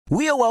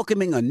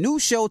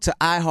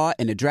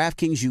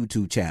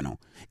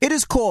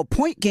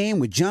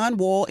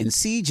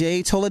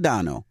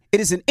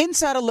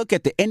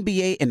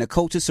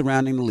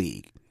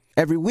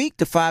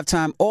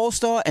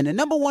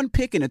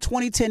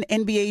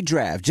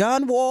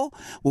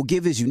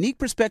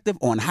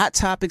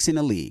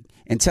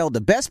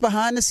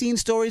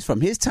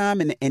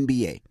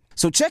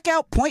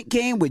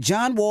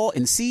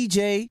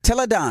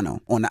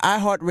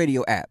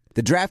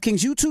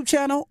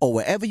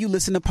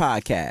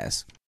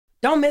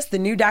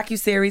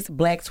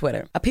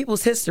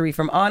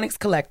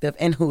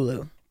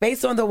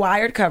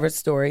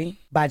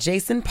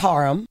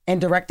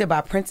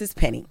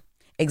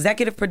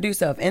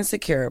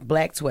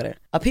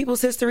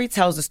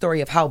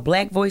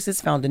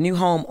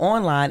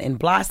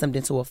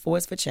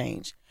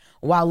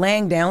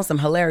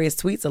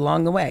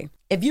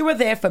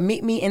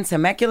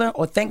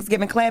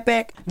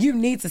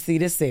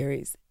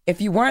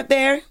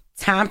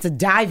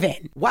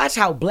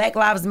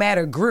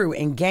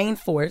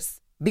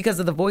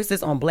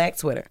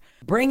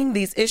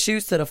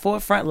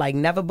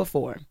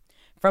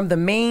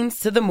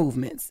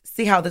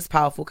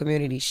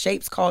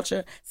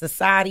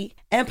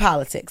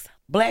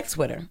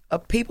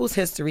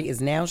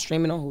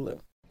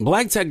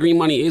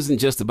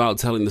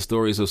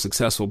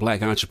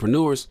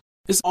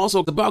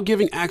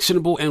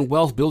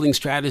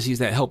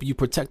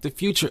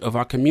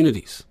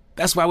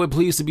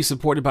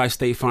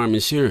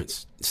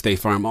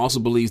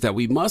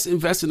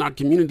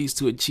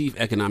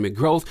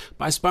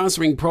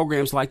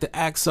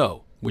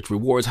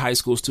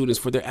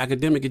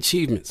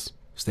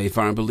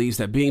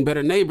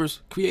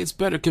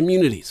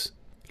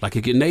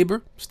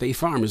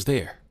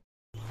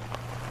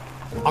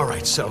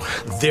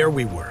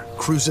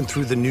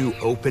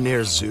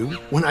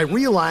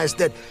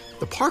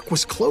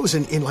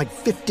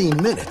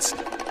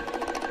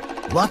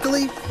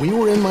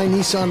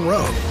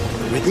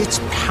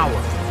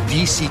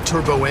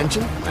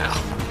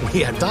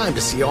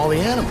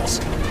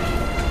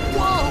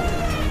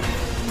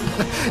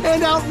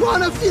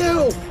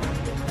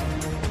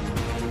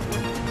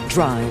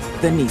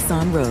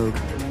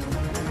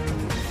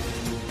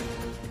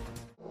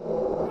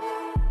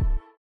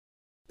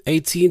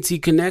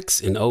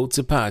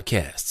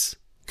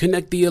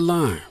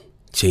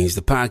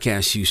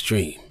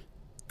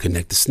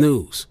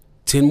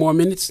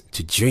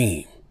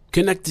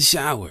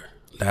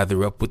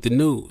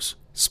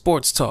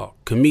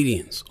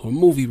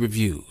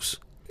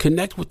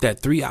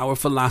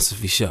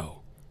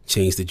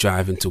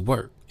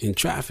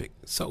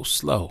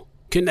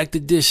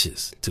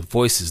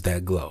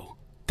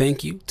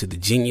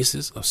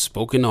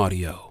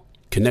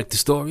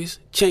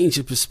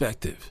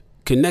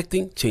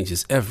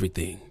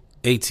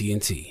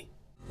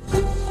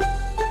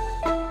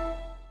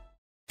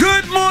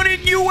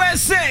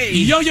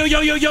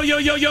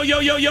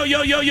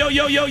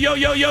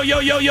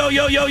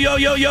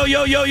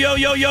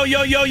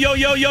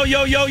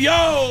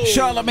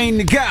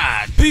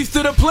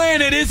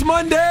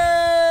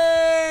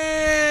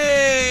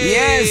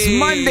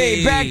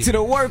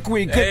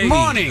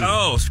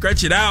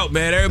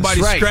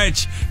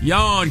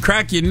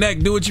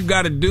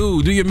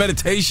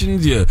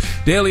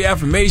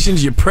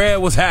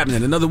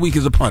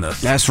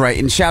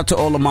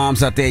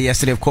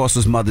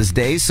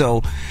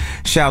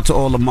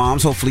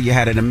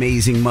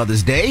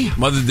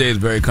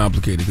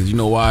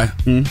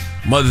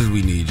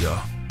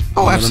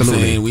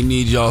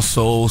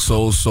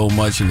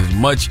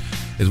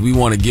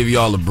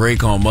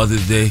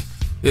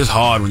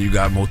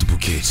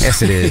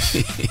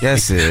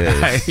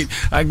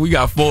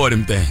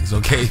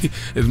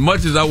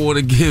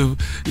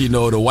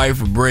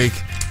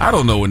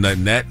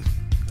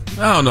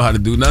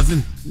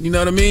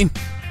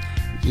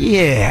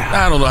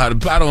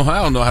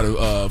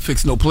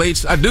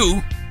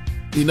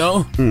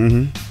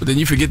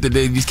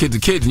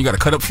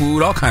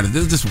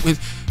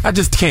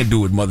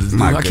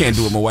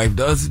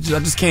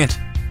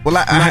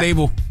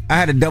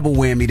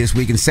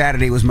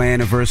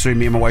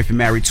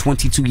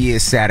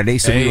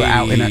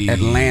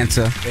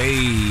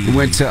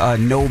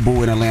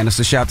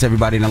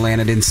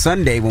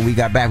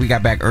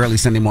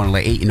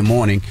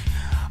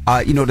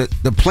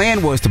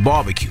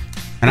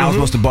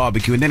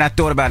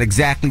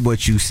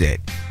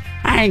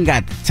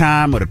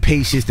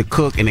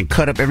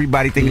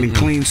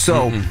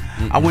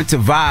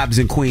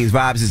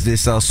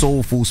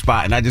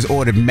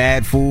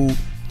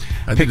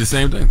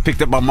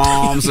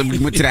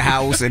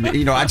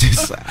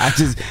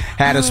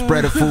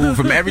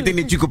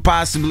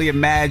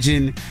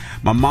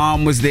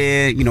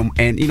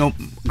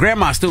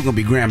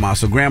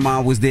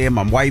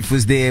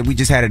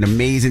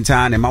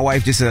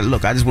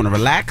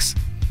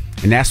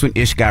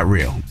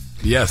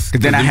Yes,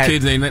 because then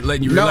kids ain't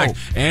letting you relax.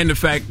 And the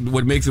fact,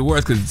 what makes it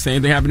worse, because the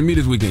same thing happened to me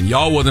this weekend.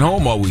 Y'all wasn't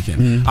home all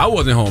weekend. I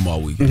wasn't home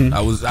all weekend.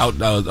 I was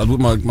out. I was with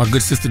my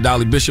good sister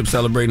Dolly Bishop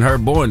celebrating her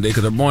born day,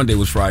 because her born day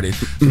was Friday.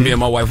 Me and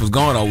my wife was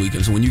gone all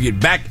weekend. So when you get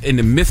back in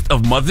the midst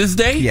of Mother's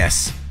Day,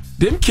 yes,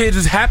 them kids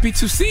is happy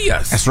to see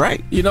us. That's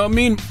right. You know what I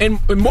mean? And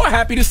more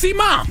happy to see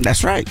Mom.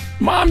 That's right.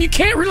 Mom, you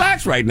can't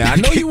relax right now. I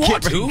know you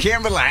want to. You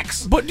can't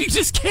relax. But you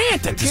just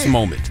can't at this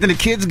moment. Then the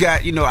kids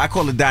got, I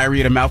call it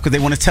diarrhea of the mouth, because they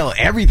want to tell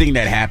everything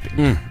that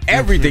happened.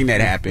 Everything that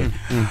happened.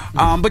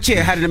 But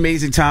yeah, had an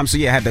amazing time. So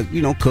yeah, had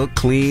to, cook,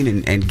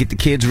 clean, and get the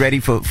kids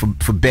ready for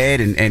bed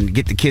and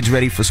get the kids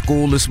ready for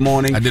school this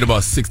morning. I did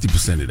about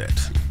 60% of that.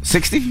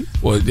 60?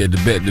 Well,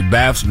 the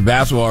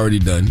baths were already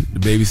done.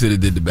 The babysitter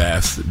did the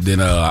baths. Then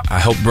I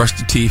helped brush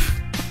the teeth.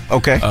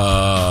 Okay.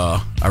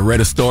 I read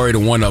a story to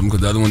one of them,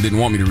 because the other one didn't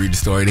want me to read the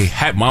story.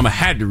 Mama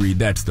had to read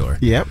that story.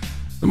 Yep.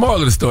 The moral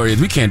of the story is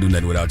we can't do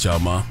nothing without y'all,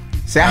 Mom.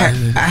 See, I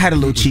had a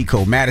little cheat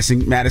code.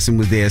 Madison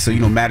was there, so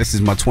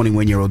Madison's my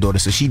 21-year-old daughter,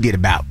 so she did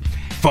about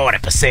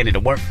 40% of the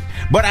work.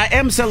 But I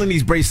am selling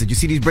these bracelets. You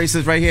see these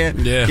bracelets right here?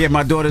 Yeah. Yeah,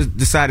 my daughter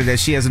decided that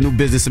she has a new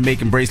business of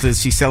making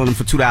bracelets. She's selling them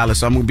for $2,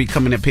 so I'm going to be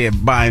coming up here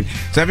buying.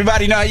 So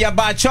everybody know how y'all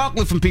buy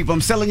chocolate from people.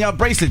 I'm selling y'all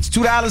bracelets.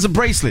 $2 a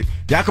bracelet.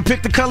 Y'all can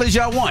pick the colors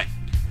y'all want.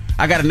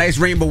 I got a nice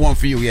rainbow one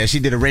for you. Yeah, she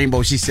did a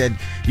rainbow. She said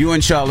you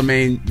and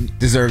Charlamagne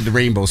deserve the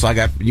rainbow, so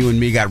you and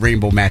me got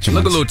rainbow matching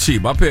ones. Look a little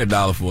cheap. I'll pay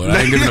 $1 for it.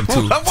 I ain't giving up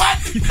 $2. What?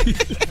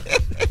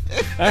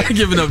 I ain't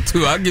giving up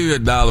 $2. I'll give you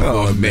 $1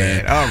 for it,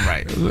 man. All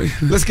right.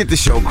 Let's get the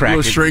show cracking.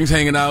 Little strings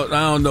hanging out. I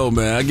don't know,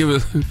 man.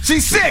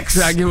 She's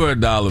 6. I give her $1,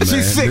 man.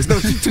 She's 6. No,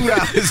 she's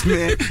 $2,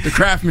 man. The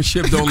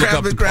craftsmanship don't look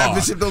up to par.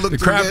 The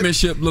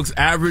craftsmanship looks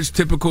average,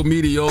 typical,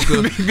 mediocre,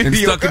 and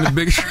stuck in the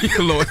big tree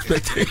of low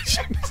expectations.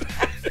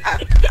 I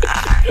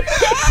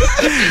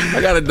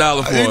got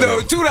 $1 for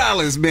it.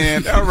 $2,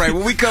 man. All right.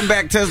 When we come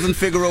back, Teslin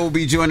Figaro will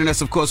be joining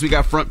us. Of course, we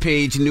got front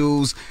page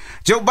news.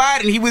 Joe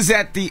Biden, he was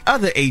at the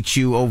other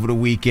HU over the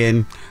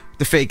weekend,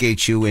 the fake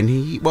HU,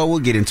 and we'll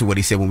get into what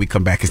he said when we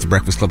come back. It's the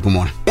Breakfast Club. Good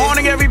morning.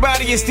 Morning,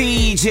 everybody. It's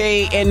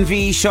DJ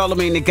NV,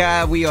 Charlamagne the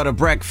Guy. We are the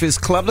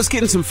Breakfast Club. Let's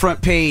get in some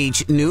front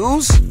page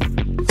news.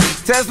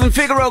 Teslin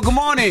Figaro, good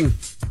morning.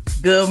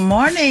 Good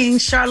morning,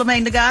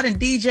 Charlamagne the God and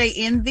DJ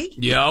Envy.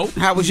 Yo.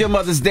 How was your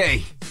Mother's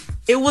Day?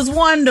 It was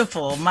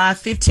wonderful. My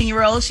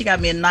 15-year-old, she got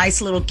me a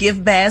nice little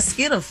gift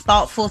basket of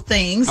thoughtful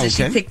things that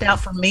she picked out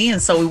for me.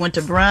 And so we went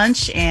to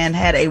brunch and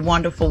had a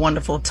wonderful,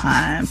 wonderful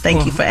time.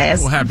 Thank you for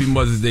asking. Well, happy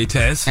Mother's Day,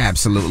 Tess.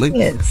 Absolutely.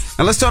 Yes.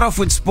 Now let's start off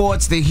with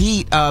sports. The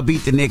Heat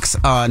beat the Knicks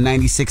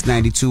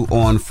 96-92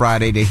 on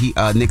Friday.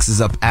 The Knicks is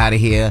up out of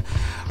here.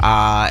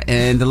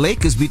 And the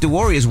Lakers beat the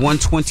Warriors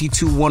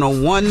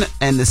 122-101,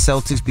 and the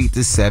Celtics beat the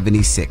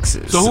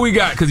 76ers. So who we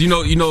got? Because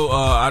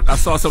I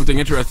saw something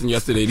interesting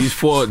yesterday.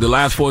 The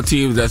last 4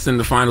 teams that's in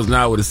the finals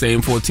now were the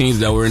same 4 teams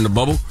that were in the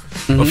bubble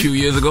a few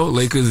years ago.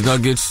 Lakers,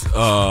 Nuggets,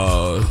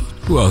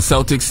 who else?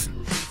 Celtics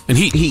and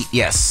Heat. Heat,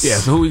 yes. Yeah.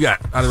 So who we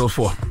got out of those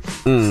 4?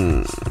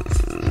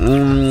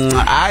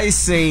 I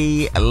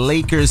say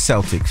Lakers,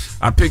 Celtics.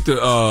 I picked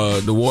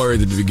the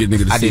Warriors at the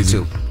beginning of the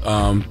season. I did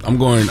too. I'm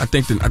going. I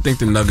think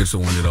the Nuggets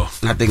will win it all.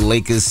 I think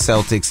Lakers,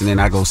 Celtics, and then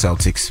I go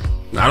Celtics.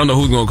 I don't know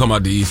who's going to come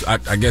out the East.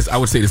 I guess I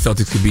would say the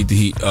Celtics could beat the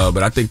Heat,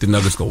 but I think the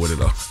Nuggets go win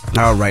it all.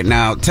 All right,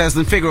 now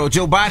Teslin Figaro,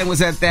 Joe Biden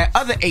was at that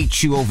other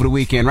HU over the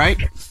weekend, right?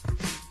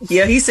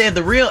 Yeah, he said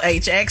the real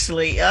H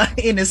actually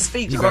in his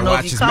speech. I don't know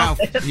if you caught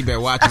that. He better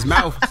watch his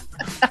mouth.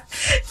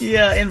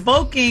 Yeah,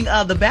 invoking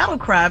the battle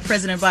cry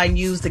President Biden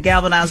used to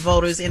galvanize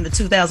voters in the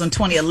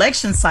 2020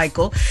 election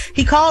cycle.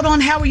 He called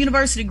on Howard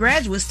University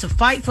graduates to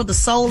fight for the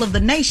soul of the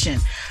nation.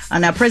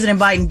 Now, President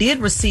Biden did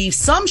receive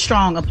some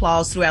strong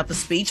applause throughout the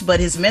speech, but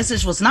his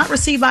message was not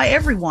received by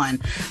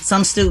everyone.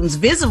 Some students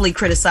visibly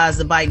criticized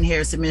the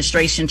Biden-Harris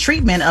administration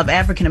treatment of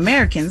African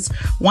Americans.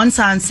 One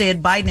sign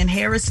said Biden and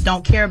Harris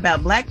don't care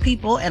about black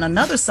people, and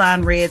another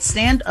sign read,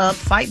 "Stand up,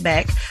 fight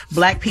back.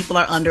 Black people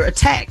are under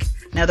attack."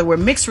 Now, there were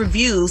mixed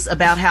reviews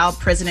about how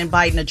President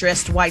Biden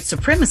addressed white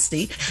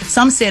supremacy.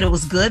 Some said it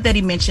was good that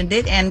he mentioned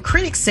it, and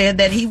critics said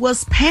that he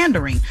was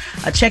pandering.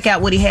 Check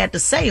out what he had to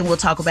say, and we'll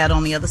talk about it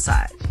on the other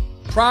side.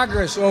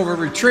 Progress over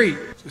retreat.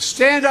 To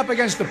stand up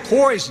against the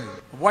poison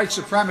of white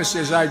supremacy,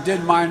 as I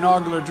did my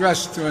inaugural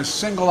address, to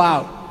single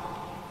out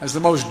as the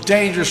most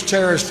dangerous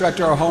terrorist threat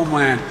to our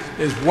homeland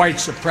is white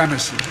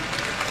supremacy.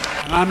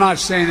 And I'm not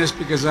saying this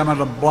because I'm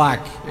at a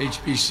black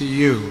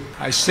HBCU.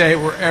 I say it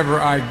wherever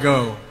I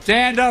go.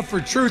 Stand up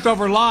for truth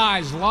over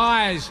lies,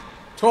 lies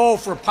told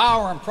for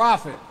power and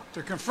profit,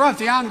 to confront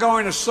the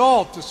ongoing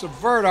assault to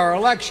subvert our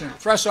election,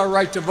 press our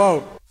right to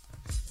vote.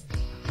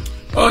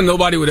 Oh,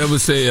 nobody would ever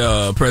say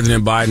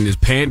President Biden is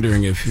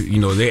pandering if,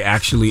 they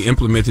actually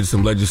implemented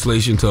some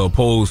legislation to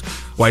oppose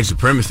white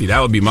supremacy. That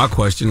would be my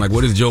question. Like,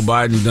 what has Joe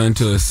Biden done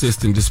to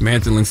assist in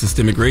dismantling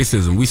systemic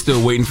racism? We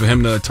still waiting for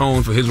him to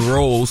atone for his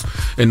roles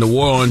in the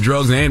war on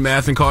drugs and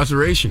mass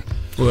incarceration.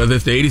 Whether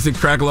it's the 86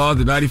 crack laws,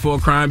 the 94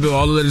 crime bill,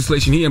 all the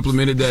legislation he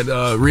implemented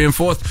that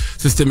reinforced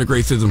systemic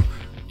racism.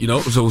 You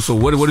know, so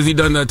what has he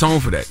done to atone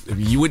for that?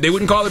 They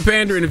wouldn't call it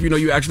pandering if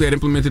you actually had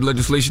implemented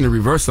legislation to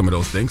reverse some of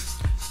those things.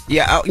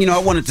 Yeah, I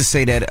wanted to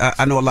say that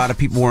I know a lot of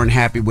people weren't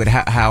happy with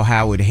how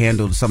Howard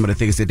handled some of the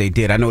things that they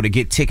did. I know to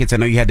get tickets, I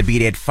know you had to be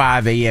there at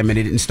 5 a.m. and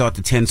it didn't start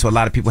to 10, so a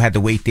lot of people had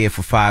to wait there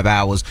for 5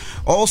 hours.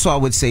 Also, I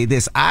would say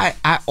this.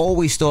 I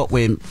always thought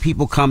when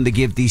people come to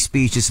give these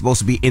speeches, it's supposed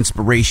to be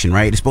inspiration,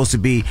 right? It's supposed to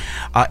be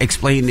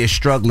explaining their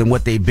struggle and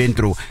what they've been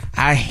through.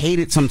 I hate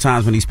it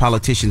sometimes when these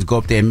politicians go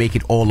up there and make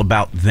it all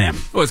about them.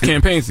 Well, it's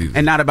campaign season.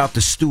 And not about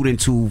the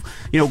students who,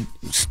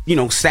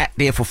 sat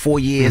there for 4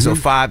 years or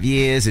 5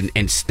 years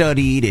and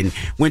studied and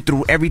went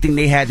through everything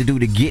they had to do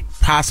to get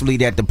possibly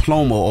that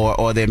diploma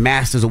or their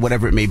master's or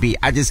whatever it may be.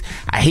 I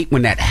hate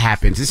when that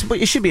happens.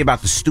 It should be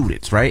about the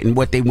students, right? And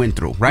what they went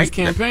through, right? He's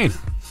campaigning.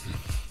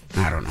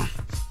 I don't know.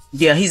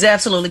 Yeah, he's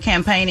absolutely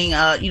campaigning.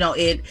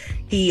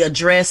 He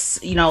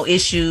addressed,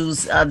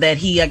 issues that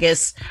he, I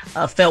guess,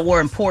 felt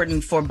were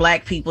important for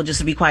Black people, just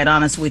to be quite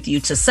honest with you,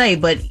 to say.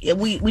 But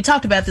we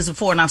talked about this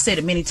before, and I've said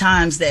it many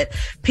times, that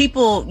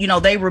people,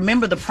 they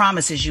remember the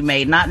promises you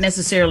made, not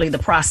necessarily the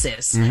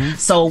process. Mm-hmm.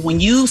 So when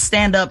you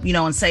stand up,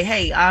 and say,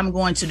 hey, I'm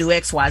going to do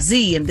X, Y,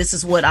 Z, and this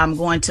is what I'm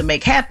going to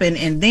make happen,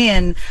 and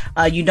then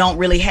you don't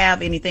really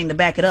have anything to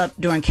back it up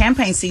during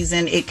campaign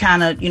season, it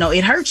kind of,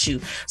 it hurts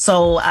you.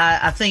 So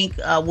I think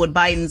what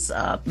Biden's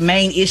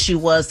main issue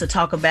was to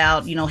talk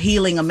about,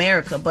 healing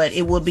America. But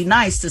it would be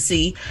nice to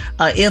see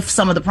if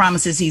some of the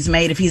promises he's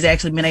made, if he's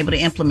actually been able to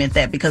implement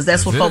that, because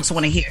that's what folks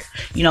want to hear.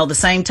 The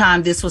same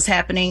time this was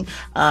happening,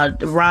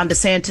 Ron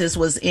DeSantis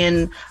was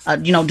in,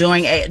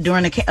 during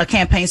a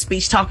campaign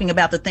speech talking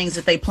about the things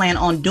that they plan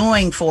on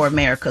doing for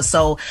America.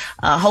 So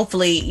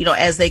hopefully,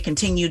 as they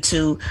continue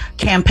to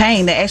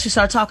campaign, they actually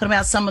start talking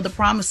about some of the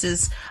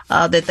promises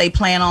that they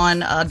plan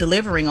on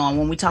delivering on.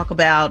 When we talk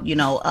about,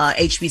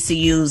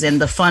 HBCUs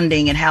and the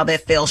funding and how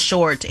that fell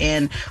short,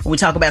 and when we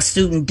talk about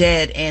student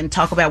debt and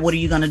talk about what are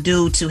you going to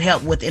do to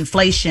help with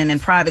inflation and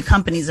private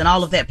companies and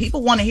all of that,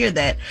 people want to hear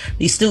that.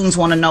 These students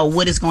want to know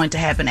what is going to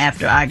happen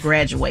after I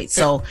graduate.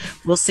 So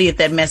we'll see if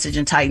that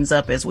messaging tightens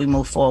up as we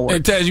move forward.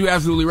 And Taz, you're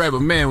absolutely right. But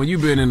man, when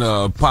you've been in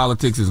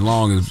politics as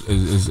long as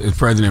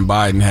President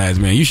Biden has,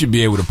 man, you should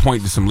be able to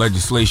point to some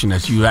legislation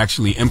that you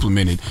actually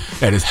implemented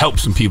that has helped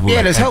some people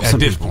at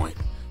this point.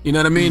 You know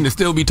what I mean? To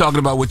still be talking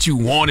about what you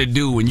want to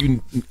do when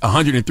you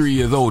 103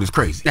 years old is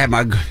crazy. And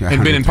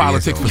been in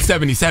politics for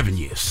 77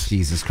 years.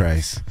 Jesus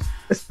Christ.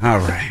 All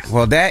right.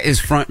 Well, that is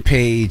front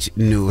page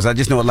news. I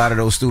just know a lot of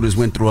those students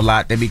went through a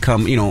lot. They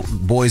become,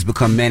 boys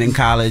become men in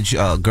college,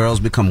 girls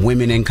become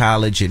women in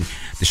college, and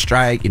the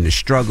strike and the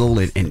struggle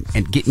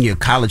and getting your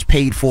college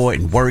paid for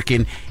and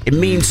working. It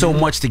means so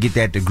much to get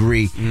that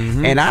degree.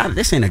 Mm-hmm. And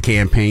this ain't a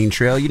campaign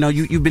trail.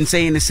 You've been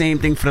saying the same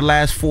thing for the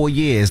last 4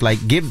 years.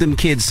 Like, give them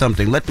kids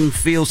something. Let them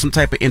feel some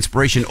type of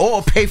inspiration,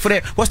 or pay for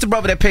that. What's the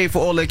brother that paid for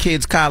all their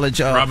kids' college?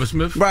 Robert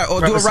Smith? Right,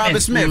 or do a Robert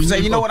Smith. Mm-hmm.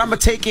 Say, you know what, I'm going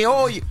to take care of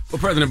all you. Well,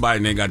 President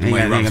Biden ain't got the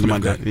money. At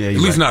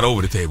least not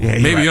over the table. Yeah,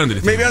 maybe under the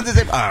table. Maybe under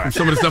the table. All right.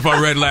 Some of the stuff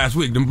I read last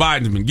week, them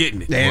Biden's been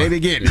getting it. Yeah, they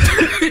been getting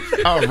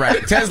it. All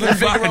right. Tesla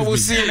Figaro, we'll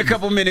see you in a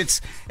couple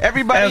minutes.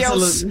 Everybody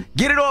else,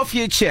 get it off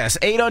your chest.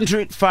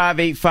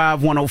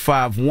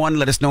 800-585-1051.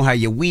 Let us know how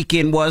your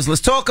weekend was.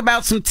 Let's talk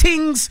about some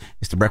things.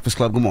 It's The Breakfast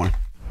Club. Good morning.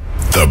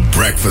 The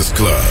Breakfast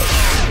Club.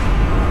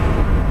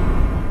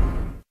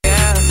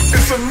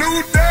 It's a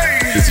new day.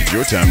 This is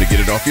your time to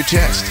get it off your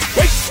chest.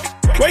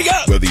 Wake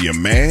up. Whether you're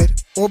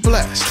mad or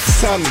blessed.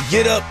 It's time to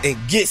get up and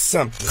get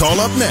something. Call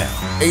up now.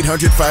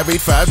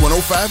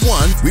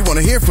 800-585-1051. We want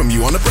to hear from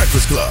you on The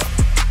Breakfast Club.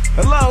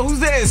 Hello, who's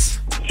this?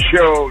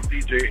 Yo,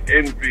 DJ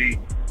Envy.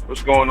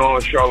 What's going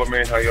on,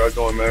 Charlamagne? How y'all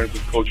doing, man? This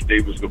is Coach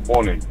Davis. Good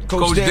morning.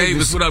 Coach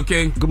Davis, what up,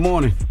 King? Good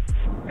morning.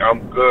 I'm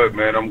good,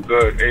 man. I'm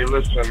good. Hey,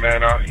 listen,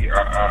 man.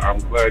 I'm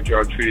glad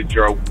y'all treated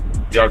y'all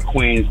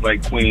queens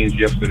like queens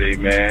yesterday,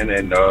 man.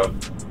 And,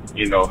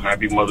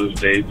 happy Mother's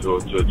Day to all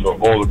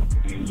the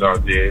queens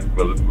out there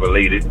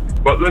related.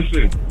 But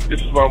listen,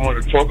 this is what I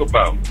want to talk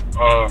about.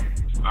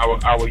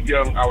 Our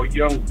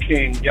young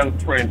king, young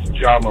prince,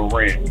 John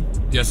Morant.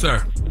 Yes,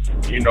 sir.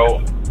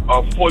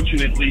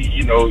 Unfortunately,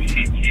 he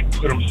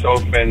put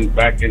himself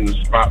back in the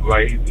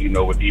spotlight,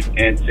 with these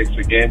antics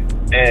again.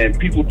 And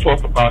people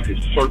talk about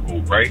his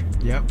circle, right?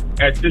 Yep.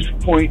 At this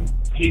point,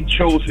 he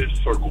chose his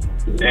circle,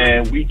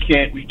 and we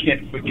can't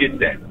forget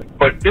that.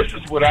 But this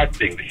is what I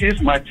think. Here's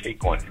my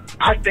take on it.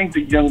 I think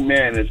the young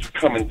man is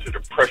coming to the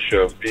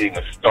pressure of being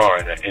a star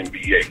in the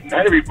NBA.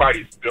 Not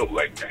everybody's built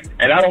like that,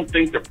 and I don't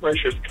think the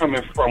pressure is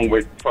coming from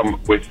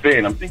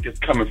within. I think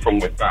it's coming from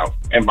without.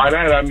 And by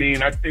that I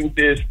mean I think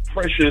there's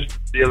pressures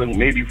dealing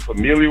maybe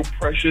familial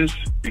pressures,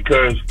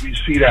 because we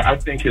see that I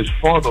think his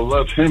father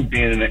loves him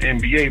being in the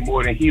NBA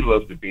more than he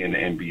loves to be in the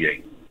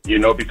NBA.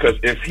 Because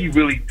if he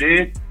really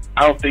did,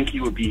 I don't think he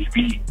would be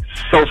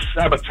so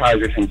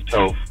sabotaging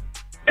himself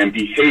and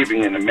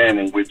behaving in the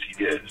manner in which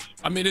he is.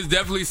 I mean, it's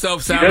definitely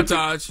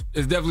self-sabotage.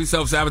 It's definitely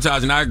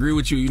self-sabotage, and I agree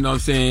with you. You know what I'm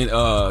saying?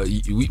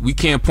 We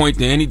can't point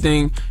to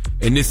anything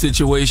in this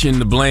situation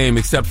to blame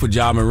except for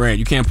Ja Morant.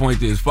 You can't point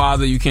to his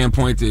father. You can't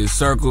point to his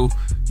circle.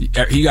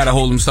 He got to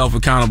hold himself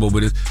accountable,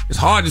 but it's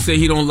hard to say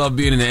he don't love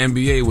being in the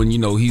NBA when, you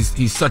know,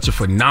 he's such a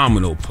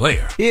phenomenal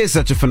player. He is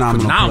such a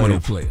phenomenal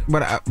player.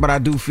 But I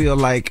do feel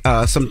like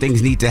some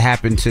things need to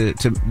happen to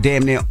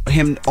damn near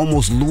him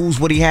almost lose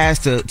what he has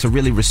to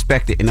really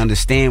respect it and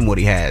understand what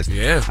he has.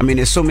 Yeah. I mean,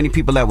 there's so many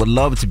people that would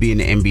love to be in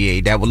the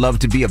NBA, that would love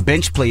to be a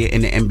bench player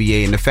in the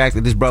NBA, and the fact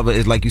that this brother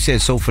is, like you said,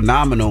 so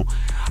phenomenal.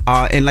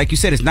 And like you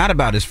said, it's not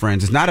about his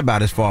friends. It's not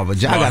about his father.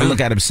 Ja got to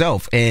look at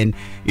himself. And,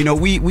 you know,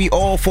 we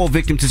all fall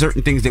victim to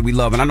certain things that we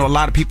love. And I know a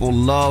lot of people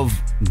love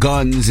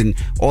guns and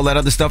all that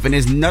other stuff. And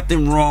there's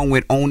nothing wrong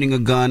with owning a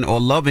gun or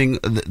loving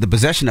the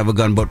possession of a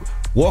gun. But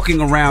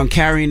walking around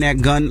carrying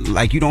that gun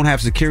like you don't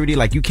have security,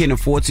 like you can't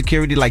afford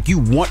security, like you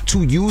want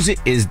to use it,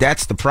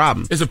 that's the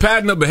problem. It's a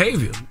pattern of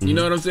behavior. You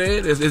know what I'm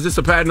saying? It's just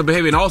a pattern of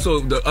behavior. And also,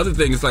 the other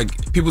thing is,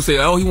 like, people say,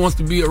 oh, he wants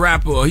to be a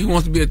rapper, or he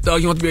wants to be a thug,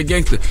 he wants to be a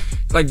gangster.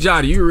 Like,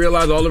 John, do you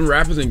realize all them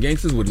rappers and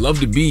gangsters would love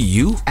to be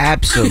you?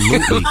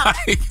 Absolutely.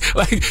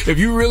 like, if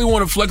you really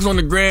want to flex on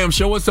the gram,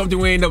 show us something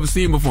we ain't never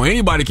seen before.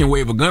 Anybody can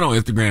wave a gun on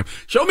Instagram.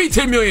 Show me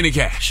 $10 million in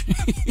cash.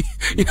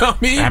 You know what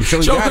I mean? I'm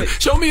sure you got it.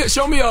 Show me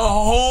a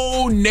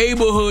whole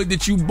neighborhood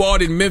that you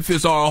bought in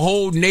Memphis, or a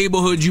whole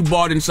neighborhood you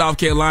bought in South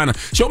Carolina.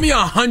 Show me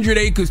 100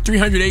 acres,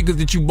 300 acres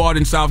that you bought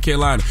in South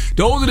Carolina.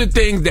 Those are the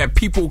things that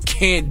people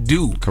can't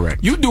do.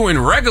 Correct. You doing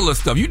regular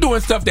stuff. You doing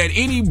stuff that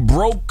any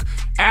broke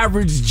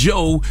average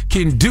Joe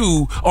can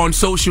do on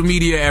social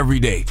media every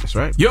day. That's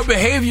right. Your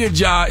behavior,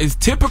 Ja, is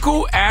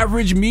typical,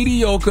 average,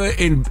 mediocre,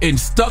 and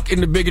stuck in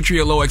the bigotry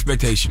of low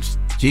expectations.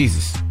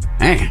 Jesus.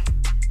 Man.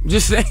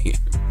 Just saying.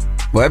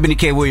 Well, Ebony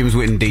K. Williams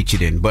wouldn't date you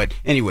then. But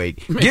anyway,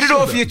 get it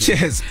off your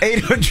chest.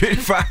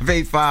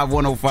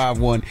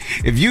 800-585-1051.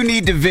 If you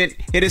need to vent,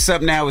 hit us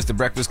up now. It's The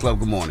Breakfast Club.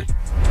 Good morning.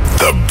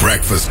 The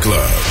Breakfast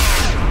Club.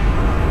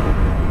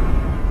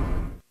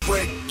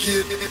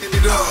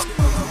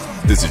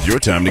 This is your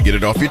time to get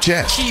it off your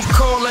chest. Keep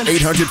calling.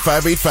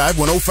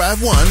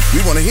 800-585-1051. We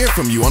want to hear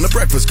from you on The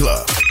Breakfast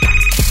Club.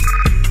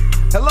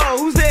 Hello,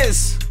 who's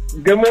this?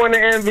 Good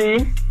morning,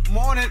 Envy.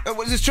 Morning.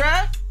 Was this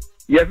Trav?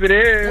 Yes, it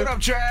is. What up,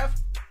 Trav?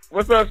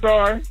 What's up,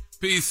 Star?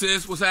 Peace,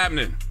 sis. What's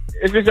happening?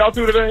 Is this y'all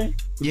two today?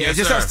 Yeah, it's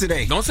just us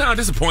today. Don't sound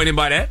disappointed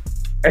by that.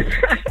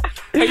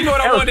 Hey, you know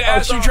what I wanted to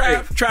ask you,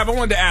 Trav? Trav, I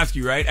wanted to ask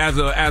you, right? As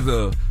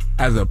a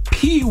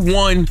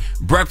P1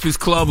 Breakfast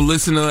Club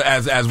listener,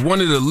 as one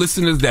of the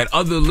listeners that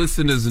other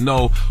listeners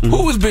know,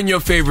 who has been your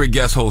favorite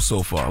guest host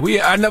so far?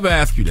 I never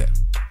asked you that.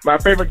 My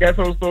favorite guest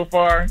host so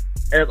far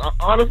is,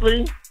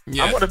 honestly,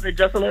 yes. I want to say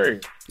Jess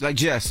Hilarious. Like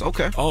Jess,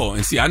 okay. Oh,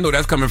 and see, I know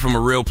that's coming from a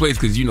real place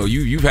because, you know,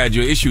 you've had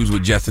your issues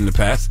with Jess in the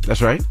past.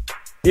 That's right.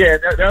 Yeah,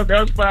 that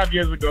was 5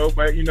 years ago,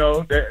 but, you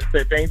know, that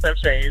things have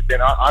changed,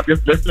 and I'm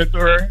just listening to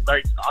her.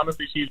 Like,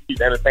 honestly, she's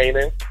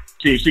entertaining.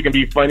 She can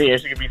be funny, and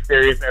she can be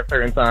serious at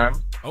certain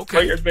times. Okay.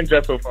 But it's been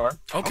Jess so far.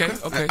 Okay.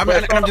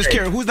 I'm just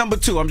curious. Who's number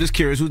two?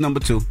 Who's number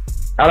two?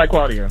 I like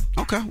Claudia.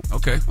 Okay.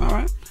 All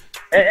right.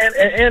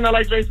 And I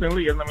like Jason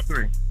Lee as number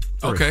 3.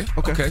 Okay.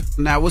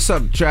 Now, what's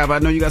up, Trav? I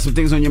know you got some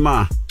things on your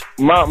mind.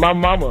 My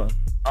mama,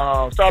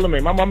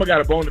 Charlamagne, my mama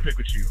got a bone to pick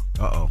with you.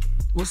 Uh-oh.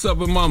 What's up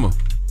with mama?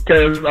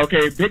 Because,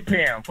 okay, Big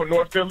Pam from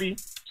North Philly,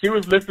 she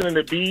was listening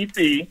to BET,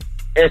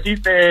 and she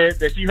said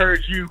that she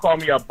heard you call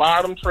me a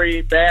bottom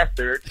trade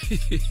bastard,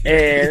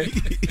 and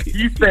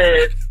you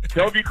said,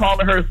 don't be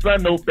calling her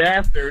son no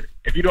bastard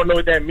if you don't know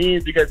what that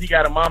means because he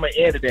got a mama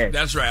and a daddy.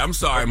 That's right. I'm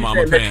sorry,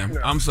 Mama Pam.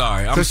 I'm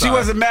sorry. She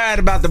wasn't mad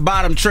about the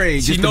bottom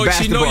trade. She know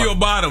you're a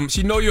bottom.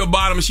 She know you're a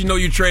bottom. And she know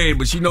you trade,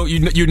 but she know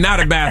you're not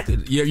a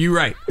bastard. Yeah, you're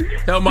right.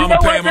 Tell Mama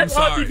Pam I'm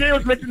sorry. All she did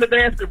was mention the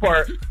bastard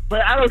part,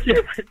 but I don't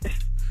care.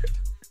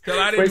 Tell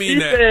I didn't mean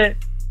that.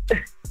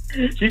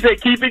 She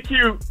said, keep it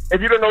cute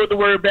if you don't know what the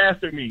word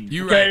bastard means.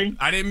 You're okay? right.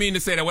 I didn't mean to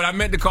say that. What I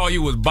meant to call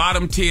you was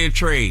bottom tier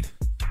trade.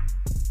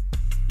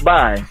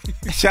 Bye.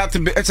 Shout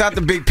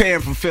to Big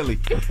Pam from Philly.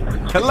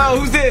 Hello,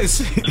 who's this?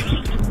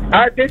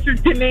 This is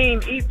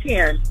Janine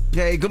E10.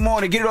 Hey, good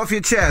morning. Get it off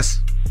your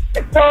chest.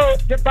 So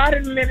the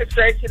Biden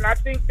administration, I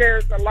think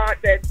there's a lot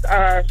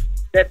that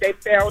they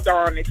failed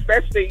on,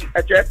 especially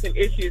addressing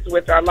issues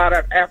with a lot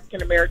of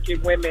African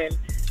American women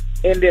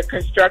in the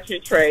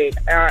construction trade,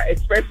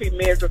 especially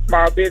me as a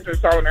small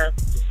business owner.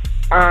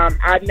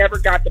 I never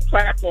got the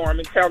platform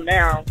until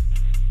now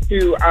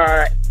to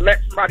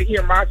let somebody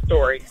hear my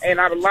story. And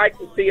I would like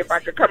to see if I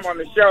could come on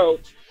the show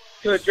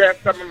to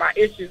address some of my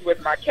issues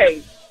with my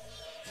case.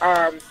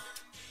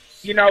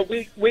 You know,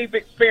 we've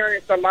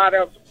experienced a lot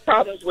of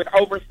problems with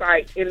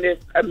oversight in this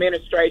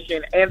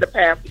administration and the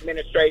past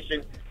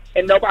administration,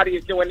 and nobody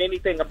is doing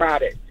anything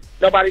about it.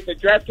 Nobody's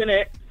addressing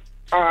it.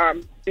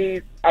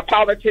 These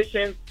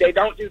politicians, they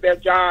don't do their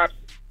jobs.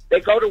 They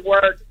go to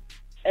work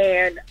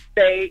and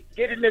they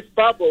get in this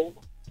bubble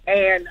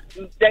and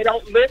they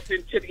don't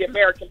listen to the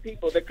American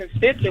people, the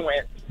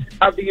constituents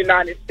of the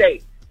United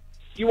States.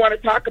 You want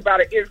to talk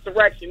about an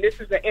insurrection? This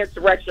is an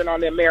insurrection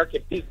on the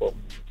American people.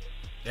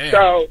 Damn.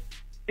 So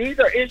these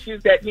are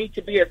issues that need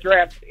to be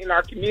addressed in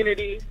our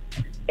communities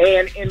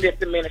and in this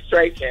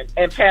administration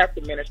and past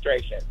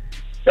administration.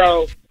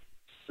 So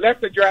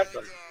let's address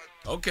them.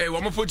 Okay, well,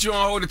 I'm going to put you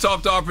on hold to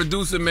talk to our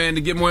producer, man,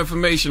 to get more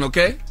information,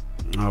 okay?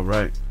 All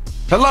right.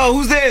 Hello,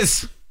 who's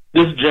this?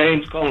 This is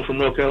James calling from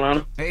North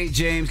Carolina. Hey,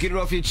 James, get it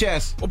off your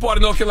chest. What part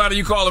of North Carolina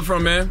you calling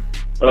from, man?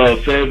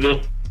 Fayetteville.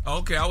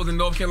 Okay, I was in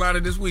North Carolina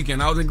this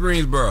weekend. I was in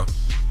Greensboro.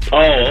 Oh,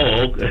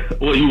 okay.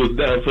 Well, you was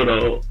down for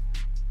the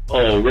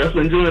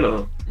wrestling joint,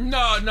 or?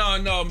 No.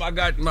 I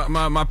got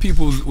my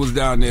peoples was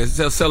down there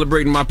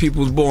celebrating my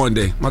people's born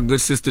day. My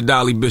good sister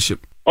Dolly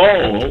Bishop. Oh,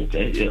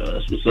 okay. Yeah,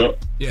 that's what's up.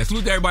 Yeah,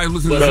 salute to everybody who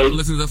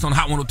listens to us on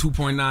Hot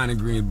 102.9 in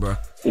Greensboro.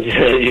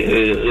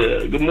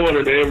 Yeah. Good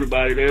morning to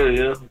everybody there,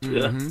 yeah.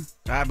 Yeah. All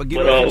right, but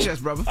get it off your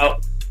chest, brother.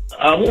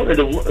 I wanted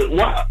to,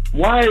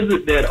 why is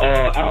it that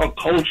our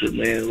culture,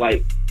 man,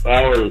 like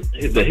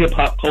the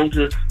hip-hop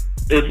culture,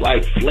 is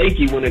like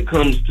flaky when it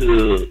comes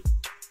to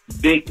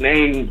big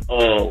name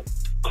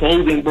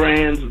clothing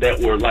brands that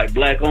were like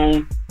black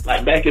owned?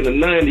 Like back in the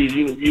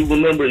 90s, you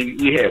remember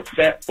we had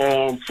Fat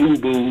Farm,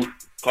 FUBU,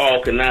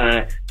 Carl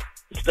Kanai,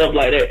 stuff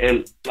like that,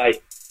 and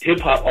like hip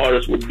hop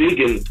artists were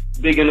big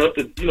enough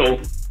to,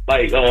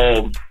 like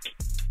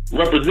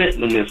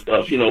representing them and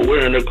stuff,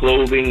 wearing their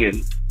clothing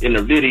and in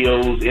their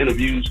videos,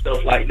 interviews,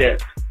 stuff like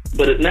that.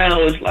 But now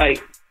it's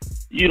like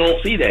you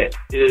don't see that.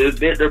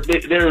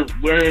 They're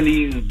wearing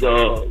these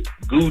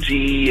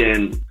Gucci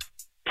and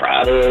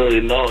Prada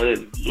and all,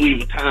 and Louis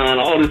Vuitton,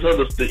 all this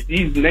other stuff.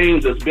 These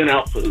names that's been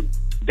out for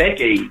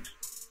decades.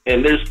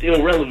 And they're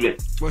still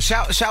relevant. Well,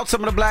 shout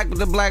some of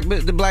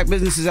the black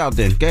businesses out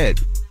there. Go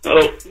ahead.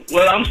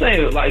 Well, I'm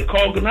saying like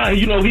Carl Kanai,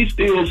 he's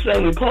still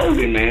selling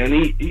clothing, man.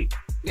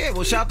 Yeah,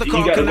 well, shout to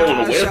Carl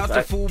Kanai, shout to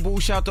FUBU,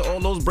 shout to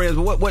all those brands.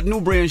 But what new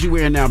brands you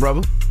wearing now,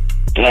 brother?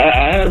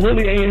 I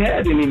really ain't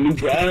had any new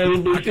brands. I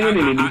haven't been seeing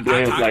any new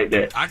brands like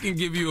that. I can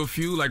give you a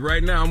few. Like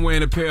right now, I'm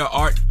wearing a pair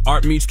of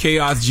Art Meets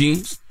Chaos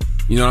jeans.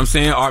 You know what I'm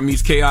saying? Art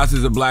Meets Chaos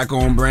is a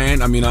black-owned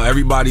brand. I mean,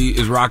 everybody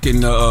is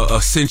rocking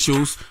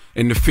Essentials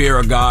and the Fear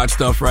of God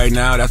stuff right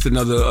now. That's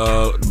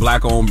another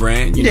black-owned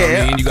brand. You know what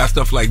I mean? You got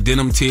stuff like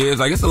Denim Tears.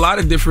 Like, it's a lot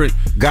of different,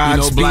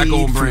 black-owned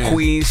brands. From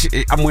Queens.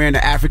 I'm wearing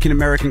the African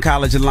American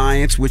College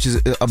Alliance, which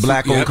is a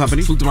black-owned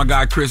company. Salute to my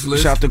guy Chris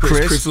Liss. Shout out to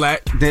Chris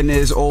Latt. Then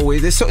there's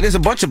a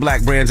bunch of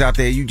black brands out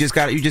there. You just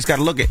got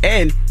to look at.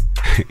 And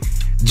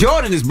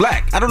Jordan is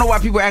black. I don't know why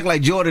people act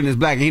like Jordan is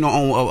black and he don't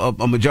own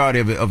a majority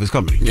of his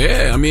company.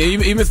 Yeah, I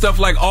mean, even stuff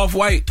like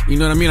Off-White. You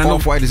know what I mean?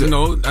 Off-White is. I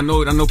know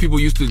people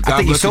used to. I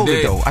think he sold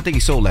it though. I think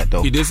he sold that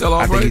though. He did sell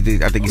Off-White? I think he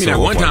did. I think he sold it. At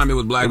one time it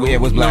was black owned. Yeah,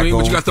 it was black owned.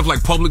 But you got stuff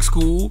like Public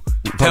School,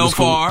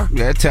 Telfar.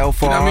 Yeah,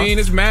 Telfar. You know what I mean?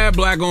 It's mad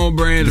black owned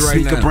brands right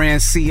now. Sneaker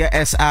brand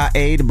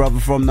SIA, the brother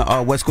from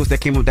the West Coast that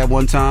came up that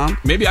one time.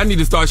 Maybe I need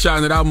to start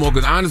shouting it out more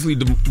because honestly,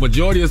 the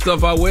majority of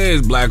stuff I wear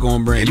is black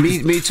owned brands.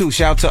 Me too.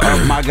 Shout to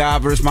My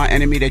God versus My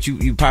Enemy that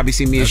you probably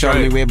seen me and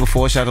Charlamagne wear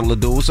before. Shout to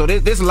Ladul. So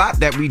there's a lot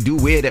that we do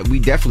wear that we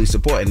definitely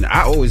support, and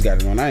I always got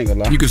it on. I ain't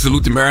gonna lie. You can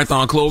salute the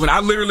Marathon Clothing. I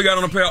literally got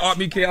on a pair of Art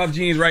Meets Chaos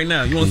jeans right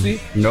now. You want to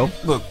see? No.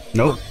 Look,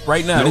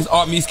 right now. This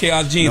Art Meets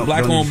Chaos jeans,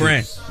 black owned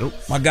brand. Nope.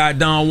 My guy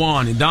Don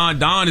Juan, and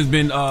Don has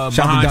been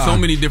behind so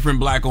many different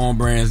black owned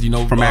brands.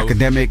 From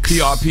academics,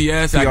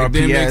 PRPS,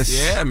 academics.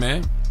 Yeah,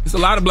 man. There's a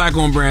lot of black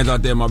owned brands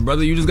out there, my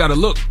brother. You just gotta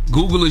look.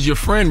 Google is your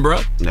friend, bro.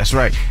 That's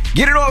right.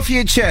 Get it off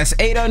your chest.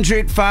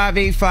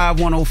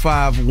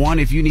 800-585-1051.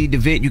 If you need to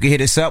vent, you can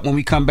hit us up. When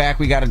we come back,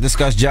 we gotta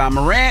discuss John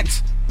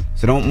Morant.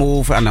 So don't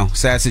move. I know,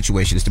 sad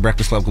situation. It's the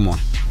Breakfast Club. Good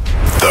morning.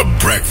 The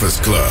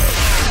Breakfast Club.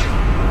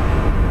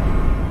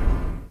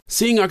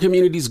 Seeing our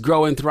communities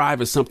grow and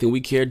thrive is something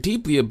we care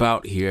deeply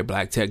about here at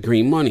Black Tech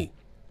Green Money.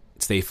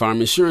 State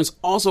Farm Insurance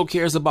also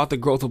cares about the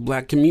growth of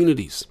black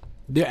communities.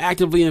 They're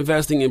actively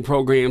investing in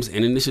programs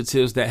and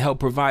initiatives that help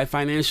provide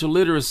financial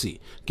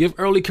literacy, give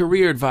early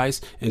career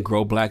advice, and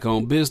grow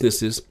black-owned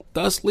businesses,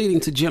 thus leading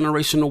to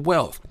generational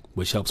wealth,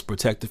 which helps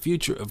protect the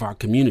future of our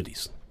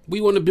communities.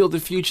 We want to build a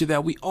future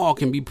that we all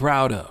can be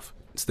proud of.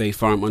 State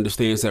Farm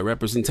understands that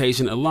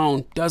representation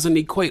alone doesn't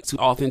equate to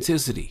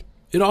authenticity.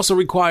 It also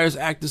requires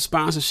active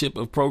sponsorship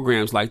of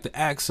programs like the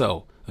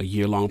AXO, a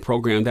year-long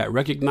program that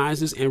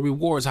recognizes and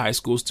rewards high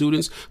school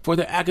students for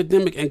their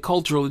academic and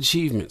cultural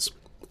achievements,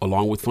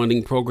 along with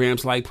funding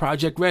programs like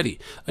Project Ready,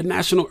 a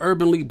National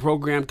Urban League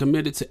program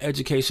committed to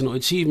educational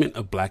achievement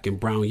of black and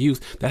brown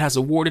youth that has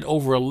awarded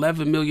over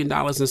 $11 million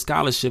in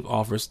scholarship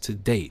offers to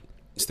date.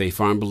 State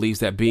Farm believes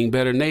that being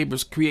better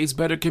neighbors creates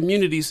better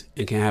communities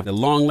and can have a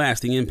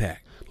long-lasting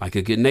impact. Like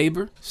a good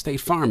neighbor,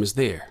 State Farm is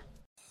there.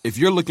 If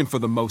you're looking for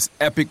the most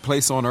epic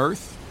place on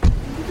earth,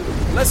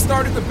 let's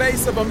start at the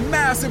base of a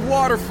massive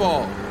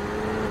waterfall.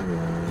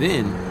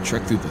 Then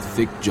trek through the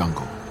thick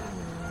jungle.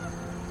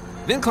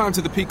 Then climb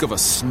to the peak of a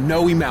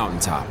snowy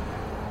mountaintop.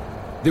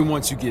 Then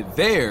once you get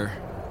there,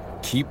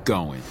 keep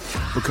going.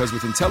 Because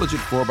with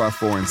intelligent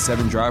 4x4 and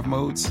 7 drive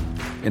modes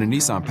and a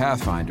Nissan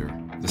Pathfinder,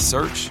 the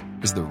search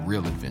is the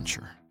real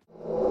adventure.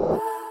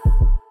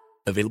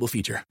 Available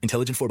feature.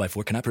 Intelligent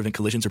 4x4 cannot prevent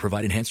collisions or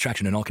provide enhanced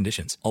traction in all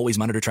conditions. Always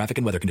monitor traffic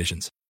and weather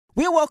conditions.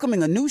 We're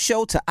welcoming a new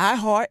show to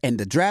iHeart and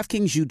the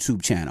DraftKings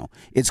YouTube channel.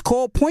 It's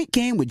called Point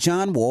Game with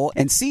John Wall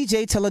and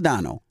CJ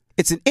Toledano.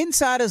 It's an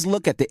insider's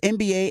look at the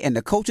NBA and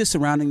the coaches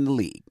surrounding the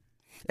league.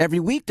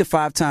 Every week, the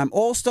 5-time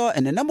All-Star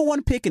and the number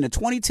 1 pick in the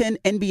 2010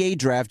 NBA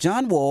Draft,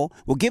 John Wall,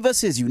 will give us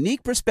his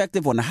unique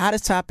perspective on the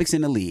hottest topics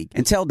in the league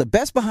and tell the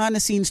best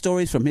behind-the-scenes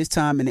stories from his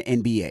time in the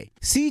NBA.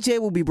 CJ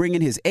will be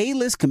bringing his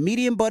A-list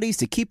comedian buddies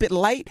to keep it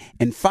light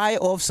and fire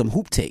off some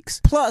hoop takes.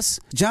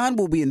 Plus, John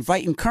will be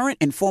inviting current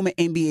and former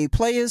NBA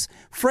players,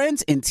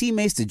 friends, and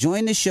teammates to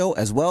join the show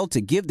as well to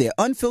give their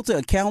unfiltered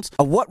accounts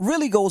of what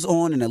really goes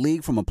on in the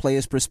league from a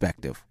player's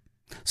perspective.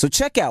 So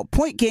check out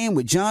Point Game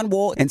with John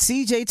Wall and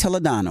CJ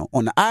Toledano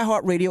on the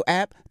iHeartRadio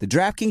app, the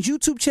DraftKings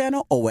YouTube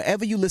channel, or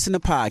wherever you listen to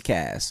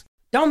podcasts.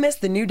 Don't miss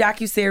the new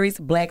docuseries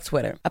Black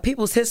Twitter, A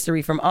People's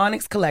History from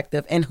Onyx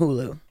Collective and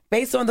Hulu.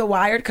 Based on the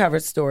Wired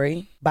cover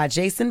story by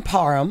Jason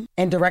Parham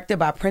and directed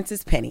by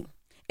Princess Penny.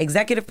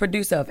 Executive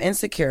producer of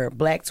Insecure,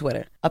 Black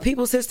Twitter. A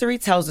People's History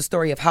tells the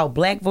story of how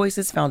Black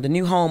voices found a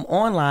new home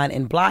online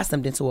and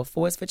blossomed into a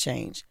force for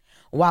change,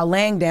 while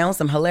laying down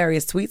some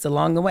hilarious tweets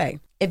along the way.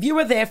 If you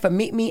were there for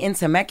Meet Me in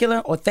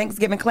Temecula or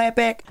Thanksgiving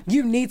Clapback,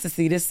 you need to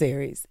see this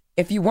series.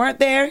 If you weren't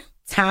there,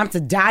 time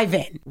to dive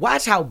in.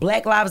 Watch how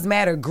Black Lives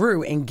Matter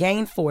grew and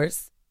gained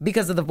force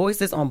because of the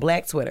voices on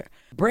Black Twitter,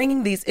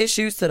 bringing these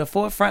issues to the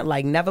forefront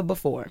like never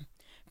before.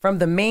 From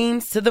the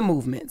memes to the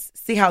movements,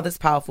 see how this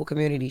powerful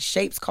community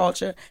shapes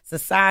culture,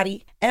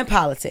 society, and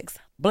politics.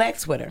 Black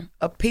Twitter,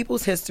 A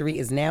People's History,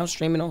 is now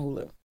streaming on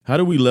Hulu. How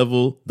do we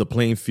level the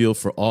playing field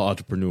for all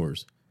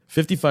entrepreneurs?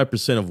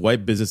 55% of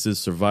white businesses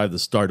survive the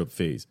startup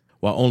phase,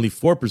 while only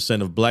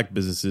 4% of Black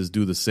businesses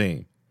do the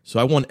same. So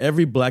I want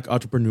every Black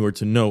entrepreneur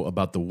to know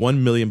about the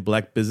 1 Million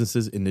Black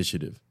Businesses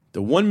Initiative.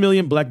 The 1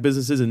 Million Black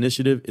Businesses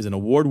Initiative is an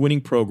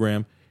award-winning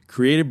program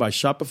created by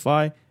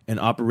Shopify and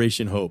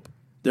Operation Hope.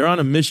 They're on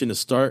a mission to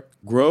start,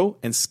 grow,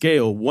 and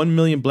scale 1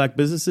 million Black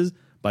businesses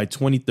by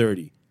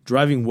 2030,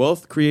 driving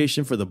wealth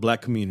creation for the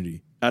Black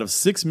community. Out of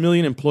 6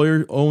 million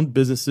employer-owned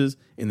businesses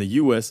in the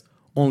U.S.,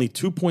 only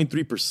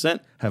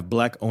 2.3% have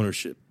Black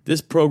ownership. This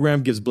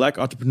program gives Black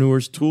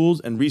entrepreneurs tools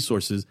and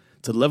resources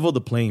to level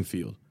the playing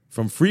field,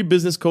 from free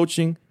business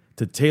coaching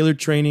to tailored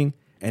training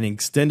and an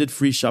extended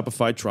free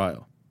Shopify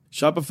trial.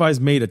 Shopify's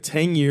made a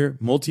 10-year,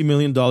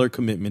 multi-million-dollar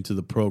commitment to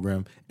the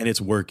program, and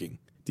it's working.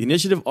 The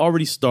initiative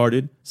already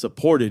started,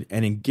 supported,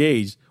 and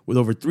engaged with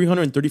over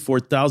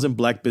 334,000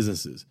 Black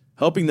businesses,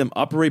 helping them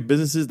operate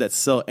businesses that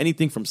sell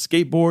anything from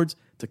skateboards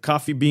to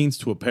coffee beans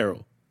to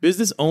apparel.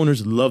 Business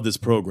owners love this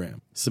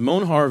program.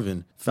 Simone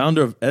Harvin,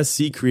 founder of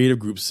SC Creative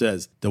Group,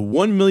 says, "The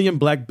 1 million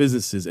Black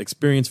businesses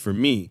experience for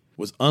me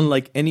was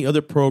unlike any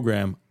other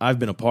program I've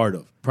been a part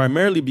of,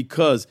 primarily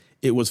because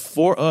it was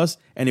for us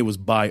and it was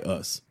by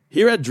us."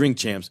 Here at Drink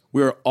Champs,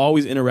 we are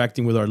always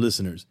interacting with our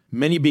listeners,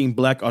 many being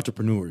Black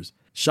entrepreneurs.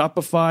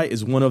 Shopify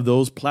is one of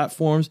those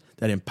platforms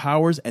that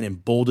empowers and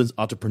emboldens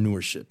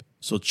entrepreneurship.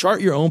 So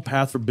chart your own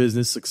path for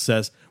business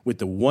success with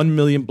the 1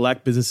 Million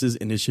Black Businesses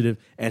Initiative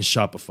and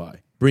Shopify.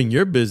 Bring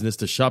your business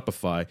to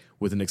Shopify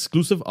with an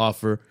exclusive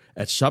offer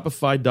at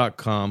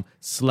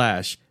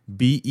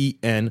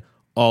shopify.com/BEN,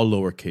 all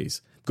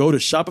lowercase. Go to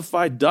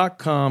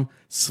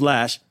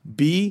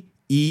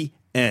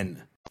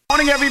shopify.com/BEN.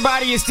 Morning,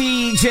 everybody. It's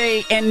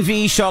DJ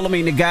NV,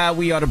 Charlamagne the Guy.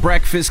 We are the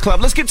Breakfast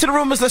Club. Let's get to the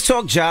rumors. Let's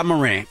talk Ja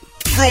Morant.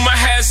 Rumor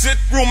has it,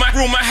 rumor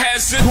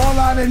has it. Call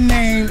out a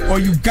name, or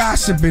you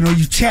gossiping, or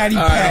you chatty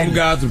patty. I'm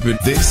gossiping.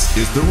 This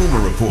is the Rumor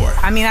Report.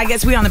 I mean, I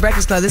guess we on the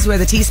Breakfast Club. This is where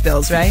the tea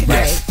spills, right?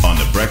 Yes, on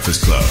the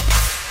Breakfast Club.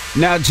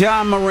 Now,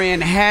 Ja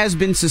Morant has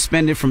been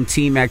suspended from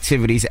team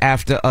activities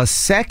after a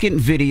second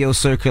video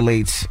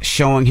circulates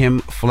showing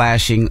him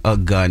flashing a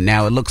gun.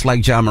 Now, it looks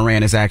like Ja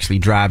Morant is actually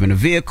driving a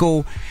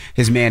vehicle.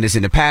 His man is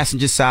in the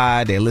passenger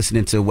side. They're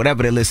listening to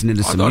whatever they're listening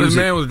to. I thought his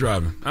man was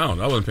driving. I don't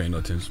know. I wasn't paying no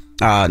attention.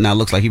 Now it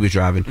looks like he was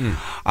driving.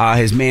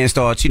 His man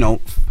starts,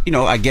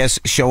 I guess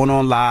showing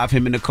on live,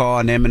 him in the car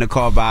and them in the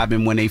car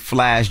vibing. When they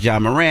flash Ja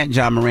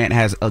Morant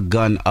has a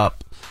gun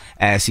up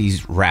as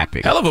he's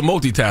rapping. Hell of a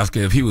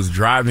multitasker if he was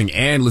driving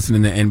and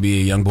listening to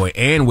NBA Youngboy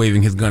and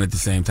waving his gun at the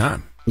same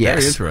time. Yes.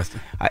 Very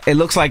interesting. It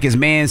looks like his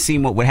man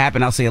seen what would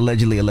happen. I'll say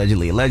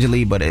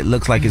allegedly, but it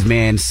looks like his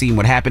man seen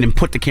what happened and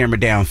put the camera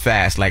down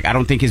fast. Like, I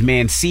don't think his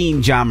man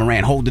seen Ja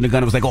Morant holding the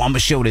gun. It was like, oh, I'm going to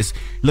show this.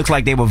 Looks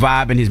like they were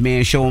vibing. His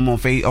man showed him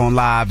on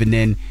live, and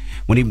then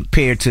when he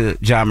paired to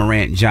Ja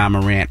Morant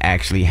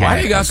actually had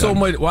Why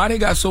they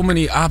got so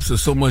many ops or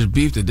so much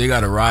beef that they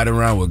got to ride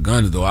around with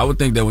guns, though? I would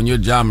think that when you're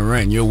Ja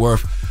Morant and you're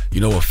worth,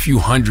 a few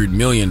 $100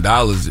 million,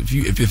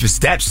 if it's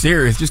that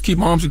serious, just keep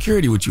armed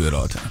security with you at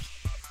all times.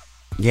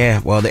 Yeah,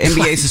 well, the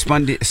NBA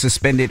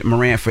suspended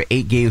Morant for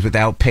 8 games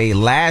without pay.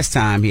 Last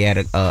time he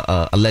had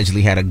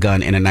allegedly had a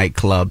gun in a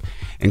nightclub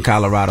in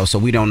Colorado, so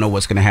we don't know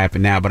what's going to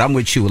happen now. But I'm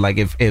with you. Like,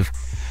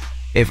 if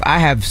I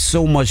have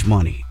so much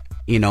money,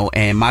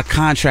 and my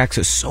contracts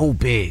are so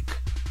big,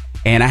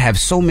 and I have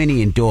so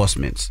many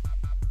endorsements,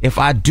 if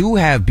I do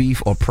have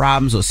beef or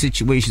problems or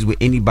situations with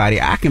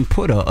anybody, I can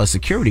put a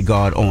security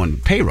guard on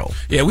payroll.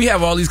 Yeah, we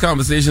have all these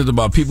conversations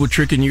about people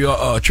tricking you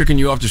off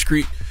the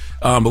street.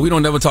 But we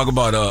don't never talk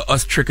about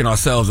us tricking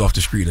ourselves off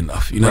the street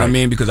enough. You know what I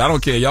mean? Because I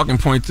don't care. Y'all can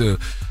point to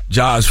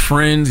Ja's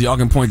friends. Y'all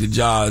can point to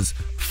Ja's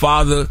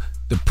father.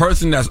 The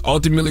person that's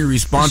ultimately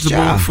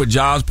responsible for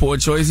Ja's poor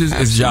choices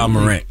is Ja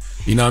Morant.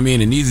 You know what I mean?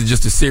 And these are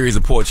just a series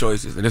of poor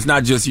choices. And it's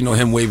not just,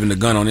 him waving the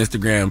gun on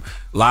Instagram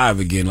live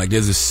again. Like,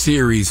 there's a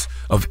series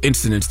of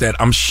incidents that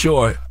I'm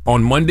sure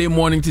on Monday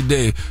morning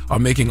today are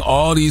making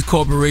all these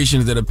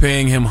corporations that are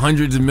paying him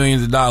hundreds of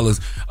millions of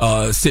dollars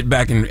sit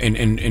back and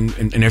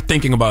they're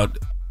thinking about,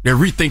 they're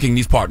rethinking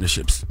these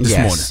partnerships this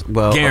morning.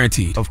 Well,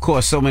 guaranteed. Of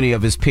course, so many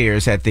of his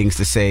peers had things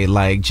to say,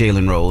 like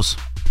Jalen Rose.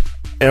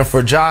 And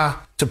for Ja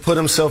to put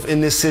himself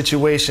in this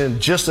situation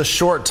just a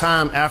short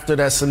time after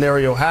that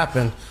scenario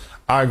happened,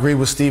 I agree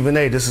with Stephen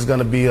A. This is going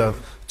to be a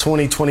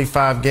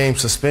 20-25 game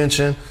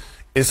suspension.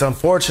 It's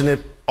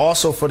unfortunate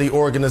also for the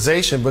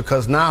organization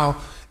because now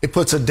it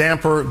puts a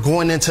damper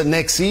going into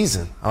next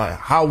season.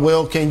 How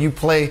well can you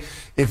play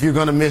if you're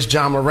going to miss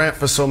Ja Morant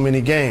for so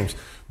many games?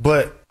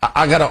 But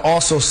I got to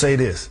also say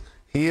this.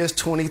 He is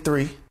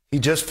 23. He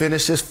just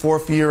finished his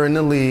 4th year in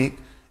the league.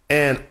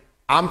 And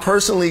I'm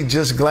personally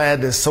just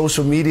glad that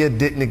social media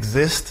didn't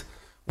exist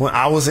when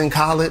I was in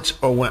college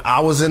or when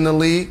I was in the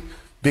league.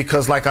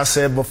 Because like I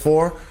said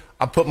before,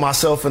 I put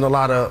myself in a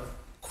lot of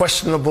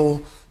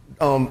questionable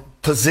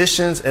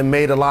positions and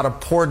made a lot of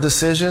poor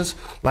decisions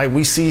like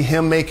we see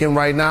him making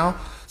right now.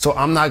 So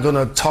I'm not going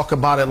to talk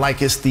about it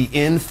like it's the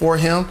end for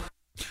him.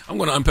 I'm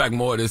going to unpack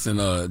more of this in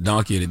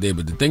Donkey of the Day,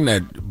 but the thing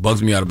that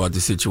bugs me out about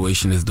this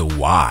situation is the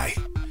why.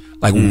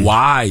 Like,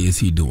 why is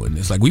he doing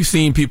this? Like, we've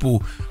seen people,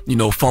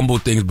 fumble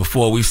things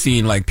before. We've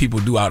seen, like, people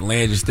do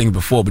outlandish things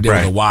before, but there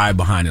was a why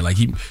behind it. Like,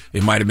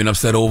 it might have been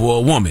upset over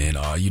a woman,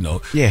 or,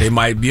 they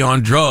might be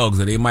on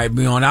drugs, or they might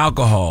be on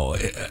alcohol.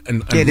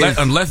 And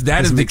unless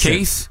that is the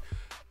case,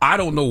 I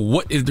don't know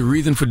what is the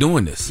reason for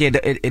doing this. Yeah,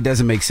 it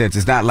doesn't make sense.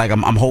 It's not like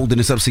I'm holding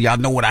this up so y'all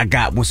know what I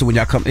got. So when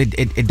y'all come,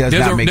 it does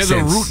not make sense.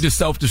 There's a root to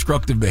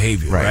self-destructive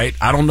behavior, right?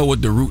 I don't know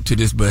what the root to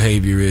this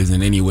behavior is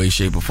in any way,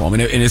 shape, or form.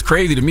 And it's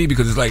crazy to me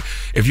because it's like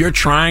if you're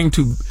trying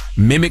to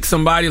mimic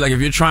somebody, like if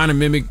you're trying to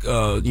mimic,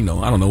 I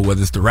don't know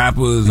whether it's the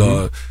rappers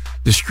or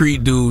the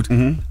street dude,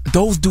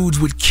 those dudes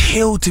would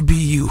kill to be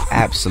you.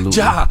 Absolutely.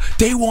 Ja,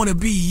 they want to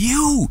be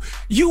you.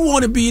 You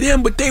want to be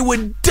them, but they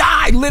would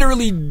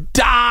literally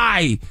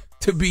die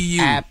to be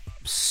you.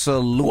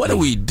 Absolutely. What are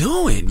we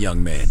doing,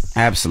 young man?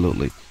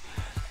 Absolutely.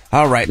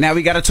 All right, now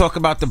we got to talk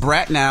about the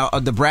Brat now.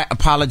 The Brat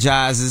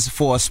apologizes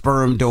for a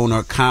sperm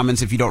donor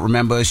comments. If you don't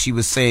remember, she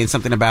was saying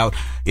something about,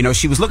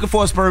 she was looking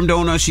for a sperm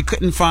donor. She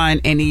couldn't find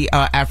any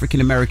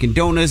African-American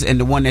donors, and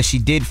the one that she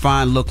did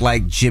find looked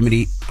like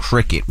Jiminy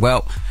Cricket.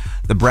 Well,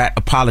 the Brat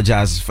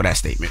apologizes for that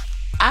statement.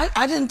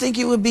 I didn't think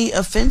it would be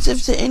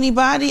offensive to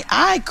anybody.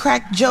 I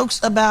cracked jokes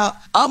about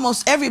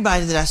almost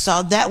everybody that I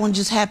saw. That one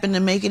just happened to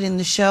make it in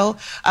the show.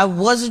 I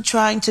wasn't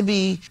trying to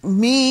be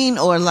mean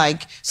or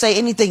say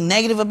anything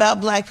negative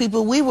about black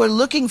people. We were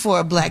looking for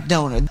a black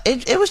donor.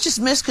 It was just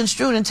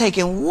misconstrued and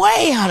taken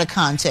way out of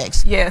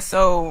context. Yeah,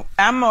 so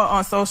I'm more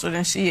on social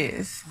than she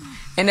is.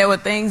 And there were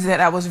things that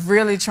I was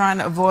really trying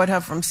to avoid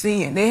her from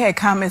seeing. They had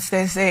comments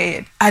that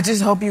said, I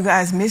just hope you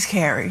guys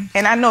miscarry.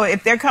 And I know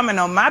if they're coming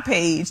on my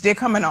page, they're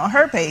coming on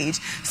her page.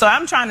 So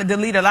I'm trying to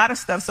delete a lot of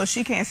stuff so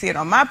she can't see it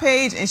on my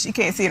page and she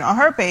can't see it on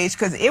her page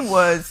because it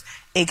was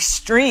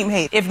extreme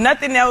hate. If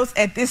nothing else,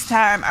 at this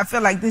time, I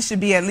feel like this should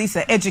be at least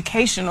an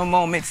educational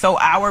moment so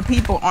our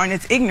people aren't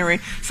as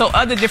ignorant, so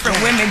other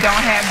different women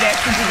don't have that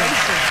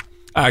situation.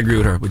 I agree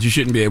with her, but you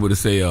shouldn't be able to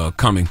say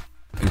coming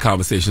in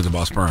conversations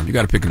about sperm. You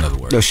got to pick another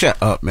word. Yo,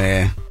 shut up,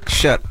 man.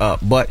 Shut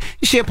up. But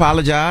she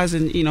apologized,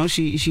 and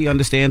she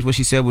understands what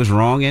she said was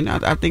wrong, and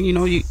I think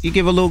you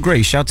give a little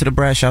grace. Shout to the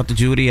Brat, shout to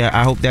Judy.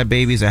 I hope that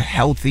baby is a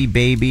healthy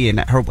baby, and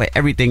I hope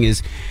everything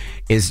is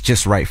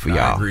just right for y'all.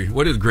 I agree.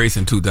 What is grace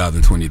in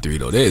 2023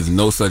 though? There is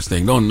no such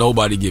thing. Don't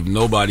nobody give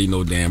nobody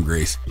no damn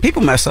grace.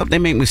 People mess up. They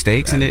make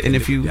mistakes, and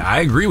if you, I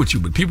agree with you.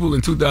 But people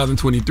in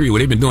 2023, well,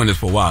 they've been doing this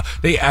for a while.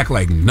 They act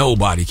like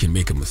nobody can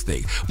make a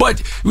mistake.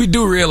 But we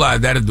do realize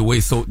that is the way.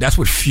 So that's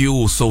what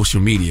fuels social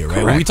media, right?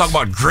 Correct. When we talk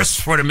about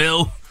grist for the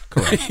mill.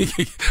 Correct.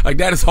 Like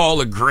that is all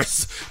the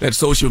grist that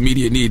social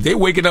media needs. They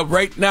waking up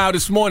right now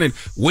this morning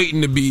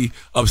waiting to be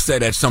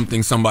upset at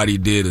something somebody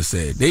did or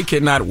said. They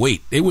cannot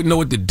wait. They wouldn't know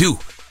what to do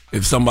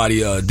if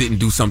somebody didn't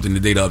do something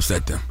today to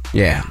upset them.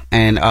 Yeah.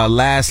 And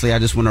lastly, I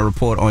just want to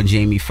report on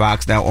Jamie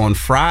Foxx. Now, on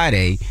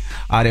Friday,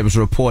 there was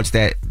reports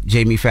that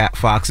Jamie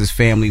Foxx's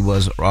family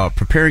was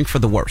preparing for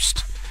the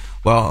worst.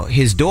 Well,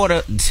 his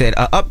daughter said,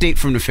 update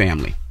from the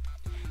family.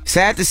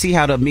 Sad to see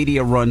how the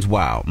media runs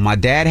wild. My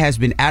dad has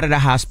been out of the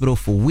hospital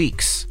for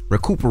weeks,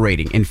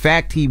 recuperating. In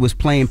fact, he was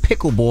playing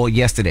pickleball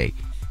yesterday.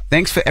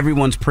 Thanks for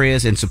everyone's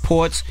prayers and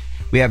supports.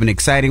 We have an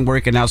exciting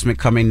work announcement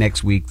coming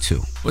next week,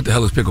 too. What the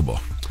hell is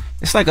pickleball?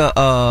 It's like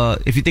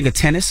if you think of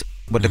tennis,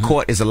 but the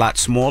court is a lot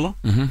smaller.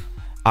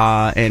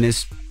 And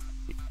it's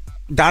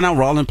Donnell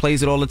Rawlins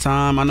plays it all the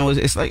time. I know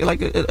it's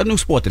like a new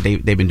sport that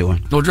they've been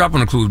doing. No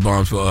dropping the clues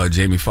bombs for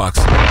Jamie Foxx.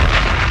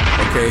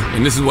 Okay,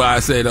 and this is why I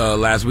said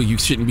last week you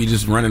shouldn't be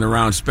just running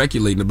around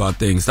speculating about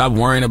things. Stop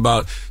worrying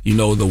about,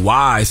 the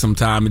why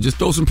sometime and just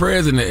throw some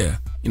prayers in the air.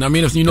 You know what I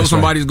mean? If you know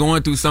somebody's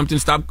going through something,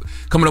 stop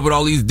coming up with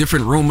all these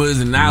different rumors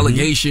and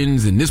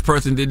allegations and this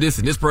person did this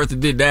and this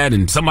person did that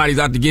and somebody's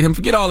out to get him.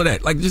 Forget all of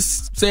that. Like,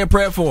 just say a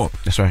prayer for him.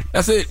 That's right.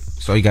 That's it.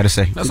 That's all you got to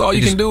say. That's all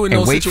you can do in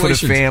those situations. And wait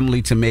for the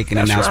family to make an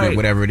announcement,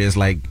 whatever it is,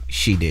 like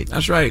she did.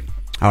 That's right.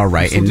 All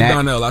right. And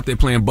Donnell out there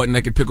playing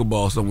butt-naked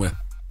pickleball somewhere.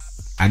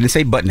 I didn't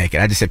say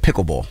butt-naked. I just said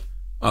pickleball.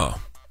 Oh.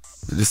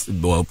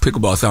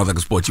 Pickleball sounds like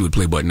a sport you would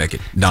play butt-naked.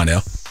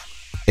 Donnell.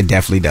 It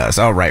definitely does.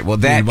 All right. Well,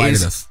 that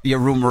is your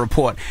rumor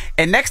report.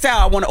 And next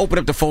hour, I want to open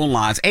up the phone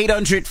lines.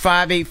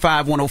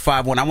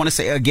 800-585-1051. I want to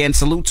say again,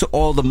 salute to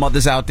all the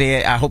mothers out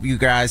there. I hope you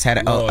guys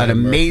had an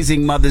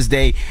amazing Mother's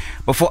Day.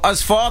 But for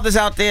us fathers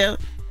out there,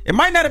 it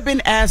might not have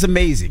been as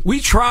amazing. We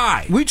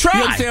try. You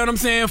understand what I'm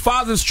saying?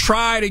 Fathers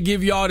try to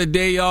give y'all the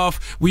day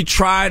off. We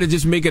try to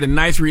just make it a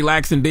nice,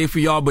 relaxing day for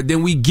y'all. But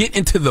then we get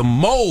into the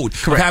mode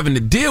of having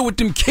to deal with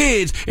them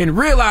kids and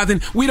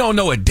realizing we don't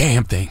know a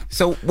damn thing.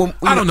 So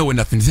I don't know where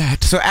nothing's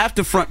at. So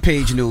after front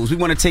page news, we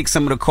want to take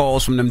some of the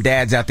calls from them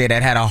dads out there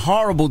that had a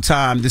horrible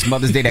time this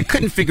Mother's Day that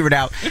couldn't figure it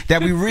out,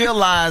 that we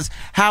realize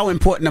how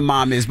important a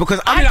mom is.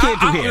 Because I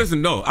can't do hair.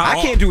 Listen, no. I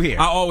can't do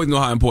hair. I always know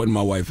how important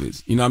my wife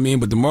is. You know what I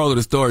mean? But the moral of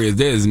the story is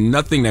there's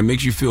nothing that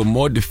makes you feel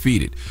more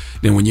defeated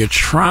than when you're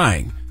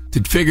trying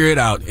to figure it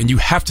out and you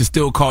have to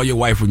still call your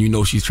wife when you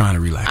know she's trying to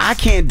relax. I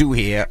can't do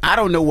hair. I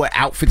don't know what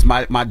outfits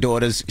my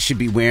daughters should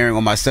be wearing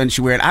or my son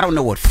should wear. I don't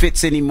know what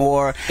fits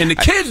anymore. And the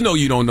kids know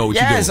you don't know what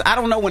you're doing. Yes, I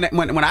don't know when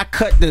I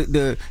cut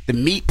the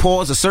meat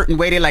paws a certain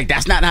way. They're like,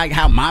 that's not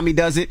how mommy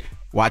does it.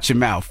 Watch your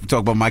mouth. Talk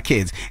about my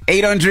kids.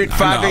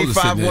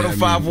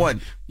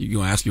 800-585-1051. You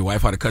gonna ask your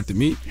wife how to cut the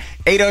meat?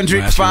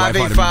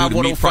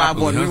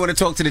 800-585-1051. We want to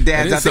talk to the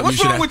dads out there.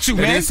 What's wrong with you,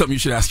 man? That is something you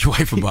should ask your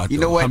wife about. You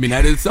know what? I mean,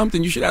 that is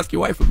something you should ask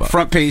your wife about.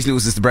 Front page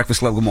news is the Breakfast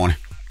Club. Good morning.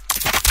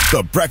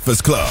 The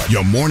Breakfast Club.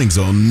 Your mornings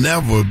will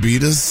never be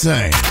the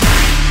same.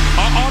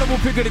 Our audible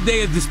pick of the day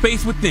is The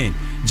Space Within.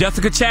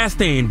 Jessica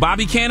Chastain,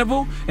 Bobby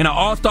Cannavale, and an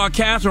all-star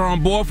cast are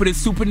on board for this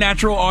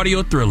supernatural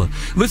audio thriller.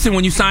 Listen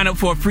when you sign up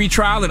for a free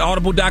trial at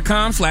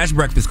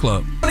audible.com/Breakfast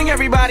Club. Good morning,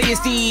 everybody. It's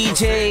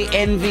DJ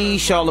Envy,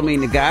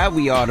 Charlamagne the Guy.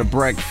 We are the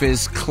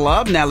Breakfast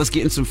Club. Now let's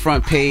get in some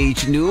front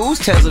page news.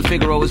 Tez and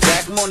Figaro is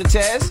back. Good morning,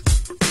 Tez.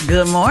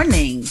 Good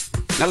morning.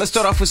 Now let's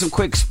start off with some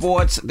quick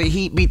sports. The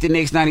Heat beat the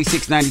Knicks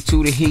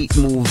 96-92. The Heat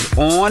moves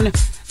on.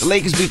 The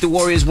Lakers beat the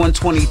Warriors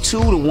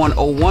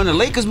 122-101. The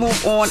Lakers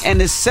move on, and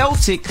the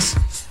Celtics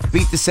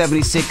beat the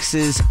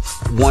 76ers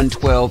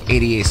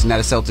 112-88. So now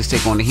the Celtics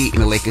take on the Heat,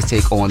 and the Lakers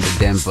take on the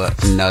Denver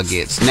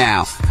Nuggets.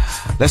 Now,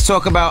 let's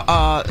talk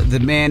about the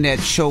man that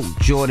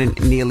choked Jordan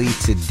nearly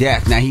to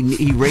death. Now,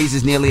 he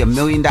raises nearly $1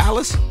 million.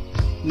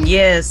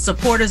 Yes,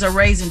 supporters are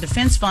raising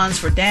defense funds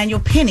for Daniel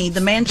Penny, the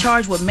man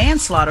charged with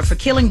manslaughter for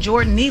killing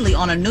Jordan Neely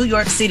on a New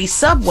York City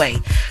subway.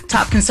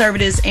 Top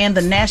conservatives and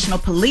the National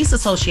Police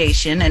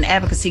Association, an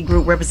advocacy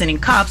group representing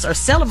cops, are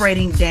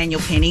celebrating Daniel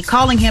Penny,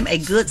 calling him a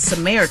good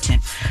Samaritan.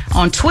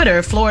 On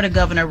Twitter, Florida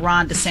Governor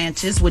Ron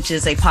DeSantis, which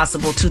is a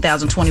possible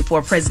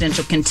 2024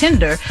 presidential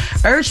contender,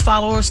 urged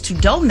followers to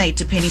donate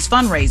to Penny's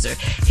fundraiser.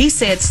 He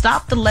said,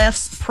 "Stop the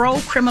left's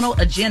pro-criminal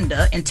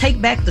agenda and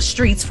take back the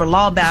streets for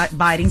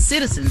law-abiding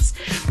citizens.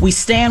 We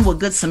stand with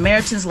good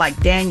Samaritans like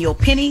Daniel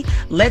Penny.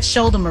 Let's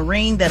show the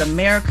Marine that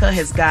America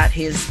has got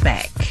his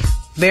back."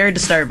 Very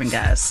disturbing,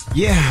 guys.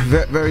 Yeah,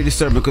 very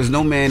disturbing, because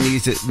no man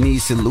needs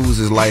to lose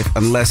his life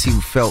unless he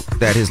felt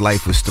that his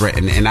life was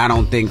threatened. And I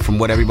don't think, from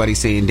what everybody's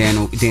saying,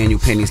 Daniel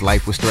Penny's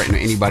life was threatened, or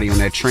anybody on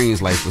that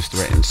train's life was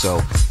threatened.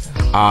 So,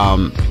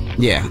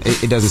 yeah,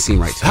 it doesn't seem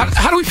right to me.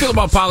 How do we feel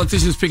about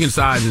politicians picking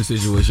sides in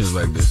situations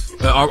like this?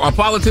 Are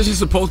politicians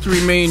supposed to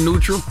remain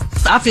neutral?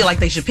 I feel like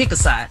they should pick a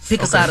side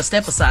or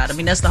step aside. I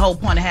mean, that's the whole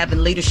point of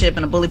having leadership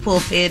in a bully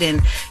pulpit,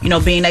 and,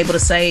 being able to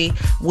say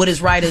what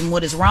is right and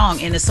what is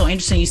wrong. And it's so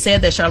interesting you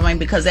said that, Charlamagne,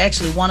 because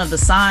actually one of the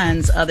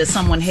signs that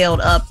someone held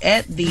up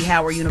at the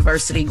Howard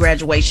University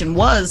graduation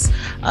was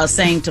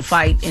saying to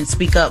fight and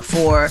speak up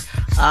for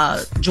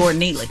Jordan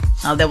Neely.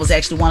 That was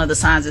actually one of the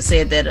signs that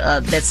said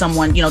that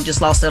someone, just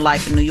lost their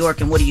life in New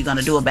York, and what are you going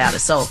to do about it?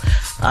 So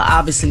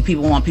obviously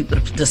people want people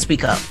to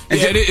speak up.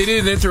 Yeah, it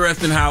is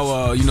interesting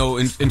how,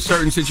 in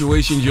certain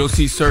situations you'll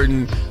see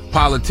certain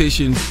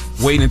politicians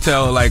wait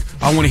until, like,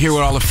 I want to hear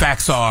what all the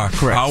facts are.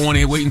 Correct. I want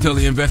to wait until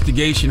the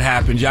investigation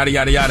happens, yada,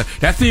 yada, yada.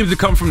 That seems to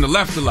come from the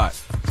left a lot.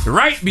 The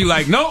right be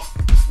like, nope,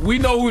 we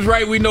know who's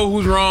right, we know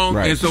who's wrong,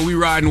 and so we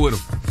riding with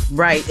them.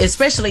 Right.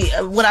 Especially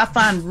what I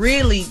find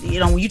really,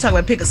 when you talk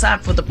about pick a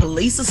side, for the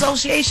police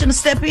association to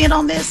step in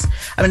on this.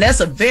 I mean, that's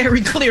a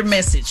very clear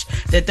message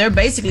that they're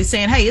basically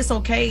saying, hey, it's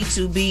okay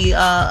to be,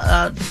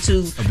 to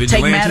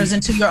take matters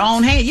into your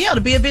own hand. Yeah,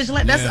 to be a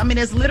vigilante.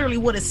 That's literally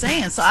what it's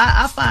saying. So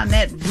I find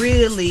that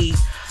really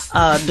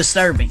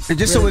disturbing. And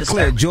just really so it's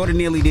clear, Jordan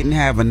Neely didn't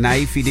have a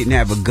knife, he didn't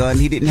have a gun,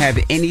 he didn't have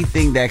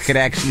anything that could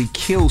actually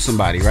kill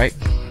somebody, right?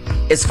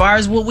 As far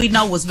as what we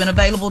know, what's been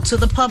available to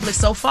the public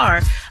so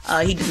far,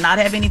 he did not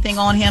have anything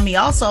on him. He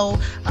also,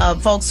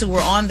 folks who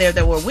were on there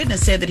that were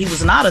witness said that he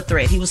was not a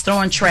threat. He was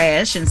throwing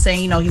trash and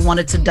saying, he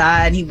wanted to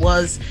die. And he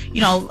was,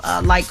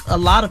 like a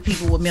lot of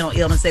people with mental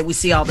illness that we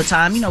see all the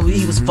time,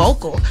 he was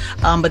vocal,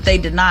 but they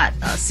did not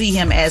see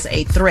him as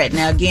a threat.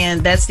 Now,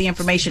 again, that's the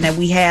information that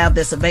we have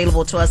that's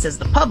available to us as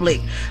the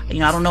public. I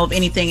don't know if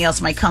anything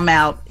else might come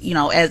out,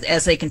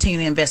 as they continue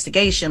the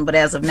investigation, but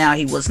as of now,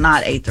 he was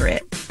not a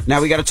threat. Now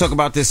we got to talk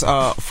about this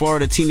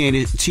Florida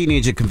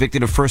teenager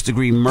convicted of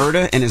first-degree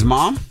murder and his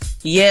mom.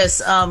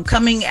 Yes,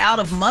 coming out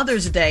of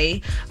Mother's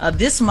Day,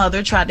 this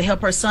mother tried to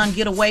help her son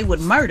get away with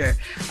murder.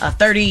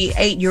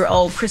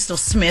 38-year-old Crystal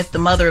Smith, the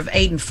mother of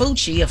Aiden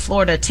Fucci, a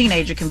Florida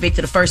teenager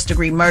convicted of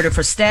first-degree murder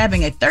for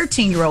stabbing a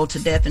 13-year-old to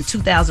death in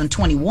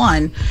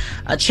 2021,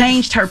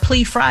 changed her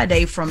plea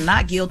Friday from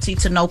not guilty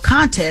to no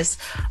contest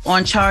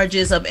on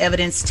charges of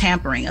evidence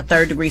tampering, a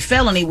third-degree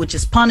felony, which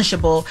is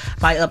punishable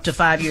by up to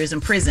 5 years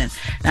in prison.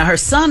 Now, her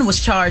son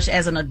was charged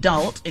as an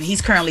adult, and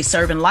he's currently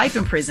serving life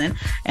in prison,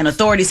 and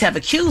authorities have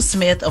accused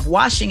Smith of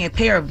washing a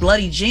pair of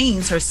bloody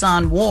jeans her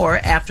son wore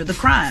after the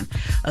crime.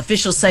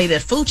 Officials say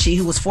that Fucci,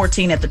 who was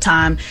 14 at the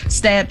time,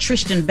 stabbed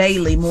Tristan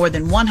Bailey more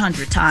than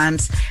 100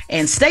 times,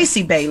 and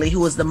Stacey Bailey,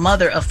 who was the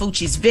mother of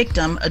Fucci's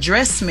victim,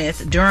 addressed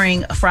Smith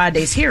during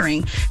Friday's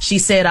hearing. She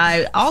said,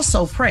 "I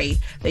also pray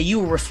that you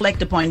will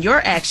reflect upon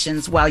your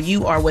actions while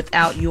you are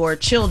without your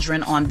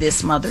children on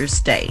this Mother's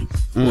Day."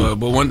 Well,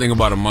 but one thing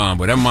about a mom,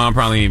 but that mom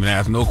probably didn't even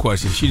ask no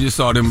questions. She just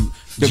saw them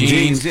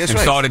jeans and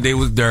saw that they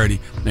was dirty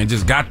and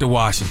just got to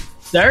washing.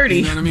 Dirty?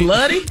 You know what I mean?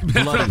 Bloody?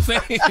 That's what I'm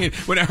saying.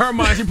 But in her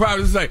mind, she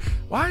probably was like,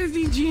 why is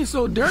these jeans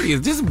so dirty?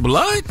 Is this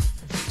blood?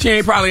 She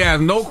ain't probably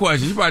asked no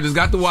questions. She probably just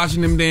got to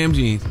washing them damn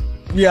jeans.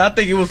 Yeah, I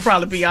think it was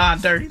probably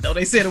beyond dirty though.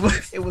 They said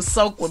it was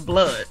soaked with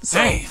blood. So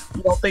damn.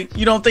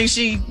 You don't think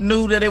she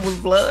knew that it was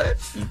blood?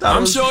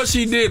 I'm sure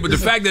she did, but the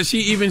fact that she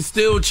even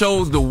still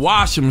chose to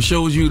wash them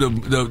shows you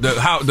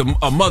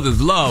a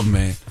mother's love,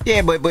 man.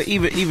 Yeah, but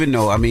even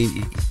though, I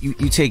mean, you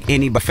take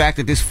the fact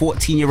that this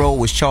 14-year-old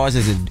was charged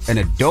as an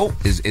adult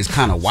is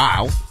kind of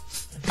wild.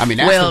 I mean,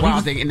 that's the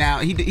wild thing. And now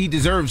he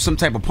deserves some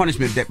type of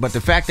punishment. But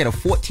the fact that a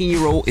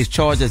 14-year-old is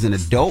charged as an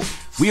adult,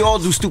 we all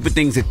do stupid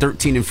things at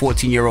 13 and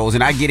 14-year-olds.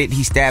 And I get it.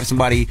 He stabbed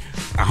somebody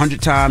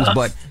 100 times.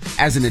 But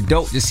as an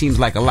adult, just seems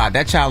like a lot.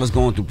 That child is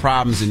going through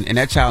problems, and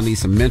that child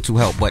needs some mental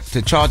help. But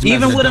to charge him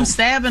even as an with adult, him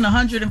stabbing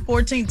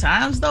 114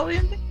 times, though,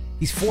 isn't it?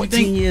 He's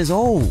 14 years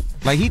old.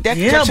 Like that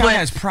child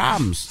has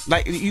problems.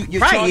 Like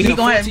you're right, they're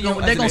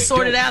gonna gonna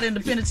sort it out in the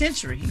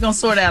penitentiary. He's gonna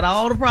sort out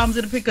all the problems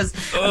in the because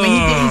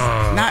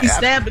he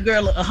stabbed the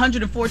girl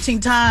 114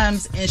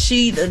 times, and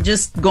she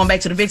just going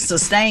back to the victim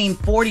sustained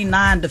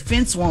 49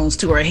 defense wounds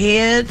to her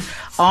head,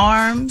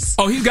 arms.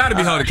 Oh, he's got to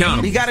be held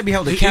accountable. He got to be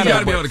held accountable. He got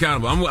to be held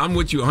accountable. I'm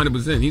with you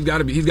 100%. He's got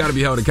to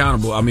be held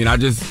accountable. I mean, I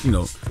just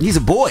he's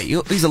a boy.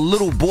 He's a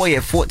little boy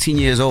at 14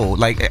 years old.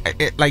 Like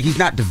he's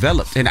not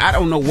developed, and I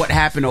don't know what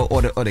happened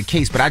or the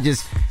case, but I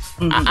just.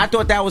 I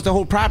thought that was the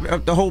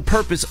whole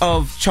purpose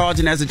of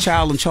charging as a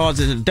child and charged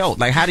as an adult.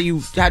 Like, how do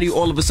you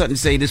all of a sudden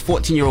say this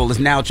 14-year-old is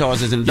now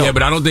charged as an adult? Yeah,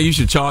 but I don't think you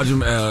should charge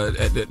him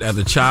as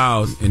a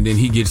child and then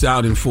he gets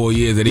out in 4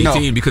 years at 18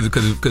 no.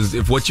 because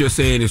if what you're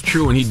saying is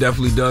true and he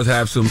definitely does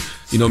have some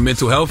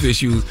mental health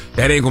issues,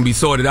 that ain't gonna be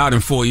sorted out in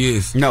 4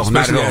 years. No,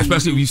 not at all.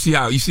 Especially when you see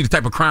the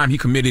type of crime he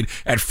committed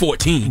at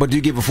 14. But do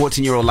you give a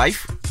 14-year-old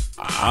life?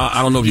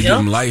 I don't know if you give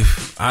him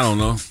life. I don't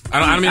know.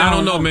 I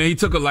don't know, man. He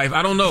took a life.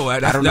 I don't know.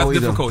 That's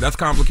difficult. That's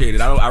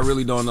complicated. I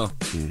really don't know.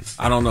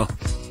 I don't know.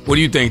 What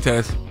do you think,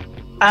 Tess?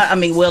 I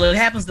mean, well, it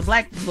happens to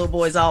black little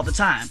boys all the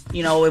time.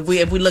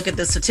 If we look at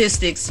the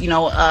statistics,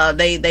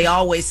 they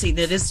always see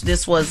that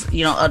this was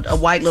a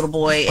white little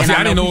boy. And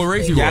I didn't know what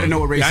race he was. I didn't know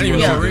what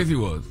race he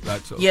was.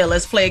 Yeah,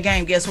 let's play a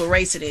game. Guess what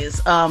race it is?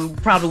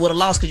 Probably would have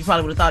lost because you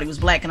probably would have thought he was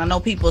black. And I know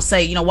people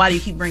say, why do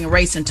you keep bringing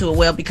race into it?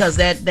 Well, because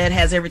that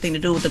has everything to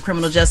do with the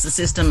criminal justice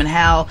system and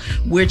how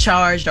we're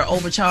charged or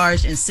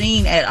overcharged and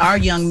seen at our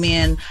young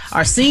men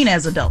are seen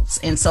as adults.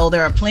 And so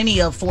there are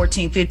plenty of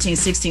 14, 15,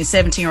 16,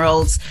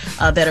 17-year-olds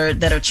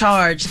that are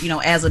charged,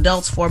 as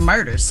adults for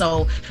murder.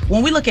 So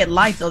when we look at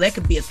life, though, that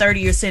could be a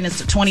 30-year sentence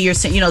to 20-year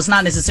sentence. It's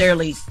not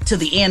necessarily to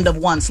the end of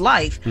one's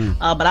life.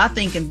 But I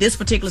think in this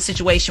particular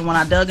situation, when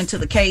I dug into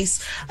the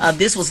case,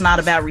 this was not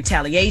about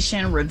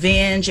retaliation,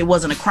 revenge. It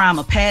wasn't a crime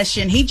of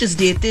passion. He just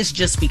did this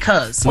just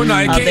because. Well, no,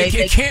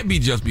 it can't be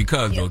just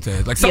because, though,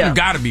 Ted. Like, something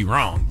got to be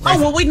wrong. Right?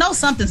 Oh, well, we know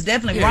something's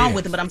definitely wrong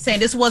with it, but I'm saying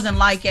this wasn't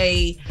like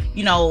a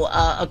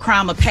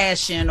crime of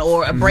passion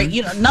or a break.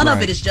 None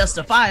of it is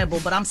justifiable,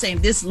 but I'm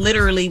saying this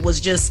literally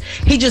was just,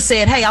 he just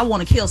said, hey, I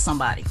want to kill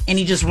somebody. And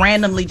he just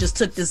randomly just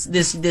took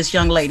this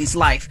young lady's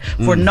life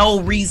for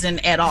no reason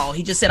at all.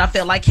 He just said, I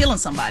felt like killing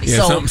somebody.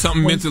 Yeah, so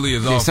something mentally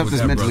is off.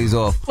 Something's mentally is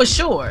off. For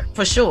sure.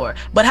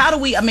 But how do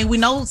we, we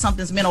know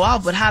something's mental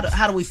off, but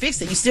how do we fix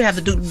it? You still have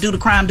to do the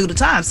crime, do the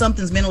time.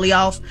 Something's mentally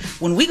off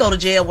when we go to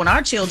jail, when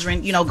our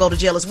children, go to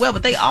jail as well.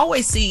 But they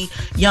always see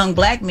young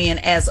black men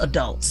as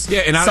adults.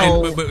 Yeah,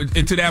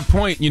 and to that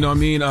point,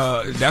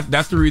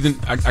 that's the reason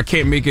I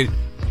can't make it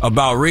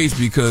about race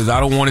because I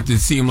don't want it to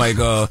seem like,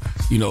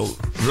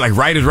 like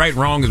right is right,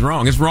 wrong is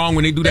wrong. It's wrong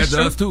when they do that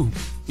to us too.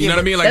 You know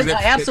what I mean? Like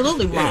that's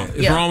absolutely wrong.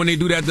 It's wrong when they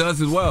do that to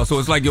us as well. So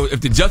it's like,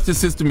 if the justice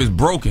system is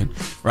broken,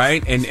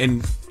 right,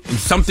 and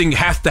something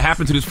has to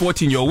happen to this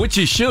 14-year-old, which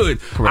it should.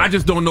 Correct. I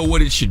just don't know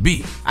what it should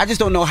be. I just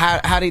don't know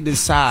how they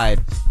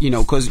decide,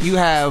 because you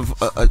have,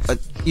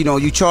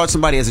 you charge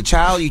somebody as a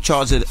child, you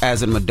charge it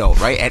as an adult,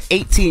 right? At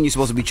 18, you're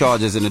supposed to be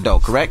charged as an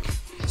adult, correct?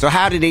 So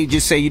how did they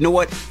just say, you know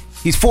what?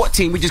 He's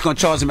 14, we're just going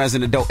to charge him as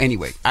an adult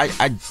anyway?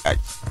 I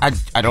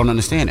don't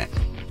understand that.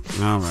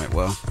 All right,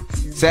 well,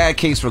 sad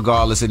case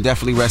regardless, and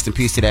definitely rest in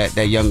peace to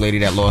that young lady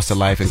that lost her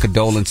life, and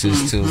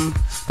condolences to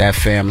that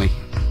family.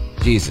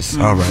 Jesus.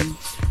 All right.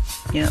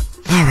 Yep.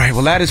 All right.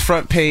 Well, that is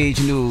front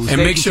page news.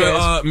 And make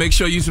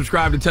sure you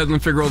subscribe to Tesla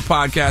and Figaro's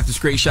podcast, the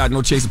Straight Shot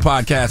No Chaser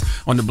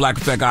podcast on the Black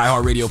Effect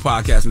iHeartRadio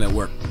podcast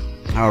network.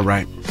 All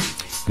right.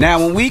 Now,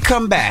 when we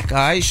come back, all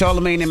right,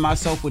 Charlamagne and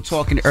myself were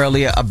talking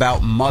earlier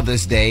about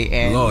Mother's Day,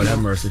 and Lord have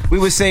mercy. We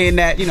were saying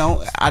that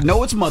I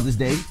know it's Mother's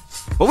Day,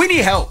 but we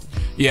need help.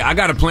 Yeah, I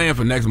got a plan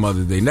for next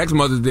Mother's Day. Next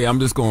Mother's Day, I'm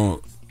just gonna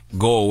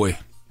go away.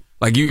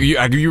 Like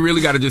you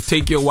really got to just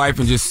take your wife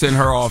and just send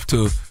her off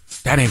to.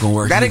 That ain't gonna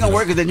work. That ain't gonna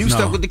work because then you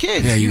stuck with the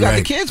kids. Yeah, you got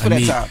the kids for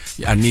that time.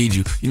 Yeah, I need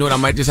you. You know what? I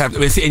might just have to.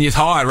 And it's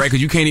hard, right?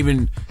 Because you can't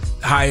even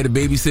hire the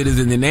babysitters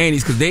and the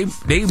nannies because they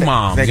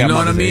moms. You know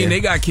what I mean? They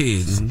got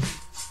kids.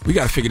 Mm-hmm. We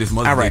got to figure this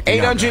Mother's Day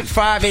thing out.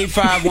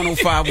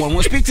 800-585-1051.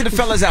 Well, speak to the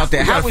fellas out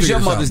there. How was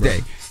your Mother's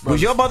Day?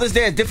 Was your Mother's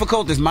Day as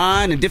difficult as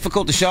mine and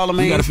difficult as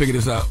Charlamagne? You got to figure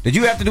this out. Did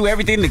you have to do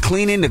everything, the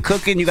cleaning, the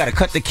cooking? You got to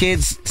cut the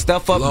kids'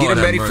 stuff up, get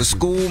them ready for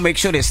school, make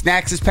sure their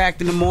snacks is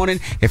packed in the morning.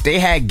 If they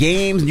had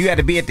games and you had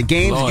to be at the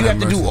games, did you have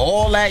to do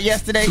all that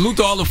yesterday? Salute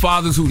to all the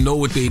fathers who know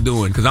what they're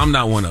doing, because I'm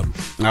not one of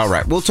them. All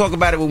right. We'll talk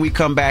about it when we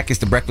come back. It's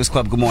The Breakfast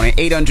Club. Good morning.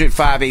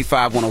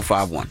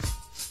 800-585-1051.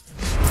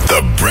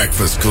 The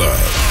Breakfast Club.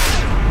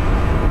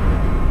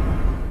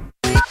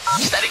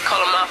 Steady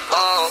calling my phone.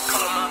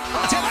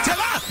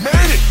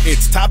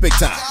 It's topic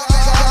time.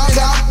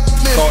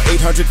 Call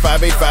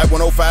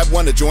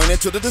 800-585-1051 to join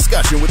into the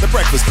discussion with The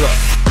Breakfast Club.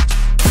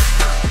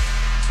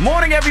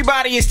 Morning,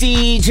 everybody. It's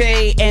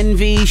DJ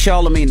NV,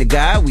 Charlamagne the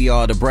Guy. We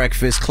are The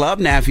Breakfast Club.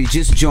 Now, if you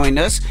just joined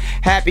us,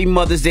 happy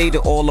Mother's Day to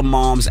all the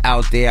moms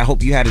out there. I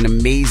hope you had an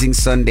amazing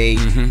Sunday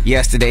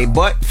yesterday.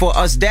 But for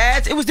us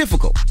dads, it was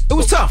difficult. It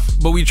was tough.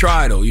 But we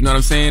tried, though. You know what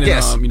I'm saying? And,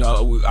 yes.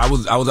 I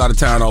was out of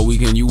town all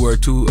weekend. You were,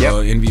 too. Yep.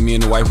 NV, me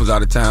and the wife was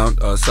out of town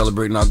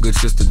celebrating our good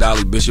sister,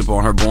 Dolly Bishop,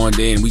 on her born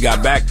day. And we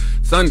got back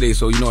Sunday.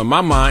 So, in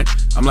my mind,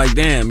 I'm like,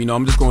 damn,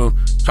 I'm just going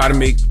to try to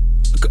make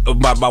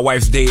my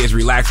wife's day as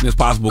relaxing as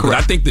possible, because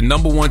I think the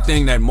number one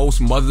thing that most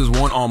mothers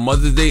want on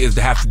Mother's Day is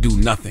to have to do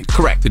nothing.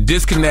 Correct. To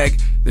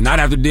disconnect, to not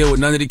have to deal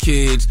with none of the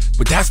kids.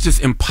 But that's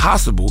just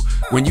impossible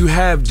when you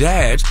have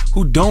dads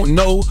who don't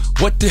know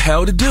what the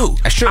hell to do.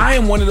 That's true. I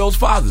am one of those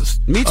fathers.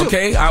 Me too.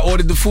 Okay, I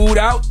ordered the food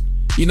out.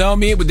 You know what I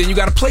mean? But then you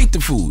got to plate the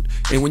food.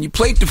 And when you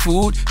plate the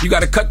food, you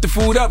got to cut the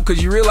food up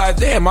because you realize,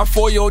 damn, my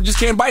 4-year-old just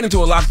can't bite into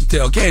a lobster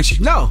tail, can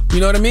she? No.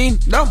 You know what I mean?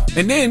 No.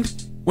 And then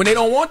when they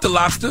don't want the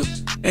lobster,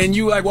 and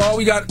you like, well, all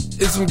we got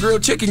is some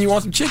grilled chicken. You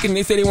want some chicken? And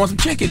they say they want some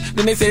chicken.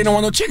 Then they say they don't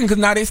want no chicken because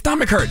now their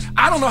stomach hurt.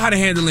 I don't know how to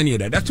handle any of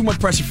that. That's too much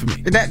pressure for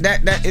me.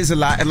 That is a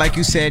lot. And like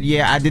you said,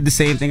 yeah, I did the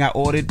same thing. I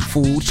ordered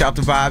food. Shout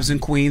to Vibes in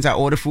Queens. I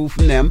ordered food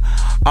from them.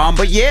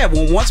 But yeah,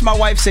 once my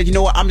wife said, you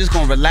know what, I'm just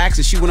going to relax,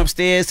 and she went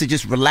upstairs to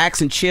just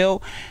relax and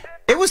chill.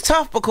 It was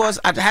tough because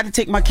I had to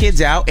take my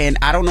kids out, and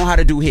I don't know how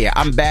to do hair.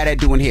 I'm bad at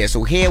doing hair,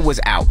 so hair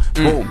was out.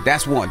 Boom,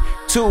 that's one.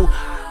 Two,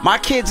 my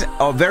kids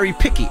are very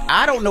picky.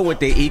 I don't know what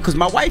they eat because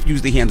my wife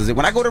usually handles it.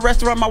 When I go to a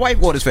restaurant, my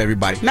wife orders for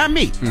everybody, not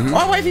me.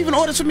 My wife even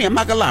orders for me. I'm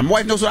not gonna lie. My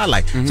wife knows what I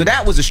like. So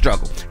that was a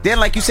struggle. Then,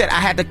 like you said, I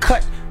had to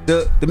cut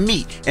the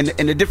meat and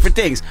the different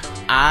things.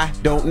 I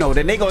don't know.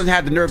 Then they gonna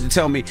have the nerve to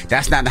tell me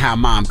that's not how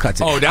mom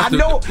cuts it. Oh, I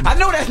know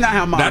that's not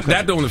how mom cuts it.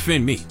 That don't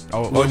offend me.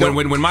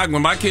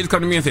 When my kids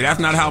come to me and say that's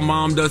not how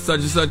mom does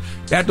such and such,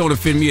 that don't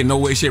offend me in no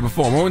way, shape, or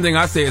form. The only thing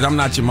I say is I'm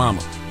not your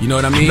mama. You know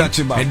what I mean? I'm not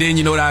your mama. And then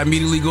you know what I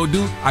immediately go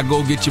do? I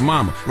go get your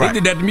mama. Right. They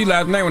did that to me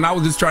last night when I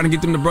was just trying to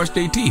get them to brush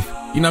their teeth.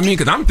 You know what I mean?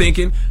 Because I'm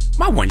thinking,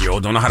 my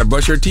 1-year-old don't know how to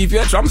brush her teeth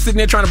yet. So I'm sitting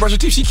there trying to brush her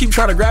teeth. She keeps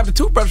trying to grab the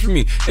toothbrush from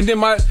me. And then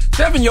my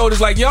 7-year-old is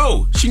like,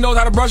 yo, she knows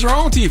how to brush her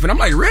own teeth. And I'm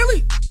like,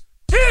 really?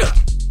 Yeah.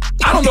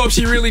 I don't know if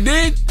she really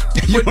did.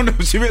 You don't know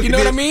if she really did? You know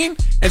what I mean?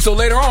 And so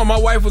later on, my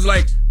wife was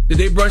like, did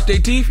they brush their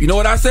teeth? You know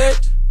what I said?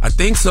 I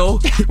think so.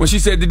 When she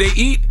said, did they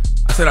eat?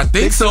 I said, I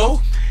think so.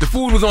 The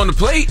food was on the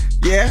plate.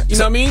 Yeah. You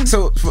know what I mean?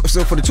 So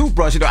for the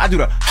toothbrush, I do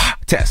the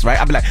test, right?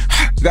 I be like,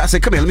 I say,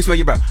 come here, let me smell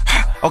your breath.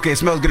 Okay, it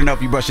smells good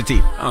enough. You brush your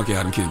teeth. I don't care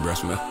how them kids breath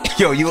smell.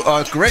 Yo, you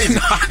are crazy.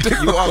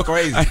 You are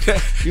crazy.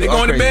 They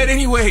going to bed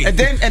anyway. And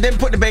then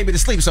put the baby to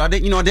sleep. So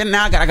then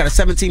now I got a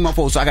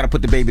 17-month-old, so I got to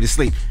put the baby to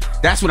sleep.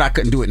 That's when I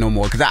couldn't do it no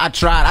more because I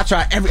tried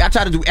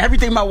to do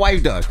everything my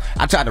wife does.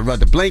 I tried to rub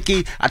the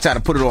blankie. I tried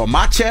to put it on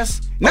my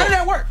chest. None of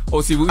that worked.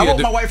 Oh, see, I woke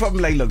my wife up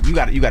and like, look, you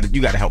got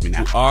to help me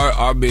now.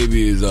 Our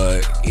baby is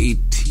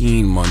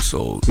 18 months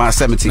old. My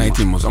 17.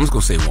 19 months. I'm just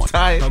gonna say one.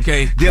 Tired.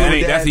 Okay,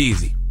 that's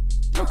easy.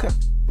 Okay.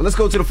 Well, let's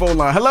go to the phone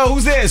line. Hello,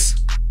 who's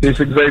this? This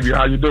is Xavier.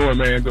 How you doing,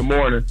 man? Good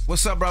morning.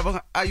 What's up,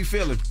 brother? How you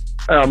feeling?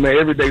 Oh, man,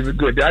 every day's a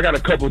good day. I got a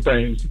couple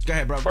things. Go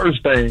ahead, brother.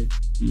 First thing,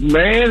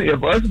 man,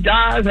 if us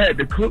guys had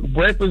to cook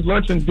breakfast,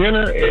 lunch, and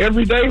dinner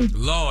every day,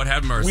 Lord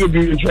have mercy. we'd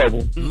be in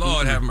trouble.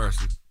 Lord have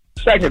mercy.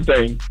 Second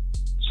thing,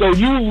 so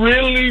you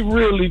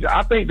really,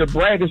 I think the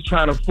brag is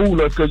trying to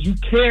fool us because you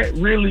can't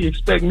really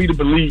expect me to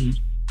believe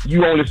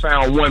you only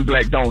found one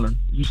black donor.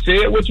 You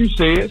said what you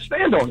said.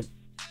 Stand on it.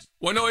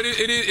 Well, no, it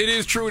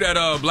is true that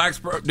black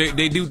sperm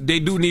they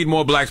do need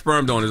more black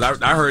sperm donors.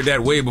 I heard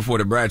that way before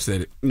the Brad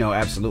said it. No,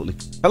 absolutely.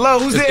 Hello,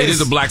 who's this? It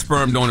is a black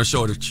sperm donor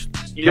shortage.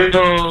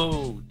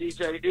 Yo,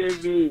 DJ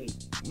Envy.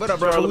 What up,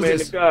 brother?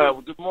 Charlamagne the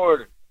God. Good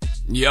morning.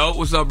 Yo,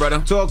 what's up,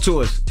 brother? Talk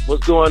to us.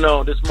 What's going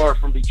on? This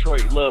Mark from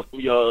Detroit. Love from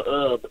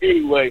y'all. But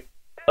anyway,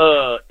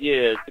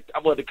 yeah, I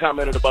wanted to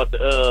comment about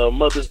the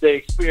Mother's Day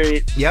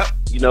experience. Yep.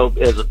 You know,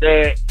 as a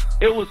dad,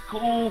 it was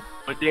cool,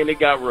 but then it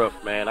got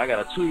rough, man. I got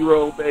a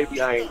 2-year-old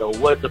baby. I ain't know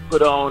what to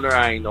put on her.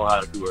 I ain't know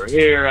how to do her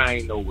hair. I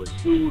ain't know what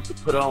shoes to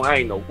put on. I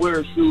ain't know where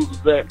her shoes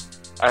was at.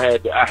 I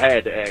had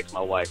to ask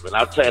my wife, and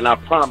I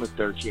promised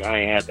her I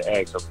ain't had to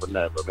ask her for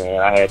nothing,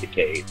 man. I had to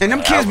cave. And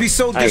them kids be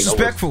so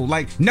disrespectful.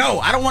 Like, no,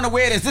 I don't want to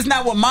wear this. This is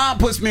not what mom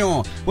puts me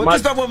on. Well, this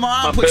is not what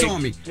mom puts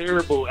on me.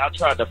 Terrible. I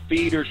tried to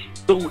feed her. She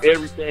threw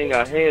everything.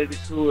 I handed it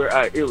to her.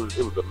 It was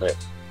a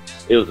mess.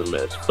 It was a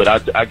mess. But I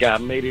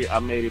made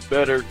it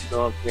better. You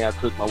know what I'm saying? I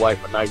took my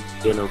wife a nice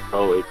dinner,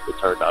 so it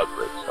turned out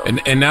great. So.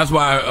 And that's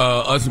why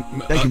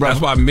that's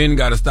why men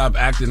got to stop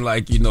acting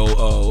like,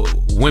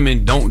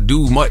 women don't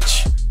do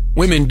much.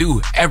 Women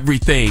do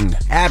everything.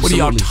 Absolutely. What are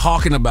y'all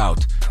talking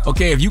about?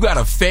 Okay, if you got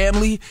a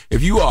family,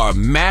 if you are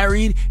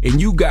married and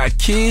you got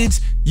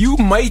kids, you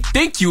might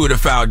think you are the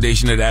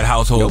foundation of that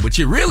household, but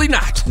you're really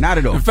not. Not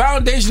at all. The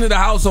foundation of the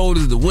household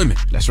is the women.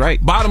 That's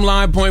right. Bottom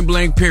line, point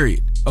blank,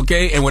 period.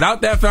 Okay, and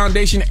without that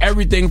foundation,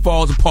 everything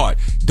falls apart.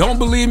 Don't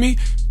believe me?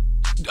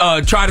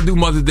 Try to do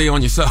Mother's Day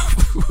on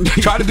yourself.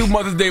 Try to do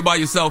Mother's Day by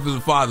yourself as a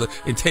father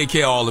and take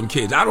care of all them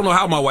kids. I don't know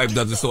how my wife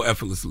does it so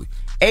effortlessly.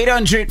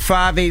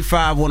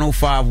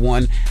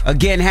 800-585-1051.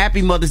 Again,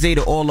 happy Mother's Day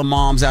to all the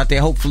moms out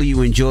there. Hopefully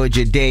you enjoyed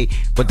your day.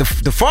 But the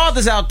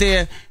fathers out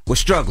there were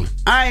struggling.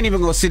 I ain't even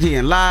going to sit here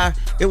and lie.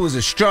 It was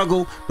a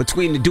struggle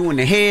between doing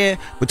the hair,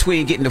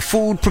 between getting the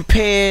food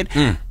prepared.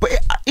 But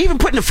even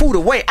putting the food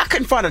away, I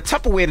couldn't find a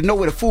Tupperware to know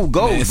where the food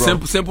goes, Man,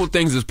 bro. Simple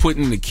things is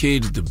putting the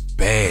kids to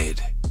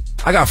bed.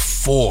 I got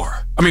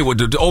 4. I mean, well,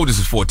 the oldest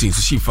is 14, so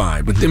she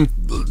fine. But them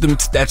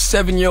that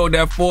 7-year-old,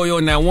 that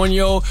 4-year-old, and that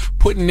 1-year-old,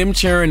 putting them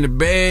children to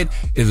bed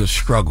is a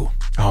struggle.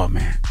 Oh,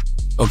 man.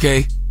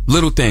 Okay?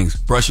 Little things.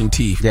 Brushing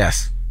teeth.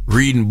 Yes.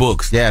 Reading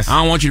books. Yes. I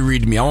don't want you to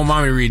read to me. I want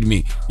mommy to read to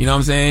me. You know what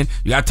I'm saying?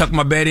 You gotta tuck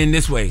my bed in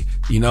this way.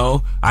 I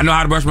know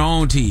how to brush my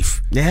own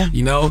teeth. Yeah.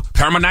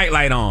 Turn my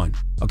nightlight on.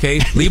 Okay?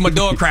 Leave my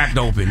door cracked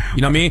open.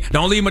 You know what I mean?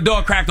 Don't leave my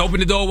door cracked. Open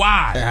the door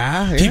wide.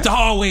 Yeah. Keep the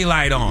hallway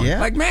light on.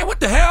 Yeah. Like, man, what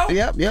the hell?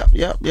 Yep.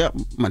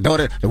 My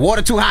daughter, the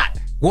water too hot.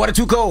 Water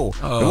too cold.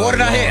 The water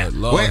not here.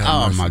 Lord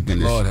my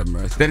goodness. Lord have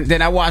mercy.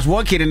 Then I watched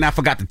one kid and I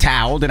forgot the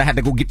towel. Then I had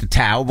to go get the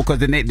towel because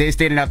then they're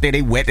standing out there,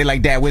 they wet. They're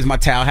like, Dad, where's my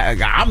towel?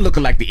 I'm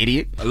looking like the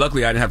idiot.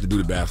 Luckily, I didn't have to do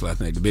the bath last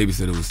night. The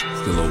babysitter was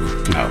still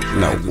over.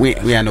 No, we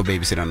had no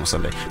babysitter on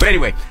Sunday. But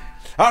anyway,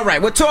 all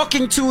right, we're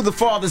talking to the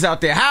fathers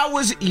out there. How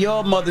was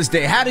your Mother's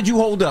Day? How did you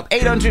hold up?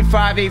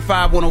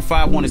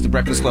 800-585-1051 is the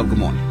Breakfast Club. Good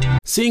morning.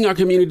 Seeing our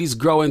communities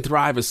grow and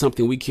thrive is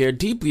something we care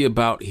deeply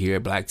about here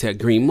at Black Tech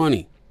Green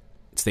Money.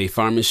 State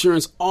Farm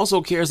Insurance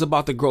also cares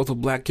about the growth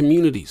of black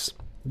communities.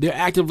 They're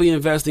actively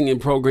investing in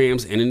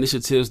programs and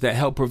initiatives that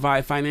help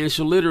provide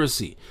financial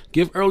literacy,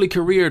 give early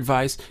career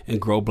advice,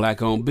 and grow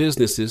black-owned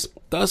businesses,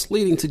 thus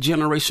leading to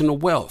generational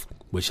wealth,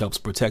 which helps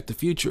protect the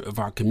future of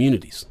our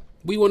communities.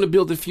 We want to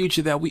build a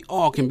future that we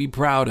all can be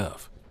proud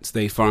of.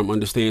 State Farm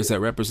understands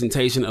that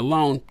representation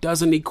alone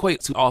doesn't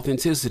equate to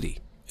authenticity.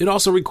 It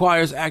also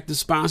requires active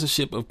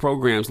sponsorship of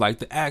programs like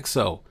the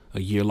AXO, a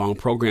year-long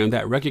program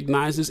that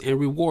recognizes and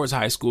rewards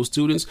high school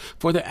students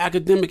for their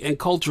academic and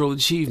cultural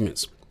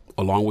achievements,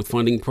 along with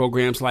funding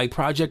programs like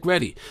Project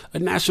Ready, a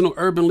National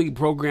Urban League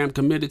program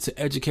committed to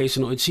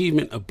educational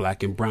achievement of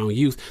black and brown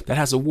youth that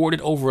has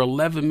awarded over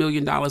 $11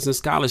 million in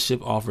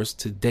scholarship offers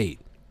to date.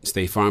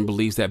 State Farm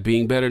believes that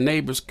being better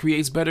neighbors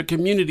creates better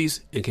communities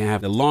and can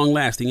have a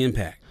long-lasting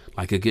impact.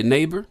 Like a good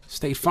neighbor,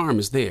 State Farm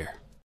is there.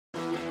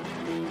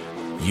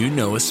 You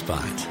know a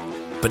spot,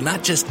 but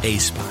not just a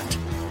spot.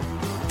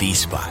 The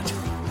spot.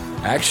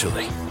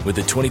 Actually, with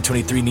the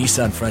 2023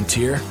 Nissan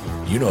Frontier,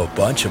 you know a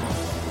bunch of them.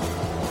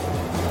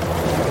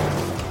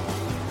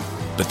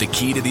 But the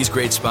key to these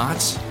great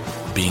spots?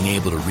 Being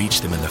able to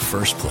reach them in the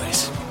first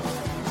place.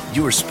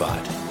 Your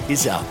spot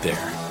is out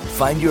there.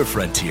 Find your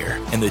Frontier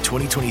in the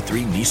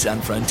 2023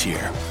 Nissan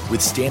Frontier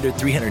with standard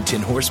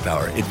 310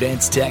 horsepower,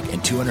 advanced tech,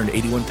 and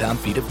 281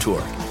 pound-feet of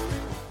torque.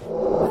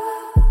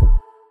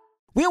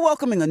 We're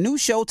welcoming a new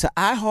show to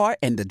iHeart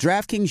and the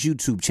DraftKings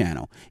YouTube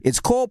channel.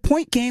 It's called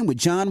Point Game with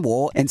John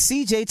Wall and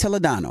CJ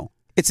Toledano.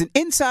 It's an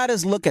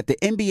insider's look at the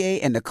NBA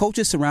and the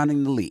coaches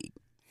surrounding the league.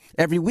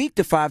 Every week,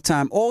 the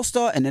 5-time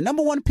All-Star and the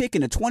number 1 pick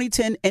in the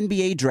 2010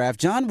 NBA Draft,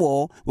 John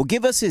Wall, will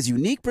give us his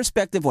unique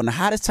perspective on the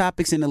hottest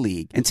topics in the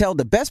league and tell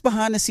the best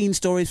behind-the-scenes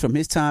stories from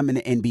his time in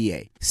the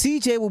NBA.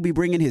 CJ will be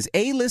bringing his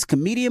A-list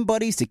comedian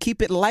buddies to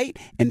keep it light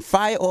and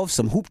fire off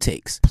some hoop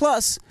takes.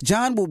 Plus,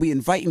 John will be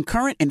inviting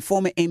current and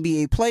former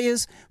NBA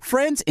players,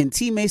 friends, and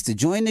teammates to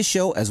join the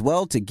show as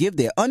well to give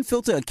their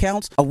unfiltered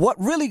accounts of what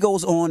really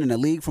goes on in the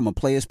league from a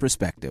player's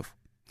perspective.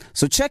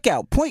 So check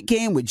out Point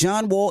Game with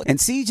John Wall and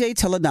CJ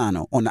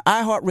Toledano on the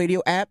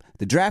iHeartRadio app,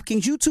 the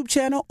DraftKings YouTube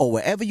channel, or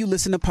wherever you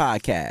listen to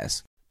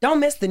podcasts. Don't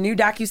miss the new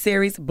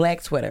docuseries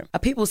Black Twitter, A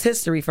People's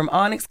History from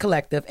Onyx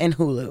Collective and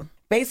Hulu.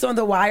 Based on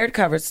the Wired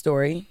cover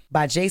story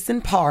by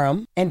Jason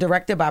Parham and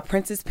directed by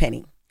Princess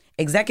Penny.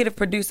 Executive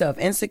producer of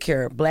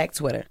Insecure, Black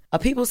Twitter. A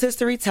People's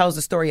History tells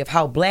the story of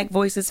how Black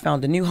voices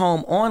found a new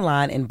home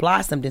online and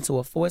blossomed into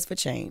a force for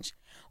change,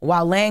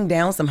 while laying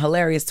down some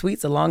hilarious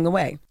tweets along the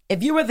way.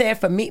 If you were there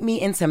for Meet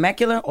Me in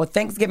Temecula or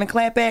Thanksgiving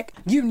Clapback,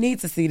 you need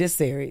to see this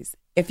series.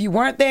 If you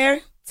weren't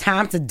there,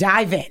 time to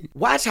dive in.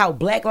 Watch how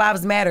Black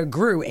Lives Matter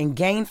grew and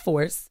gained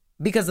force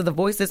because of the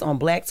voices on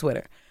Black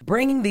Twitter,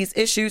 bringing these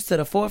issues to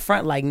the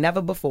forefront like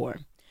never before.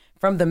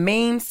 From the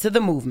memes to the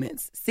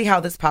movements, see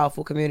how this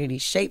powerful community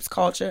shapes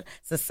culture,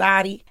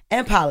 society,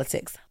 and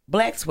politics.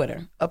 Black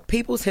Twitter, A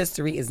People's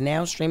History, is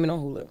now streaming on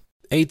Hulu.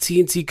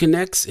 AT&T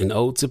connects an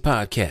ode to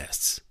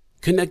podcasts.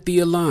 Connect the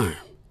alarm.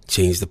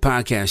 Change the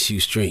podcast you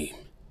stream.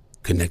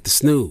 Connect the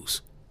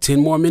snooze. 10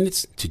 more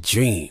minutes to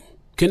dream.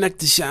 Connect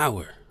the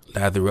shower.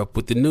 Lather up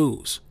with the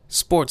news,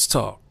 sports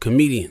talk,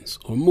 comedians,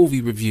 or movie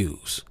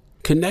reviews.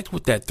 Connect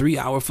with that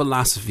 3-hour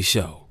philosophy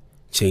show.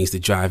 Change the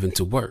drive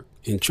into work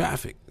in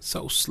traffic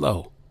so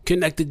slow.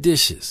 Connect the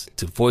dishes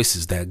to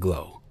voices that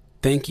glow.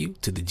 Thank you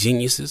to the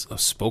geniuses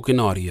of spoken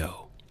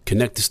audio.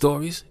 Connect the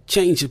stories.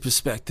 Change your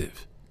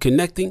perspective.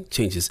 Connecting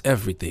changes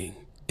everything.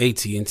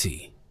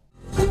 AT&T.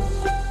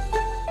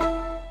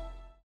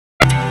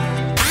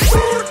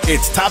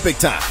 It's topic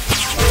time.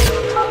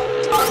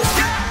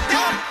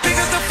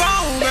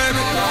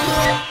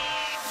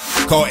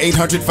 Call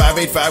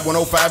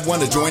 800-585-1051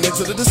 to join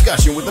into the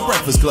discussion with the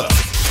Breakfast Club.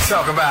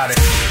 Talk about it.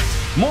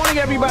 Morning,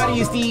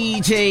 everybody. It's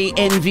DJ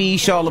NV,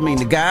 Charlamagne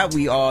the God.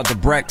 We are the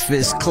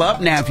Breakfast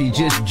Club. Now, if you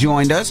just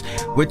joined us,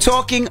 we're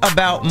talking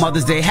about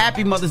Mother's Day.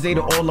 Happy Mother's Day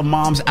to all the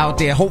moms out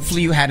there.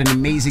 Hopefully you had an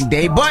amazing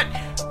day. But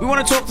we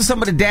want to talk to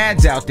some of the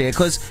dads out there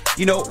because,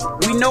 you know,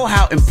 we know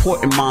how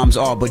important moms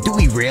are, but do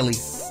we really?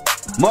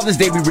 Mother's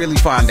Day, we really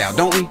find out,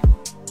 don't we?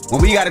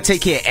 When we got to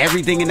take care of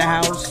everything in the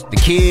house, the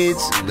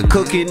kids, the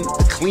cooking,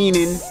 the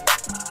cleaning,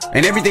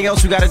 and everything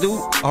else we got to do.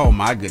 Oh,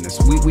 my goodness.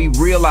 We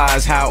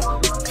realize how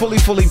fully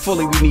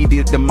we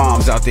need the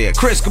moms out there.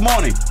 Chris, good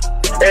morning.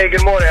 Hey,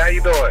 good morning. How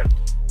you doing?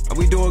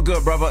 We doing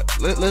good, brother.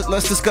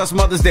 Let's discuss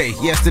Mother's Day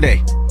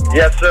yesterday.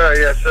 Yes, sir.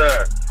 Yes,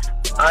 sir.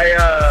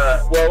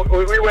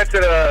 We went to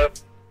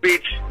the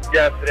beach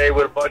yesterday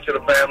with a bunch of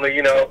the family,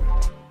 you know.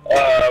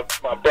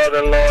 My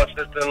brother-in-law,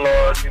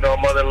 sister-in-law, you know,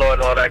 mother-in-law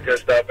and all that good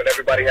stuff, and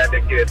everybody had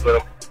their kids with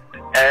them.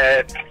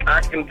 And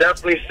I can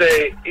definitely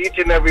say each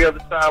and every other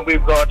time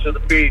we've gone to the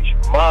beach,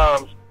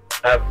 moms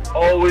have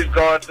always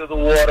gone to the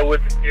water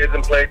with the kids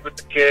and played with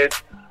the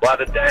kids, while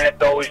the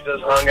dads always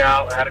just hung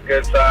out and had a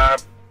good time,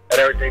 and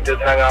everything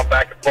just hung out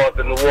back and forth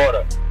in the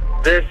water.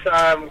 This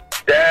time,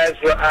 dads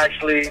were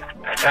actually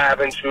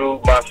having to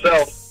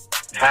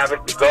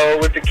go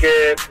with the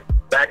kids,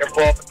 back and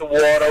forth with the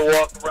water,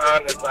 walk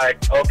around. It's like,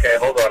 okay,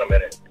 hold on a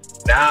minute.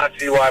 Now I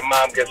see why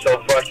mom gets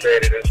so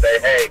frustrated and say,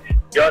 hey,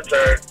 your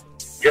turn.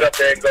 Get up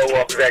there and go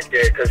walk with that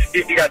kid because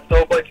he got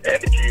so much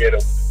energy in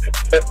him.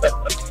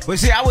 But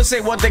see, I would say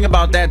one thing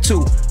about that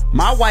too.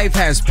 My wife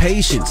has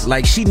patience.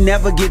 Like, she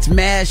never gets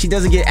mad. She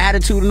doesn't get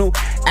attitudinal.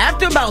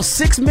 After about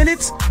 6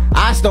 minutes,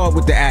 I start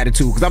with the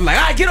attitude because I'm like,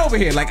 all right, get over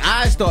here. Like,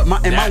 I start.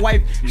 My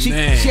wife, she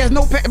has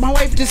no. My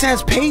wife just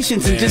has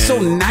patience and just so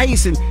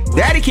nice, and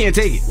Daddy can't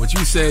take it. What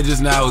you said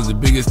just now is the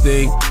biggest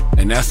thing,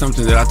 and that's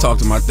something that I talk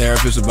to my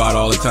therapist about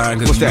all the time.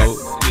 Because you know,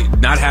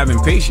 not having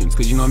patience.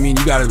 Because you know what I mean.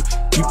 You gotta.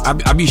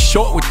 I be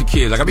short with the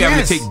kids. Like I be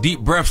having to take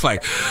deep breaths.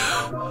 Like.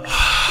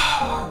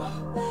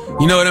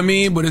 You know what I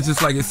mean? But it's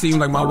just like, it seems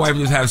like my wife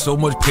just has so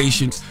much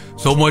patience,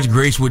 so much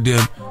grace with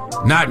them.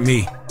 Not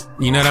me.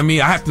 You know what I mean?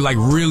 I have to like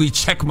really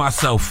check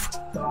myself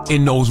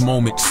in those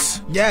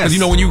moments. Yes. Because you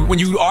know, when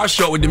you are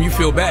short with them, you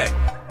feel bad.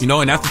 You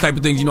know, and that's the type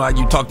of things, you know,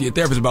 you talk to your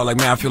therapist about, like,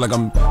 man, I feel like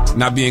I'm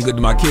not being good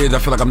to my kids. I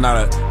feel like I'm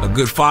not a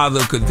good father,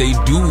 because they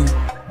do.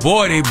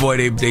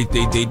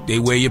 They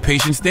wear your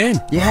patience thin.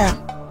 Yeah.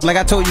 Like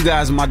I told you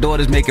guys, my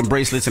daughter's making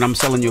bracelets, and I'm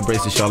selling you a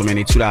bracelet, Charlamagne.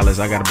 They $2.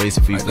 I got a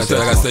bracelet for you. I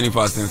got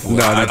 75 cents for it.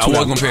 I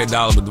was going to pay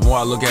 $1, but the more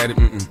I look at it,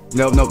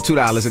 No,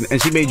 $2.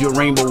 And she made you a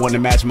rainbow one to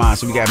match mine,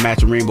 so we got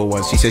matching rainbow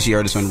ones. She said she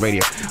heard us on the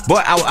radio.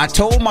 But I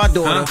told my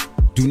daughter,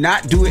 do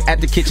not do it at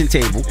the kitchen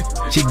table.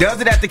 She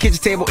does it at the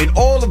kitchen table, and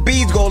all the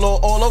beads go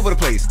all over the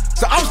place.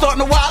 So I'm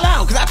starting to wild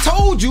out, because I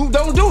told you,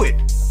 don't do it.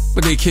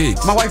 But they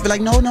kids. My wife be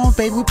like, no,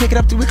 baby, we pick it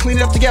up, we clean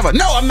it up together.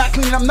 No, I'm not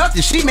cleaning up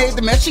nothing. She made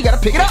the mess, she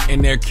gotta pick it up.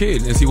 And they're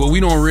kids. And see, what we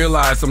don't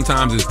realize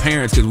sometimes as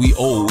parents, because we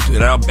old,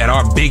 at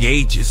our big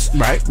ages,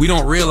 right? We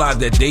don't realize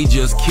that they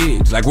just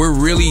kids. Like, we're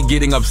really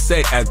getting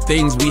upset at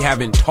things we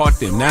haven't taught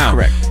them now.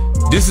 Correct.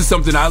 This is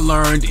something I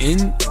learned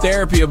in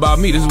therapy about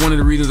me. This is one of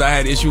the reasons I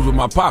had issues with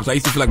my pops. I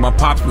used to feel like my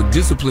pops would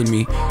discipline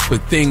me for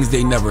things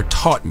they never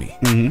taught me.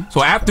 Mm-hmm.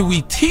 So after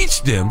we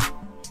teach them,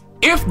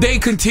 if they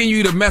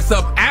continue to mess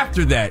up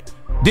after that,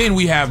 then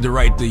we have the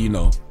right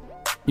to,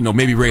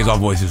 maybe raise our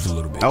voices a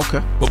little bit.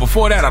 Okay. But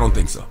before that, I don't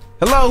think so.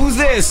 Hello, who's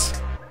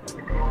this?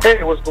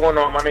 Hey, what's going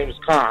on? My name is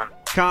Khan.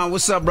 Khan,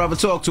 what's up, brother?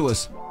 Talk to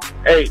us.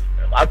 Hey,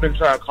 I've been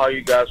trying to call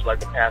you guys for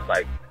the past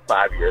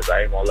 5 years.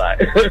 I ain't gonna lie.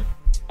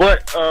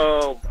 But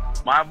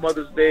my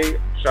Mother's Day,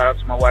 shout out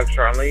to my wife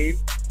Charlene.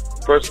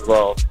 First of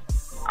all,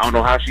 I don't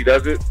know how she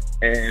does it,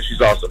 and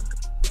she's awesome.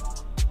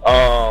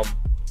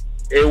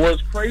 It was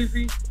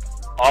crazy.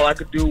 All I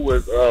could do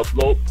was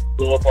blow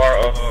up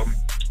our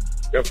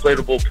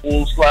inflatable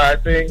pool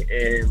slide thing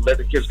and let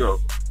the kids go.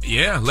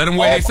 Yeah, let them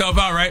wear themselves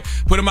out, right?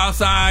 Put them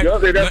outside.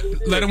 Yeah,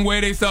 let them wear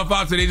themselves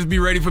out so they just be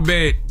ready for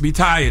bed. Be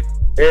tired.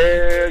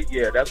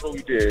 Yeah, that's what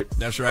we did.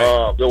 That's right.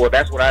 Well,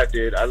 that's what I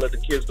did. I let the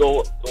kids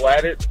go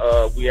at it.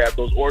 We have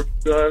those org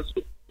guns,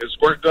 the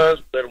squirt guns.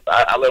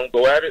 I let them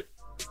go at it.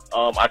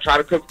 I tried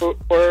to cook for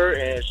her,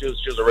 and she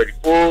was already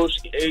full.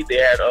 She ate. They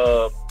had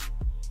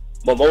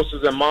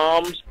mimosas and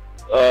moms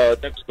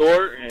next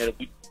door, and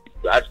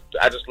I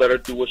just let her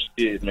do what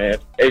she did, man.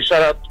 Hey,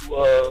 shout out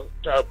to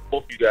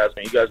both of you guys,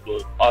 man. You guys do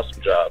an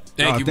awesome job.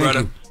 Thank you,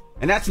 brother.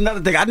 And that's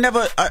another thing. I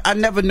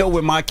never know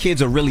when my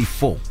kids are really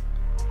full.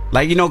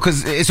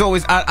 Because it's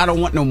always, I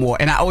don't want no more.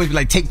 And I always be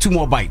like, take 2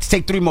 more bites,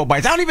 take 3 more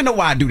bites. I don't even know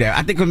why I do that.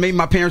 I think maybe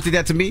my parents did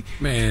that to me.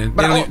 Man,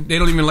 they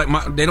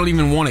don't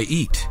even want to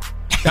eat.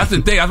 That's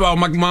the thing. That's why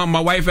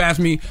my wife asked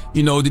me,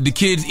 did the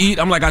kids eat?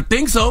 I'm like, I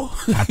think so.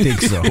 I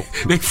think so.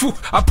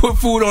 I put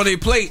food on their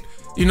plate.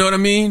 You know what I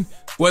mean?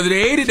 Whether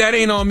they ate it, that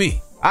ain't on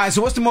me. All right,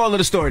 so what's the moral of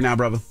the story now,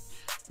 brother?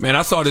 Man,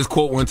 I saw this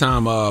quote one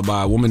time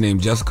by a woman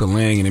named Jessica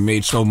Lange, and it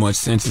made so much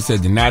sense. It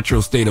said, the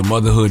natural state of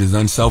motherhood is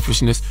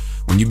unselfishness.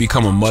 When you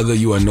become a mother,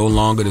 you are no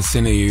longer the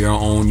center of your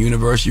own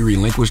universe. You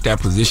relinquish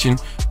that position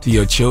to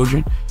your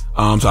children.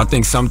 So I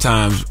think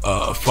sometimes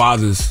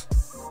fathers,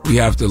 we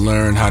have to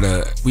learn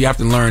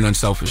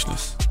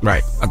unselfishness.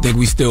 Right. I think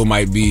we still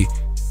might be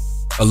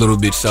a little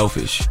bit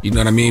selfish. You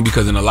know what I mean?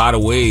 Because in a lot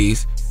of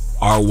ways,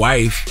 our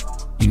wife,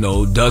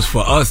 does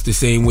for us the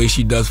same way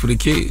she does for the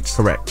kids.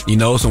 Correct.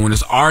 So when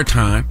it's our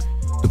time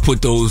to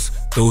put those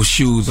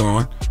shoes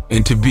on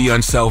and to be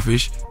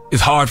unselfish,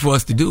 it's hard for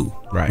us to do.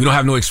 Right. We don't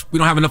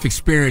have enough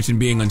experience in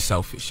being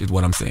unselfish, is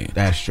what I'm saying.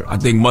 That's true. I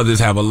think mothers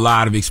have a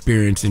lot of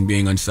experience in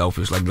being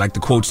unselfish. Like the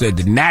quote said,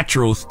 the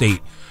natural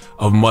state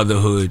of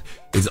motherhood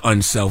is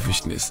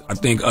unselfishness. I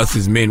think us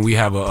as men, we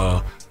have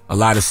a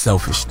lot of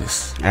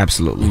selfishness.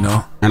 Absolutely.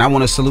 And I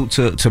want to salute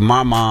to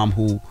my mom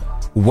who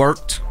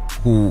worked,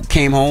 who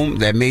came home,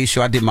 that made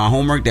sure I did my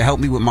homework, that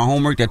helped me with my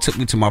homework, that took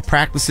me to my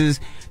practices,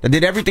 that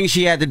did everything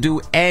she had to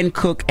do and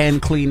cook and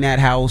clean that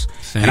house.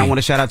 Same. And I want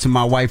to shout out to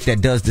my wife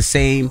that does the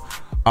same.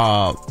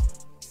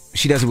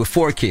 She does it with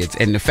 4 kids.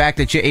 And the fact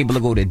that you're able to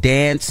go to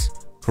dance,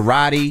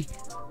 karate,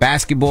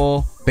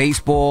 basketball,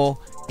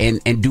 baseball,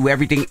 and do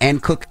everything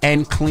and cook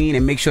and clean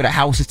and make sure the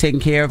house is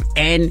taken care of,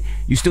 and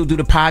you still do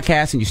the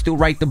podcast and you still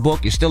write the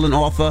book, you're still an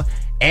author,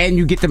 and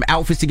you get them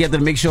outfits together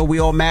to make sure we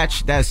all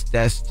match. That's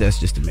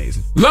just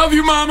amazing. Love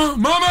you, mama.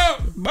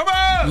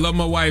 Love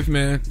my wife,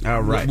 man.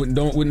 All right. Wouldn't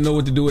know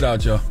what to do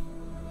without y'all.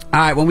 All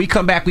right, when we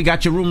come back, we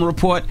got your rumor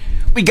report.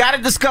 We got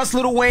to discuss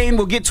Lil Wayne.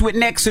 We'll get to it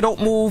next, so don't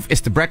move.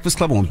 It's The Breakfast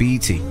Club on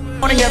BET.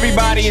 Morning,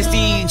 everybody. It's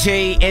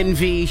DJ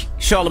NV,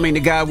 Charlamagne the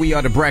Guy. We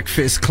are The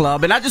Breakfast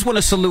Club. And I just want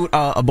to salute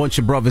a bunch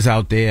of brothers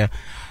out there.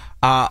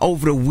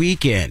 Over the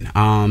weekend,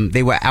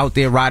 they were out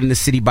there riding the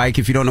city bike.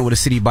 If you don't know what a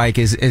city bike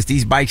is, it's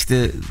these bikes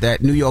that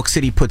New York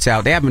City puts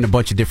out. They have them in a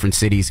bunch of different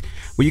cities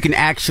where you can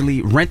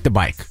actually rent the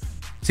bike.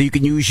 So you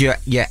can use your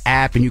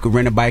app and you can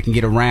rent a bike and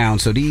get around.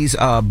 So these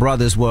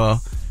brothers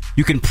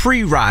you can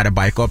pre-ride a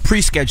bike or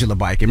pre-schedule a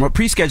bike. And what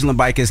pre-scheduling a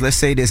bike is, let's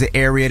say there's an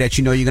area that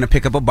you're going to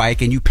pick up a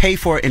bike and you pay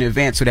for it in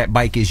advance so that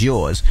bike is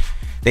yours.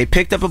 They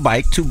picked up a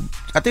bike,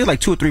 I think like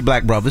 2 or 3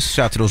 black brothers.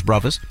 Shout out to those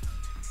brothers.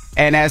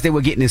 And as they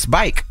were getting this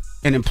bike,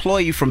 an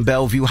employee from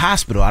Bellevue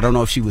Hospital, I don't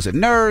know if she was a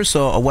nurse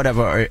or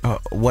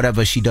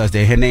whatever she does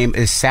there. Her name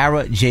is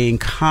Sarah Jane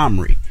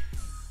Comrie.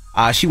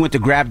 She went to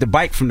grab the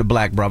bike from the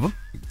black brother.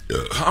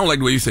 I don't like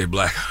the way you say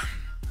black,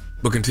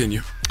 but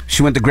continue.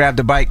 She went to grab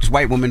the bike. This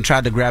white woman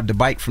tried to grab the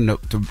bike from the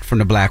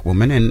black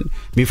woman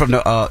from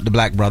the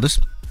black brothers.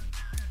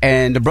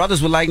 And the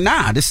brothers were like,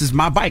 nah, this is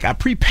my bike. I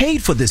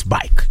prepaid for this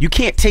bike. You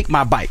can't take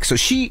my bike. So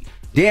she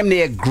damn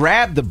near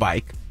grabbed the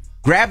bike,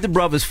 grabbed the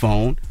brother's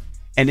phone,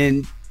 and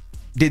then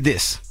did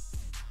this.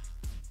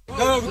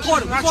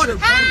 Record him.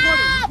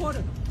 Help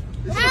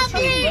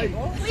me!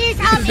 Please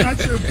help me!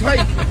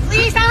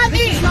 Please help me!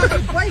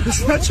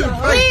 It's not your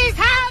bike. Please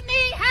help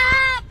me!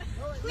 Help!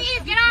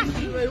 Please get off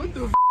me! What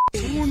the f***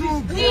 going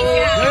on, bro? Please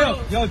get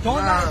off me! Yo,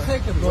 don't not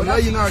take it, bro. Now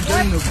you're not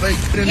getting the fake.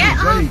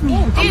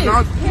 I'm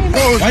not.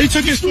 Why you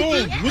took his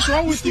phone? What's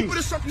wrong with you?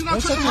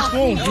 Don't take his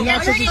phone. Do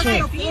not touch his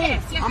phone.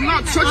 I'm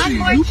not touching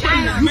you. You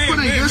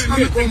putting your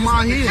stomach on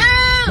my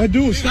head. But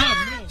dude, stop.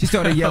 She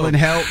started yelling,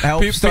 help,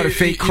 started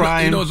fake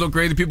crying. You know what's so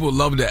crazy? People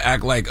love to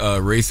act like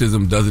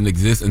racism doesn't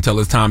exist until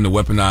it's time to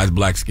weaponize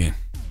black skin.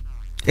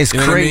 It's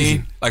crazy.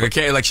 What I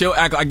mean? Like she'll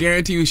act. I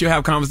guarantee you, she'll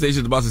have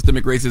conversations about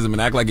systemic racism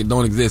and act like it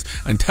don't exist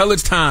until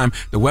it's time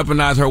to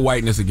weaponize her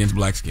whiteness against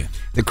black skin.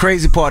 The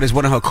crazy part is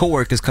one of her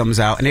coworkers comes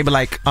out and they be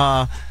like,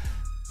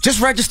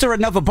 just register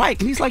another bike,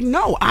 and he's like,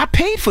 no, I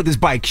paid for this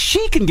bike.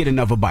 She can get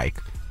another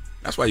bike.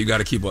 That's why you got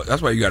to keep.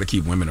 That's why you got to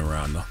keep women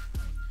around, though.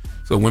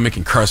 So women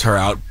can curse her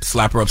out,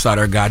 slap her upside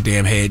her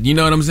goddamn head. You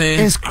know what I'm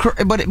saying?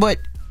 But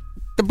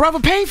the brother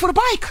paid for the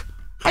bike.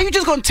 How you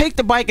just gonna take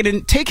the bike and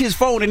then take his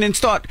phone and then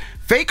start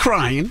fake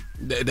crying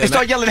and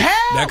start yelling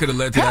help? That could have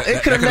led to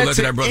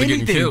that brother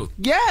getting killed.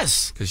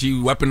 Yes, because she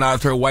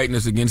weaponized her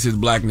whiteness against his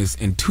blackness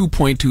in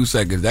 2.2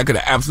 seconds. That could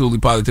have absolutely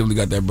positively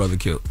got that brother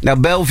killed. Now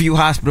Bellevue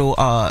Hospital,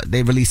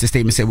 they released a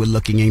statement said we're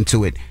looking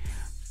into it.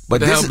 But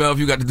what the hell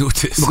Bellevue got to do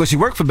with this? Because she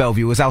worked for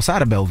Bellevue. It was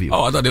outside of Bellevue.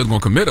 Oh, I thought they was going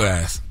to commit her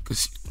ass.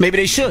 Maybe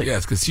they should.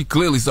 Yes, because she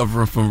clearly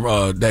suffering from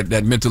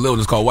that mental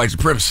illness called white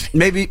supremacy.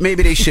 Maybe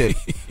they should.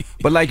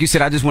 But like you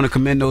said, I just want to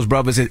commend those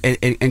brothers.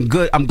 And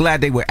good. I'm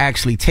glad they were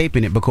actually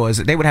taping it because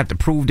they would have to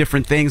prove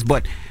different things.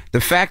 But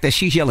the fact that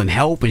she's yelling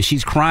help and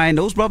she's crying,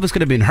 those brothers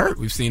could have been hurt.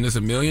 We've seen this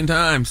a million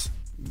times.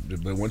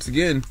 But once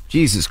again,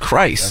 Jesus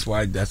Christ.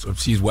 That's what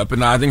she's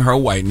weaponizing her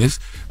whiteness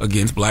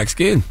against black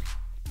skin.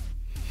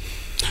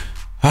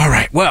 All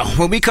right. Well,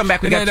 when we come back,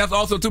 that's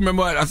also too.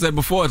 Remember what I said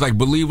before? It's like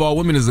believe all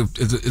women is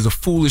a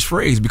foolish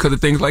phrase because of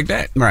things like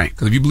that. Right.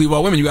 Because if you believe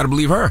all women, you got to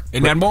believe her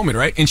in that moment,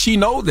 right? And she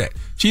knows that.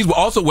 She's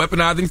also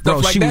weaponizing stuff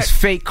like that. She was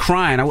fake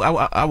crying.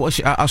 I'll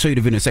show you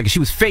the video in a second. She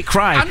was fake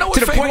crying. I know what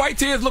fake white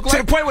tears look like.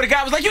 To the point where the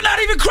guy was like, "You're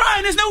not even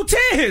crying. There's no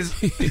tears."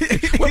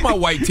 Where's my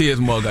white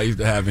tears mug I used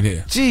to have in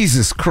here?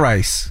 Jesus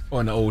Christ.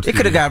 On the old. It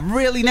could have got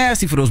really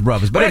nasty for those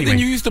brothers. But anyway,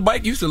 you used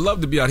to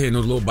love to be out here in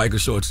those little biker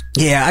shorts.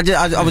 Yeah,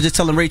 I was just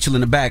telling Rachel in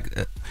the back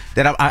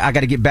that I got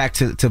to get back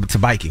to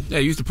biking. Yeah,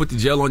 you used to put the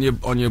gel on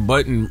your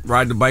butt and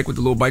ride the bike with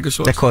the little biker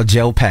shorts. They're called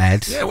gel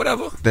pads. Yeah,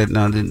 whatever.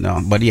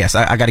 No. But yes,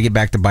 I got to get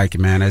back to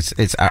biking, man.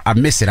 I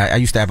miss it. I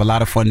used to have a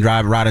lot of fun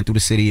riding through the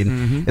city,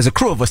 and there's a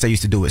crew of us that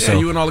used to do it. Yeah, so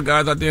you and all the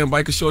guys out there in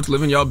biker shorts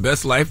living your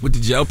best life with the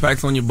gel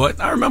packs on your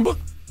butt. I remember.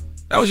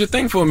 That was your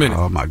thing for a minute.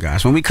 Oh my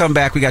gosh! When we come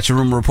back, we got your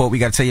rumor report. We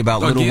got to tell you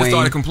about Lil Wayne.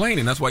 Started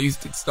complaining. That's why you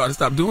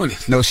stop doing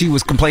it. No, she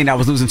was complaining I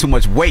was losing too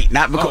much weight.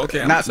 Not because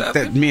okay, not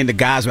that me and the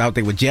guys were out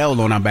there with gel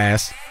on our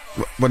ass.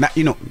 Well, not,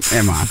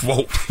 never mind.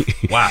 Whoa!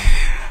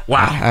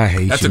 Wow! I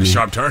hate That's you. a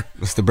sharp turn.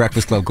 It's the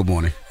Breakfast Club. Good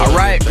morning. All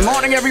right,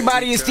 morning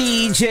everybody. It's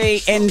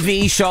DJ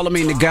NV,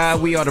 Charlamagne the Guy.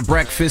 We are the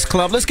Breakfast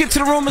Club. Let's get to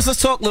the rumors.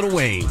 Let's talk Lil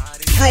Wayne.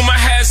 Rumor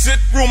has it.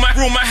 Rumor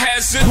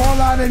has it.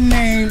 Call out a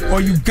name, or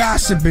you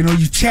gossiping, or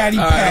you chatty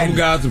patty. I'm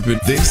gossiping.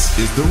 This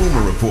is the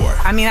Rumor Report.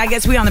 I mean, I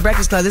guess we on the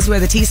Breakfast Club. This is where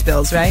the tea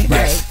spills, right?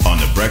 Yes, on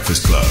the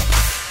Breakfast Club.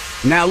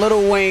 Now,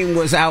 Lil Wayne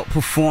was out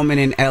performing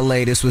in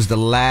L.A. This was the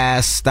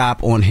last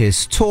stop on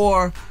his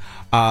tour.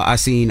 I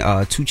seen 2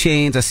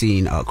 Chainz, I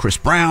seen Chris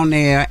Brown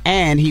there,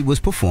 and he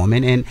was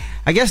performing. And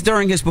I guess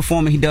during his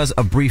performance, he does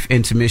a brief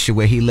intermission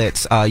where he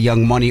lets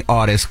young money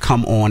artists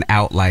come on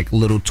out like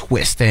Little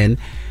Twist. And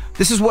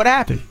this is what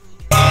happened.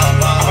 I'm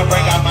gonna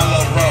bring out my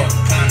little bro. You know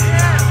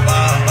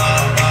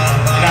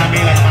what I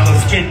mean? Like my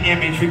little skin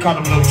image. We call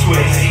him Little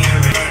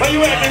Twist. Where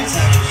you at, man?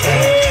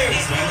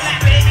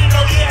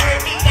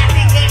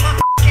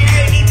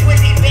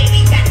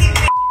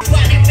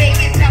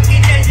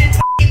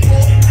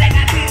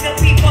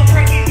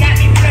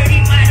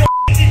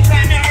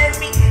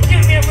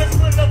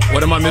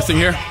 What am I missing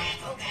here?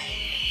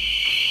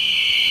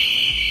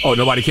 Oh,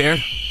 nobody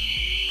cared?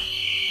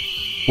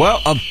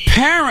 Well,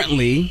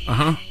 apparently,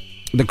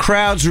 the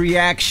crowd's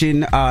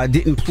reaction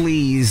didn't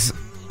please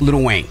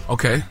Lil Wayne.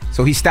 Okay.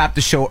 So he stopped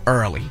the show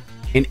early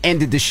and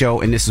ended the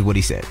show, and this is what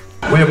he said.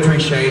 We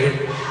appreciate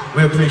it.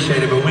 But we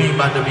ain't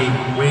about to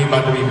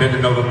be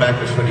bending over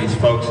backwards for these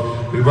folks.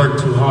 We work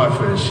too hard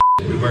for this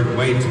shit. We work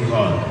way too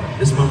hard.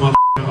 This is my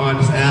motherfucking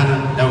artist,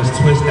 Adam. That was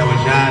Twist. That was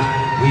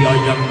Josh. We are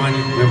Young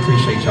Money. We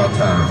appreciate y'all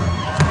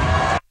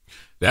time.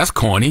 That's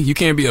corny. You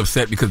can't be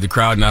upset because the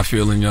crowd not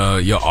feeling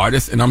your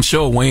artist. And I'm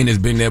sure Wayne has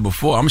been there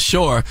before. I'm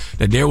sure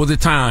that there was a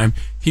time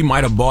he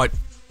might have bought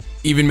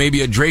even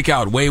maybe a Drake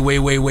out way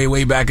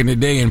back in the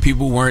day and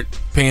people weren't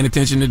paying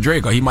attention to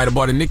Drake. Or he might have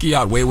bought a Nicki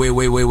out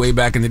way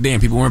back in the day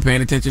and people weren't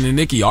paying attention to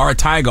Nicki. Or a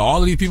Tiger. All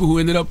of these people who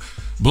ended up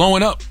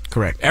blowing up.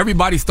 Correct.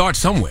 Everybody starts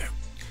somewhere.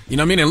 You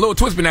know what I mean? And Lil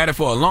Twist been at it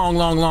for a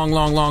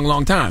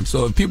long time.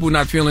 So if people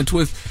not feeling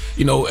Twist,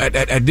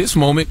 at this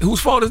moment, whose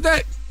fault is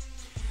that?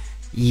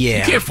 Yeah.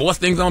 You can't force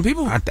things on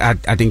people. I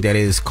think that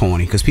is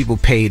corny because people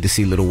paid to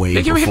see Lil Wayne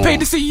They perform. paid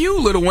to see you,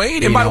 Lil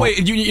Wayne. And by the way,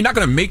 you're not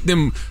going to make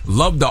them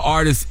love the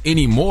artist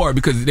anymore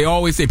because they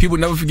always say people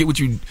never forget what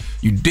you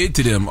did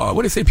to them.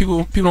 What they say,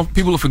 people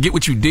will forget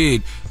what you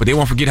did, but they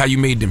won't forget how you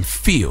made them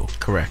feel.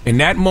 Correct. In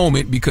that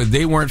moment, because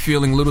they weren't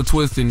feeling Little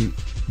Twist and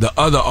the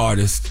other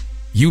artists,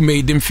 you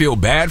made them feel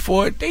bad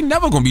for it, they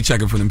never gonna be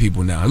checking for them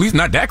people now. At least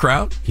not that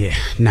crowd. Yeah,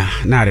 nah,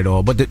 not at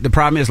all. But the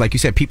problem is, like you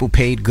said, people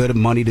paid good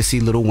money to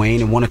see Lil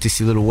Wayne and wanted to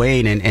see Lil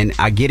Wayne. And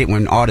I get it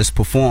when artists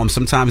perform.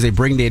 Sometimes they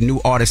bring their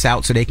new artists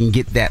out so they can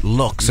get that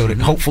look, so that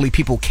hopefully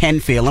people can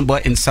feel them.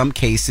 But in some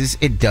cases,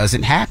 it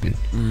doesn't happen.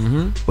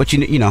 But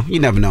you know, you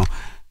never know.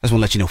 I just want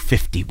to let you know,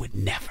 50 would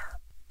never.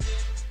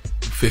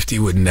 50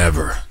 would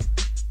never.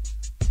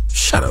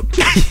 Shut up.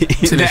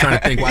 Sitting there trying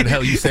to think why the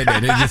hell you said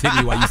that. It just hit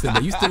me why you said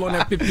that. You still on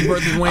that 50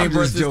 versus Wayne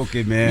versus... I'm just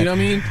joking, man. You know what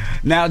I mean?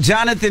 Now,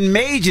 Jonathan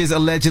Majors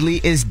allegedly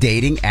is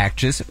dating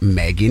actress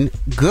Megan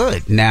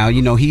Good. Now,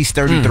 you know, he's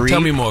 33.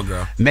 Tell me more,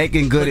 girl.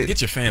 Megan Good.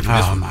 Get your fan from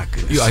this one. Oh, my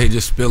goodness. You out here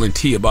just spilling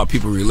tea about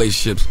people's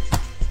relationships.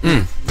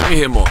 Let me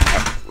hear more.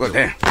 Well,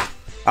 damn.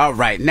 All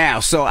right. Now,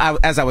 so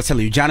as I was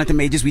telling you, Jonathan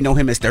Majors, we know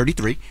him as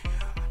 33.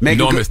 You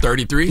know him as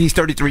 33? He's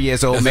 33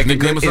 years old. Megan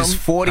Good is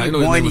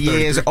 41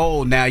 years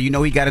old. Now, you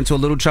know he got into a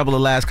little trouble the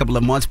last couple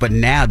of months, but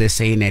now they're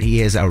saying that he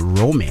has a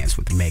romance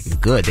with Megan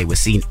Good. They were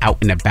seen out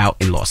and about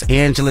in Los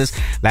Angeles.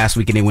 Last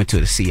weekend, they went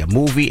to see a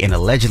movie, and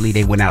allegedly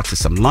they went out to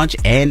some lunch,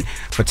 and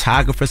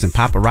photographers and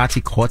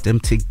paparazzi caught them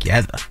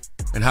together.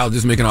 And how is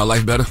this making our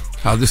life better?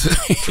 How this?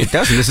 It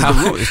doesn't. This is the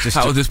rule. It's just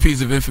how is this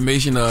piece of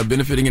information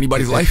benefiting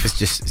anybody's life? It's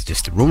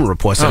just a rumor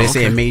report. So they're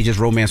saying Major's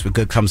romance with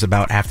Good comes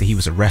about after he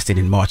was arrested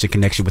in March in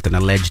connection with an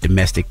alleged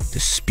domestic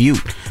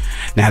dispute.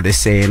 Now they're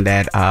saying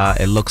that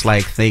it looks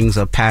like things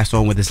are passed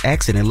on with his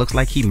ex, and it looks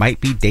like he might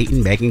be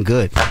dating Megan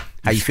Good.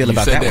 How you feel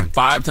about that one?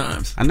 5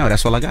 times. I know,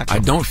 that's all I got. I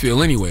don't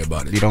feel any way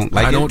about it. You don't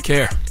like it? I don't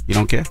care. You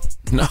don't care?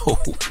 No.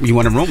 You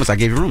wanted rumors, I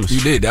gave you rumors.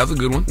 You did. That was a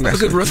good one.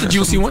 That's a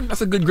juicy one.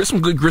 That's a good grist,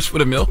 some good grist for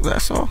the mill.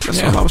 That's all.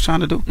 That's all I was trying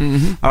to do.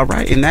 All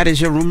right, and that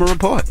is your rumor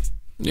report.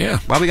 Yeah.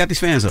 Why we got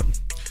these fans up?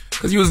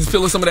 Because you was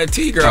feeling some of that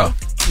tea, girl.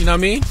 You know what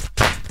I mean?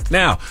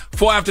 Now,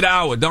 4 after the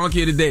hour,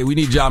 Donkey of the Day. We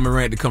need Ja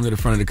Morant to come to the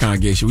front of the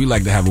congregation. We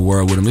like to have a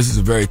word with him. This is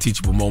a very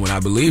teachable moment, I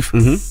believe.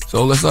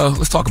 So let's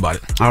talk about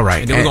it. All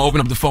right. And then we're going to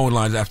open up the phone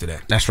lines after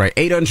that. That's right.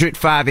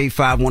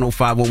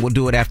 800-585-1051. We'll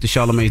do it after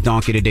Charlamagne's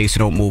Donkey of the Day, so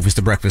don't move. It's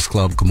The Breakfast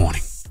Club. Good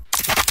morning.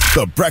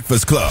 The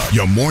Breakfast Club.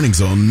 Your mornings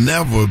will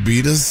never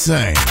be the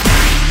same.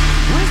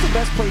 Where's the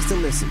best place to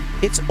listen?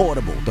 It's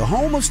Audible, the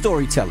home of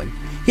storytelling.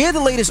 Hear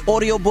the latest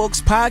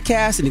audiobooks,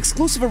 podcasts, and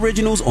exclusive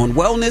originals on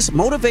wellness,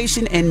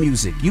 motivation, and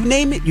music. You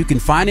name it, you can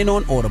find it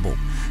on Audible.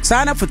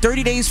 Sign up for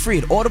 30 days free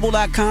at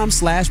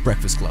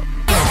audible.com/breakfast club.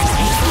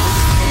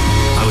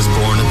 I was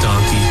born a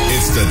donkey.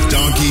 It's the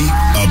Donkey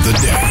of the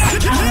Day.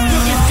 Look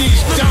at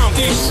these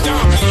donkeys.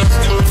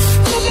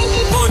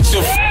 Bunch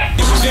of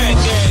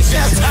jackasses.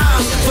 That's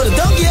time for the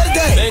Donkey of the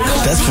Day.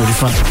 That's pretty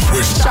fun.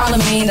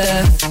 Charlamagne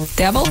the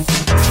devil?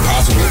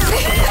 Possible.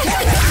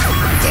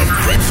 The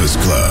Breakfast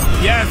Club.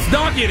 Yes,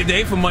 Donkey of the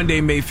Day for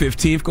Monday, May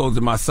 15th goes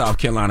to my South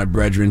Carolina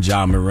brethren,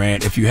 Ja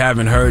Morant. If you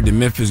haven't heard, the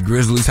Memphis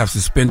Grizzlies have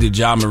suspended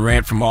Ja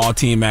Morant from all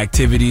team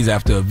activities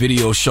after a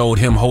video showed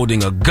him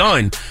holding a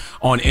gun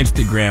on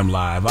Instagram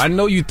Live. I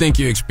know you think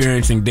you're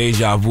experiencing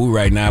deja vu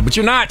right now, but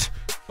you're not.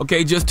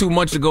 Okay, just 2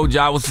 months ago,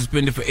 Ja was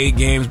suspended for 8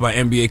 games by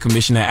NBA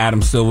Commissioner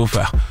Adam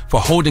Silver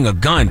for holding a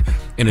gun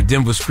in a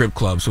Denver strip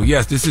club. So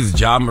yes, this is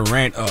Ja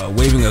Morant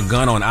waving a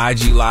gun on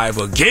IG Live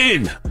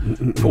again.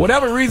 For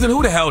whatever reason,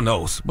 who the hell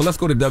knows? But let's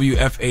go to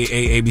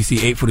WFAA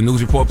ABC 8 for the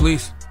news report,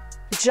 please.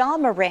 Ja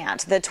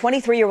Morant, the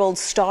 23-year-old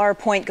star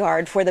point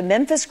guard for the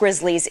Memphis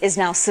Grizzlies, is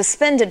now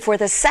suspended for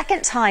the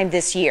second time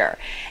this year.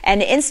 An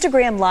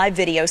Instagram Live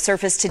video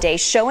surfaced today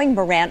showing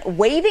Morant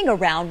waving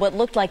around what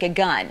looked like a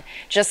gun.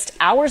 Just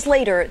hours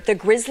later, the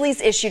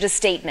Grizzlies issued a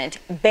statement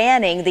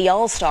banning the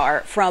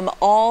All-Star from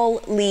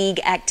all league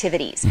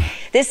activities.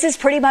 This is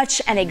pretty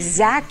much an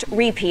exact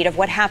repeat of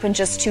what happened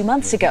just 2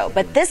 months ago,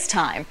 but this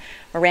time,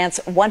 Morant's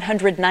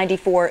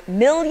 $194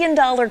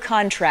 million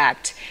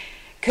contract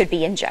could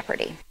be in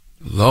jeopery.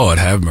 Lord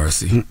have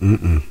mercy.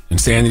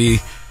 Insanity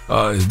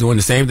is doing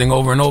the same thing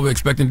over and over,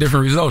 expecting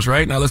different results,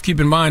 right? Now, let's keep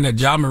in mind that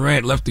Ja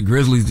Morant left the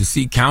Grizzlies to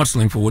seek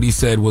counseling for what he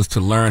said was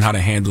to learn how to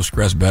handle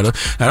stress better.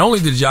 Not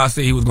only did Ja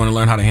say he was going to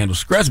learn how to handle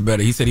stress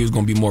better, he said he was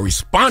going to be more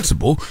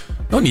responsible.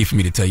 No need for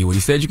me to tell you what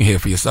he said. You can hear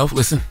it for yourself.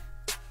 Listen.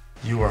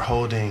 You were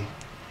holding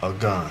a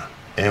gun,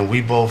 and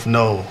we both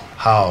know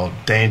how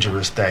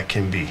dangerous that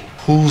can be.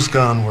 Whose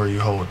gun were you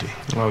holding?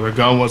 Well, the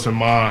gun wasn't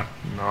mine.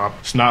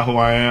 It's not who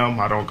I am.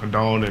 I don't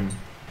condone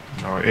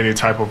any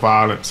type of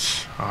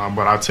violence,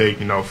 but I take,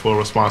 full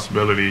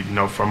responsibility,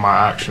 for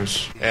my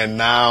actions. And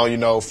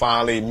now,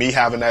 finally, me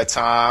having that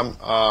time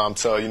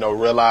to,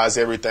 realize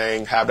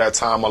everything, have that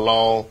time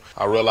alone,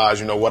 I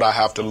realize, what I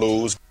have to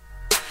lose.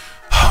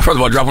 First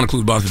of all, drop on the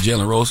clues box for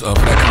Jalen Rose for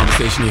that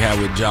conversation he had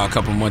with Ja a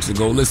couple months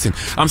ago. Listen,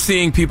 I'm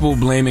seeing people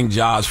blaming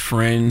Ja's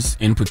friends,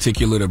 in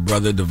particular the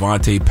brother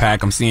Devontae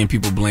Pack. I'm seeing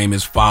people blame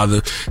his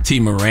father,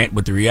 T. Morant,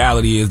 but the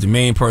reality is the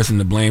main person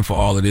to blame for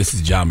all of this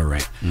is Ja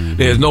Morant.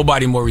 There's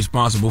nobody more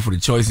responsible for the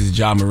choices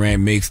Ja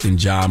Morant makes than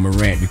Ja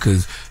Morant,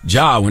 because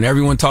Ja, when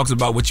everyone talks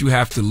about what you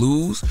have to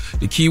lose,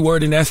 the key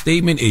word in that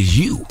statement is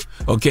you.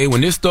 Okay,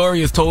 when this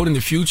story is told in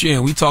the future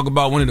and we talk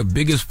about one of the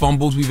biggest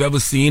fumbles we've ever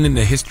seen in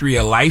the history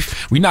of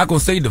life, we're not going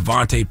to say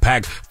Devontae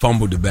Pack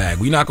fumbled the bag.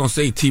 We're not going to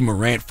say T.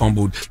 Morant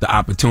fumbled the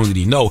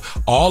opportunity. No,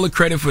 all the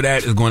credit for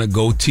that is going to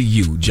go to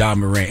you, Ja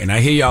Morant. And I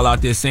hear y'all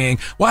out there saying,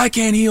 why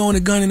can't he own a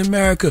gun in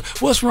America?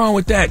 What's wrong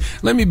with that?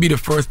 Let me be the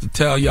first to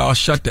tell y'all,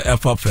 shut the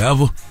F up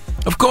forever.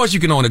 Of course you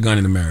can own a gun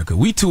in America.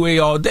 We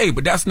 2A all day,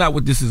 but that's not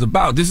what this is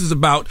about. This is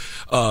about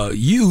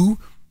you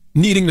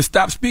needing to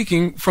stop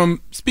speaking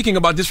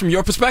about this from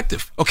your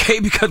perspective, okay?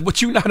 Because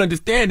what you're not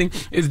understanding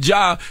is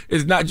Ja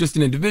is not just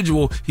an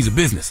individual, he's a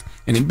business.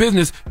 And in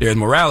business, there's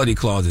morality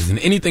clauses, and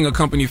anything a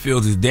company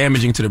feels is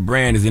damaging to the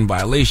brand is in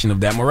violation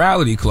of that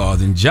morality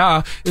clause. And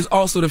Ja is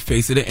also the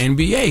face of the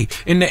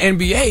NBA. In the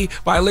NBA,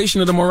 violation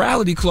of the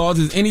morality clause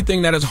is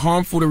anything that is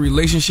harmful to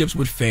relationships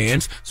with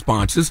fans,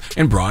 sponsors,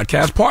 and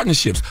broadcast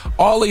partnerships.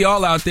 All of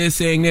y'all out there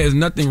saying there's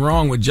nothing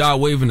wrong with Ja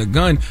waving a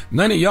gun,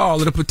 none of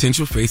y'all are the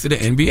potential face of the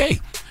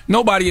NBA.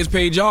 Nobody has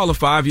paid y'all a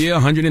 5-year,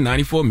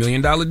 $194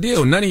 million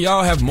deal. None of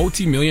y'all have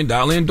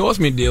multi-million-dollar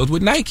endorsement deals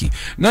with Nike.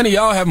 None of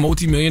y'all have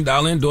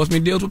multi-million-dollar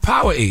endorsement deals with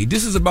Powerade.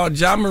 This is about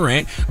Ja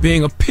Morant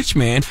being a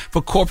pitchman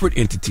for corporate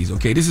entities,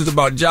 okay? This is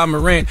about Ja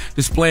Morant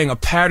displaying a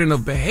pattern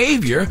of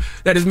behavior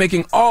that is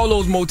making all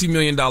those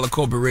multi-million-dollar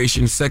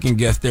corporations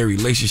second-guess their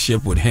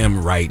relationship with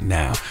him right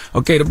now.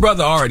 Okay, the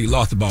brother already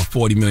lost about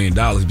 $40 million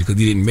because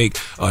he didn't make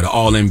the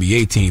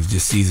All-NBA teams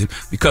this season.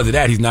 Because of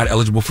that, he's not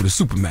eligible for the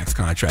Supermax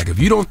contract. If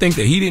you don't think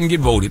that he didn't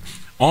get voted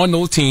on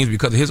those teams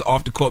because of his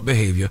off-the-court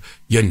behavior,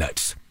 you're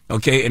nuts.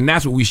 Okay? And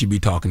that's what we should be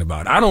talking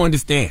about. I don't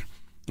understand.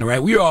 All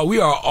right? We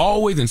are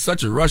always in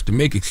such a rush to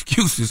make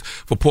excuses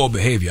for poor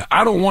behavior.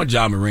 I don't want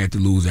Ja Morant to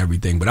lose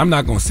everything, but I'm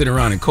not going to sit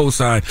around and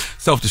co-sign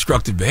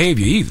self-destructive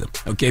behavior either.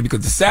 Okay?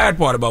 Because the sad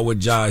part about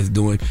what Ja is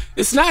doing,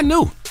 it's not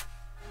new.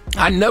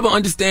 I never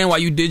understand why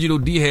you digital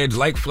D-heads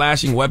like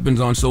flashing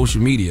weapons on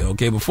social media,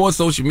 okay? Before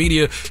social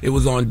media, it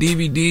was on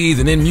DVDs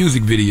and then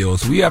music videos.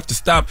 So we have to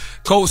stop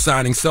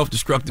co-signing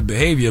self-destructive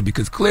behavior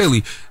because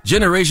clearly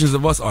generations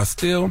of us are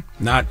still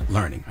not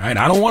learning, all right?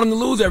 I don't want them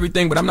to lose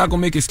everything, but I'm not going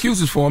to make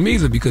excuses for them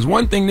either because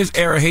one thing this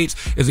era hates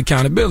is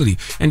accountability.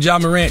 And Ja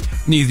Morant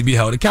needs to be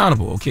held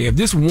accountable, okay? If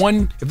this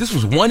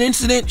was one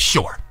incident,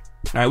 sure.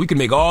 All right, we can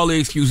make all the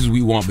excuses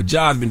we want, but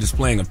Ja's been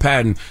displaying a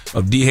pattern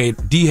of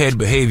D-head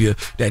behavior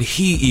that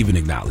he even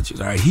acknowledges.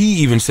 All right, he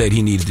even said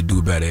he needed to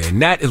do better,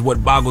 and that is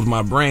what boggles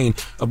my brain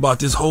about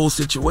this whole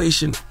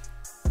situation.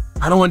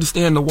 I don't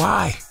understand the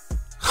why.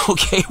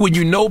 Okay, when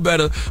you know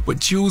better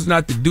but choose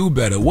not to do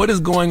better, what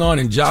is going on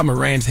in Ja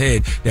Morant's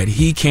head that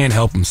he can't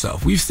help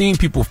himself? We've seen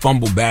people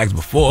fumble bags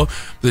before,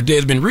 but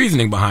there's been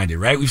reasoning behind it,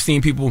 right? We've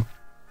seen people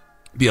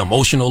be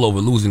emotional over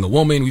losing a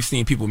woman. We've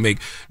seen people make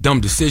dumb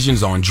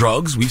decisions on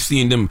drugs. We've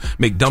seen them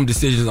make dumb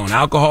decisions on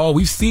alcohol.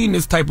 We've seen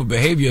this type of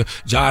behavior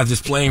Ja's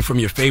displaying from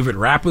your favorite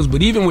rappers.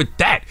 But even with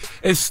that,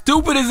 as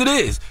stupid as it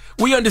is,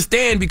 we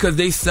understand because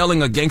they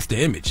selling a gangster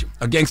image,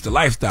 a gangster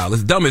lifestyle.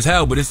 It's dumb as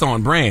hell, but it's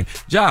on brand.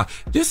 Ja,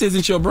 this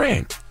isn't your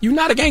brand. You're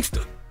not a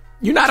gangster.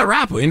 You're not a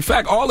rapper. In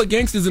fact, all the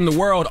gangsters in the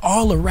world,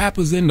 all the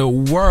rappers in the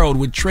world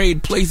would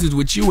trade places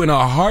with you in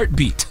a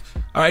heartbeat.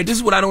 All right, this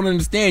is what I don't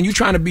understand. You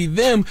trying to be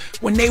them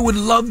when they would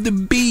love to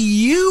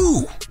be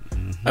you.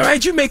 All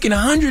right, you're making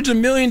hundreds of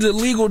millions of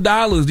legal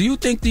dollars. Do you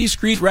think these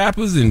street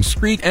rappers and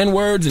street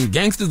N-words and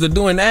gangsters are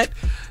doing that?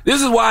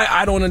 This is why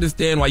I don't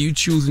understand why you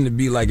choosing to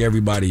be like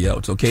everybody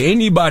else, okay?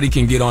 Anybody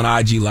can get on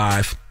IG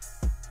Live,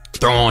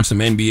 throw on some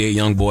NBA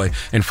Youngboy,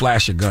 and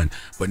flash a gun.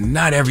 But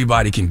not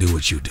everybody can do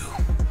what you do.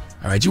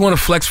 All right, you want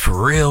to flex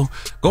for real?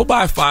 Go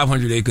buy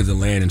 500 acres of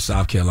land in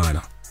South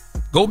Carolina.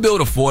 Go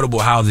build affordable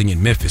housing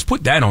in Memphis.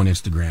 Put that on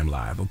Instagram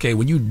Live, okay?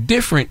 When you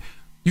different,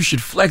 you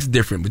should flex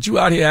different. But you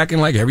out here acting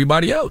like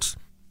everybody else.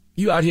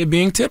 You out here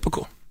being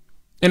typical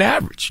and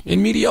average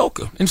and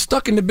mediocre and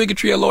stuck in the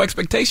bigotry of low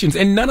expectations.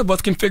 And none of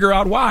us can figure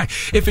out why.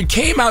 If it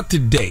came out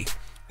today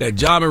that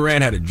Ja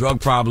Morant had a drug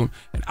problem,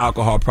 an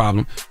alcohol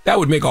problem, that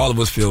would make all of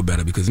us feel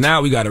better because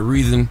now we got a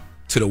reason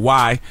to the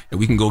why and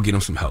we can go get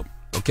him some help.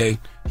 Okay,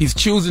 he's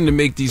choosing to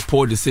make these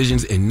poor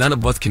decisions and none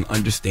of us can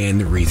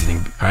understand the reasoning.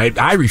 All right,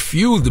 I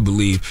refuse to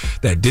believe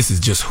that this is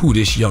just who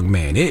this young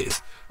man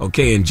is.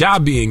 Okay, and Ja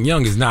being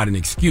young is not an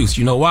excuse.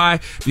 You know why?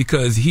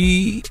 Because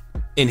he,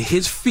 in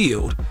his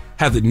field,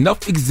 has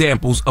enough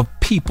examples of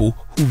people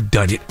who've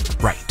done it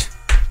right.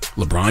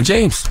 LeBron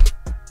James,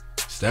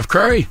 Steph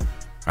Curry.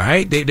 All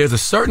right, there's a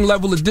certain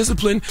level of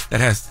discipline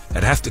that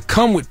has to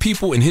come with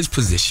people in his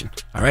position.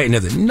 All right, and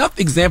there's enough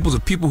examples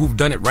of people who've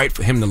done it right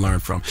for him to learn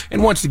from.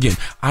 And once again,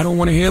 I don't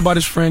want to hear about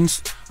his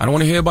friends. I don't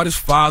want to hear about his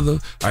father. All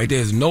right,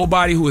 there's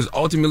nobody who is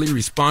ultimately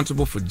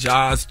responsible for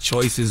Ja's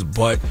choices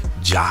but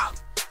Ja.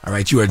 All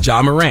right, you are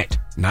Ja Morant,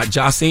 not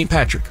Ja St.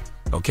 Patrick.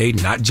 Okay,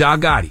 not Ja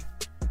Gotti.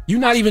 You're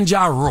not even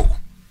Ja Rule.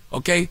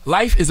 Okay,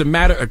 life is a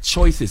matter of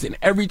choices, and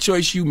every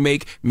choice you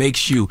make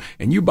makes you.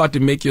 And you're about to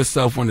make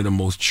yourself one of the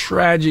most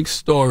tragic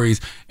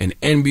stories in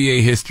NBA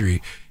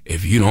history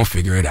if you don't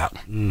figure it out.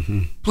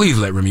 Please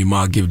let Remy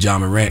Ma give Ja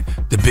Morant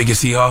the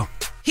biggest hee-haw.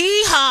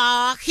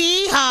 Hee-haw,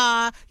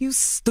 hee-haw. You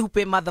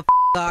stupid motherfucker.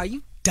 Are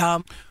you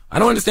dumb? I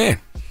don't understand.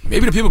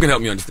 Maybe the people can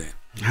help me understand.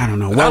 I don't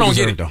know. I don't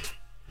get it. Though.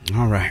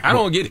 All right. I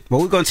don't get it.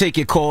 Well, we're going to take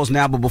your calls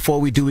now, but before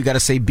we do, we got to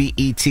say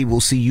BET.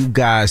 We'll see you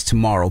guys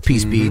tomorrow.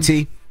 Peace,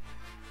 BET.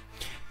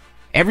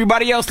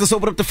 Everybody else, let's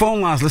open up the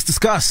phone lines. Let's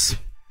discuss.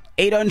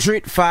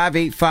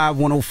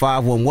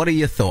 800-585-1051. What are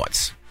your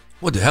thoughts?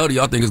 What the hell do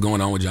y'all think is going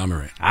on with John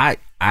Morant? I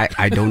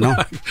don't know.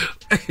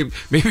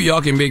 Maybe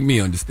y'all can make me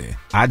understand.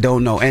 I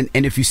don't know. And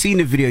if you've seen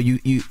the video,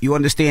 you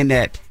understand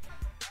that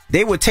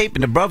they were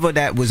taping the brother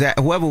that was at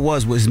whoever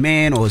was his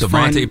man or his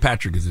friend. Devontae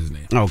Patrick is his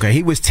name. Okay,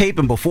 he was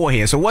taping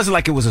beforehand, so it wasn't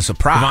like it was a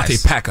surprise.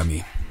 Devontae Pack, I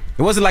mean.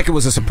 It wasn't like it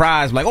was a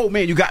surprise, like, oh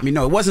man, you got me.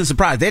 No, it wasn't a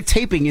surprise. They're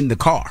taping in the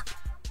car.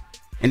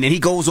 And then he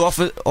goes off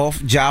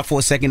Ja for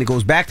a second. It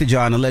goes back to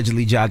Ja, and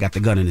allegedly Ja got the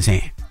gun in his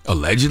hand.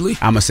 Allegedly?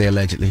 I'm going to say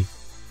allegedly.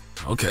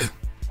 Okay.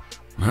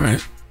 All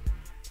right.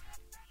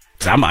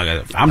 I'm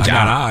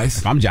Ja.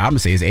 If I'm Ja, I'm going to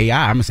say it's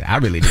AI. I'm going to say I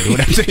really didn't do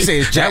what I'm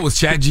saying. That was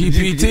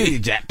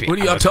ChatGPT. What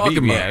are y'all talking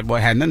about? Yeah, boy,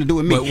 it had nothing to do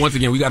with me. But once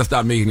again, we got to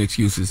stop making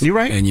excuses. You're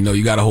right. And,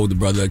 you got to hold the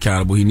brother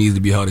accountable. He needs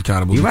to be held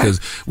accountable because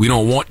we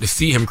don't want to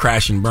see him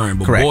crash and burn.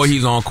 But boy,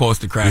 he's on course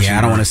to crash and burn.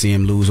 I don't want to see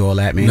him lose all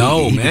that, man.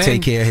 No, he man. can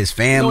take care of his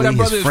family,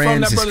 his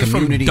friends, his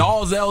community. From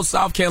Dalzell,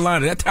 South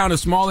Carolina. That town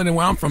is smaller than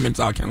where I'm from in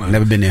South Carolina.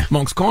 Never been there.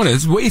 Monk's Corner.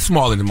 It's way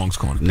smaller than Monk's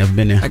Corner. Never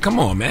been there. Like, come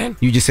on, man.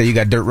 You just say you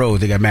got dirt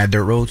roads. They got mad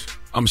dirt roads?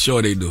 I'm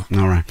sure they do.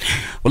 All right.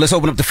 Well, let's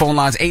open up the phone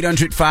lines.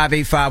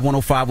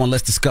 800-585-1051.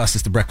 Let's discuss.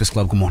 It's The Breakfast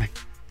Club. Good morning.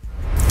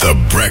 The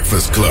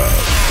Breakfast Club.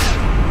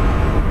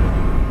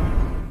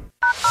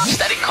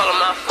 Steady calling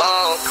my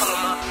phone.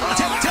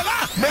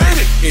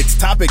 Made it. It's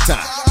topic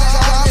time.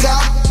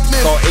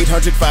 Call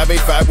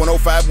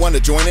 800-585-1051 to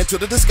join into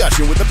the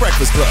discussion with The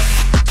Breakfast Club.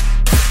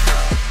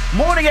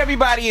 Morning,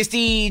 everybody. It's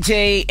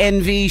DJ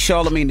NV,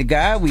 Charlamagne the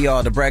Guy. We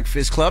are The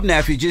Breakfast Club. Now,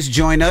 if you just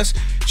joined us,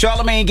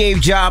 Charlamagne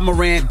gave Ja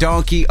Morant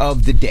Donkey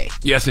of the Day.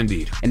 Yes,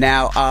 indeed. And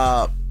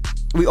now,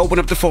 we open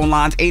up the phone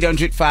lines,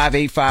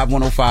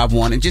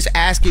 800-585-1051, and just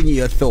asking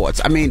your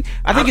thoughts. I mean,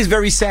 I think it's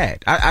very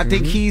sad. I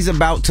think he's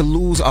about to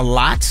lose a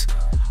lot.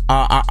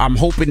 I'm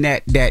hoping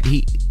that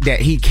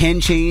he can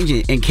change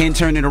and can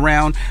turn it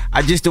around.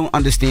 I just don't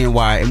understand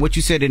why. And what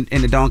you said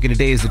in the Donkey of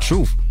the Day is the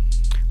truth.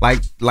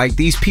 Like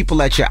these people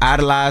that you're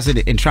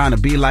idolizing and trying to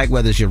be like,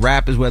 whether it's your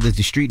rappers, whether it's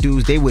the street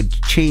dudes, they would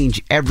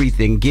change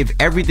everything, give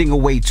everything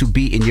away to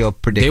be in your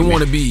predicament. They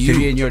want to be you. To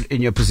be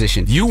in your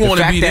position. You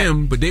want to be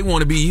them, but they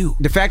want to be you.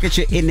 The fact that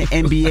you're in the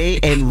NBA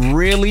and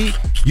really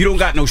you don't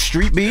got no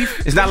street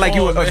beef. It's not like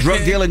you're a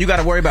drug dealer and you got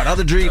to worry about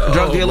other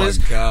drug dealers.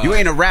 You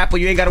ain't a rapper.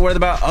 You ain't got to worry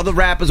about other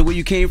rappers or where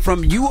you came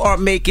from. You are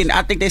making,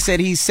 I think they said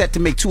he's set to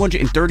make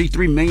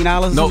 $233 million.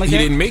 No, he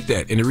didn't make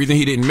that. And the reason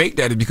he didn't make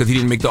that is because he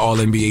didn't make the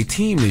All-NBA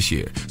team this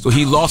year. So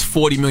he lost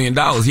 $40 million.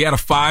 He had a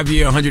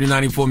 5-year,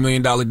 $194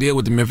 million deal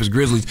with the Memphis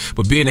Grizzlies,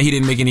 but being that he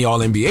didn't make any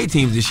All-NBA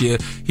teams this year,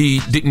 he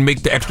didn't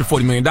make the extra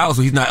 $40 million,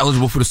 so he's not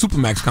eligible for the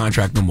Supermax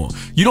contract no more.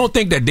 You don't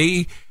think that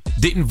they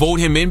didn't vote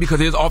him in because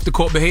of his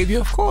off-the-court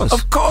behavior? Of course.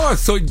 Of course.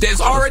 So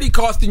that's already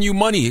costing you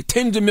money,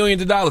 tens of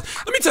millions of dollars.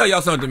 Let me tell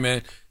y'all something,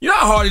 man. You know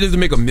how hard it is to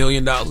make $1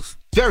 million?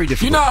 Very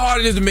difficult. You know how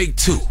hard it is to make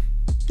 $2?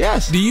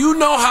 Yes. Do you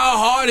know how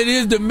hard it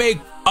is to make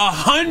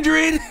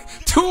 $100,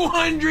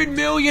 $200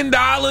 million,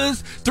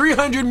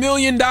 $300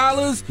 million?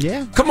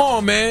 Yeah. Come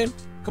on, man.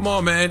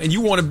 And you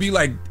want to be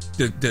like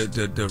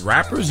the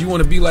rappers? You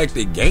want to be like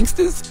the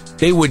gangsters?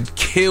 They would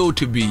kill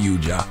to be you,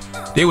 Ja.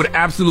 They would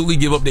absolutely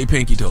give up their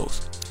pinky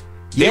toes.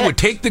 They would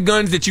take the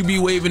guns that you be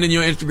waving in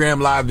your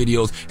Instagram live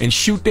videos and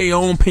shoot their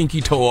own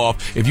pinky toe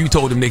off if you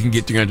told them they can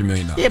get $300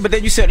 million. Yeah, but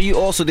then you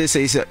also did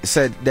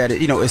said that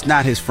it's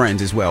not his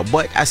friends as well.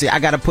 But I say I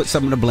got to put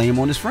some of the blame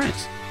on his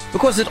friends.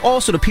 Because it's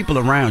also the people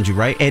around you,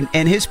 right?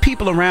 And his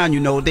people around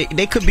you,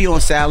 they could be on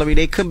salary,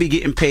 they could be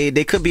getting paid,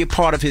 they could be a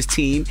part of his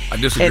team. I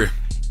disagree.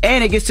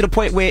 And it gets to the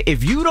point where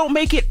if you don't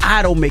make it,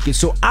 I don't make it.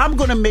 So I'm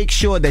going to make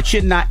sure that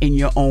you're not in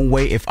your own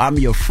way. If I'm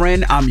your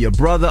friend, I'm your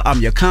brother,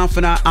 I'm your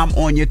confidant, I'm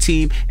on your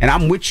team, and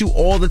I'm with you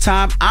all the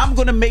time, I'm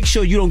going to make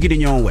sure you don't get in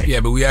your own way. Yeah,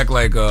 but we act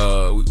like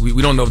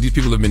we don't know if these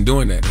people have been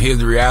doing that. Here's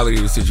the reality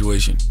of the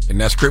situation. In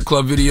that Script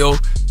Club video,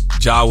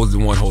 Ja was the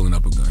one holding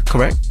up a gun.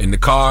 Correct. In the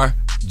car,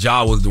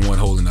 Ja was the one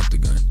holding up the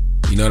gun.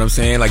 You know what I'm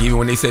saying? Like, even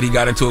when they said he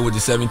got into it with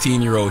the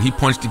 17-year-old, he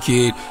punched the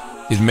kid.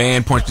 His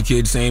man punched the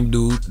kid, same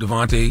dude,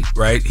 Devontae,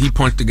 right? He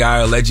punched the guy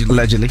allegedly.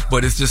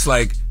 But it's just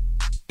like,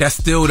 that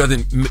still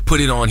doesn't put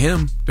it on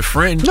him, the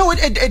friend. No,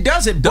 it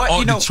doesn't.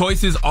 But, the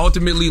choices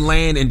ultimately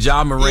land in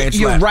Ja Morant's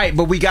lap. You're right,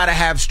 but we got to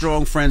have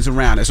strong friends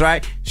around us,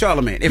 right?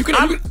 Charlamagne,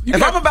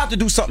 if I'm about to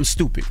do something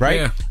stupid, right?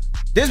 Yeah.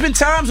 There's been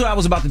times when I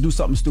was about to do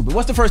something stupid.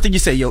 What's the first thing you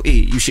say? Yo,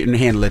 E, you shouldn't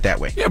handle it that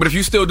way. Yeah, but if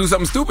you still do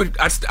something stupid,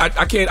 I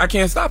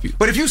can't stop you.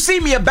 But if you see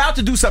me about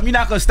to do something, you're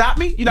not going to stop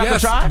me? You're not going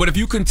to try? But if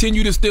you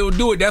continue to still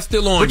do it, that's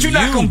still on you. But you're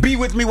not going to be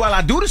with me while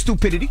I do the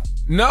stupidity.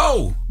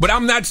 No, but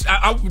I'm not.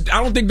 I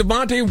don't think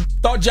Devontae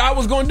thought Ja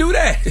was going to do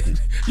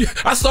that.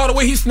 I saw the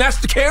way he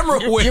snatched the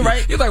camera away. You're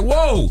right. He's like,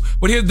 whoa.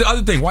 But here's the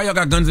other thing. Why y'all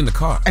got guns in the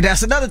car? And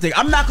that's another thing.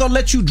 I'm not going to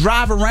let you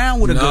drive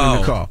around with a gun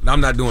in the car. I'm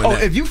not doing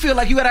that. If you feel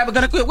like you got to have a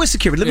gun, where's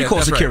security? Let me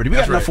call security. Right.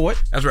 got enough for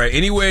it. That's right.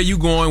 Anywhere you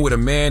going with a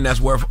man that's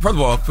worth, first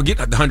of all, forget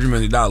the $100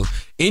 million.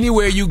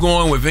 Anywhere you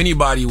going with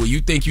anybody where you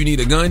think you need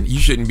a gun, you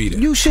shouldn't be there.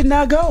 You should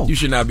not go. You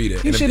should not be there.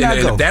 You should not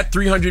go. And if that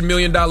 $300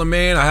 million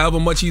man, or however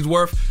much he's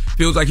worth,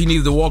 feels like he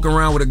needs to walk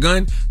around with a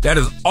gun, that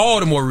is all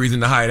the more reason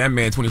to hire that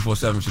man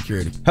 24/7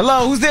 security.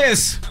 Hello, who's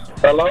this?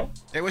 Hello?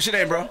 Hey, what's your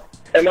name, bro?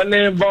 Hey, my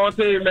name is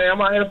Vontae, man.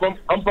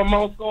 I'm from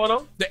Monk's Corner.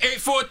 The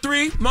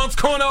 843, Monk's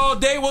Corner all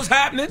day. What's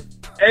happening?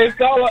 Hey,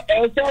 fella,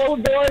 what's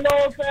going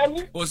on,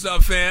 family? What's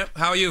up, fam?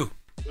 How are you?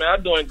 Man,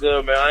 I'm doing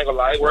good, man. I ain't gonna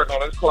lie. I work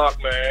on this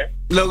clock, man.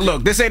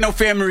 Look, this ain't no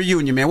family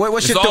reunion, man.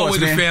 What's your thoughts, man? It's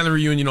always a family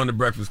reunion on the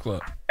Breakfast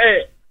Club.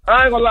 Hey,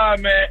 I ain't gonna lie,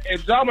 man.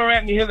 If Ja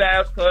Morant need his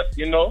ass cut,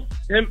 you know,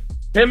 him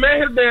and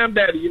his damn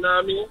daddy, you know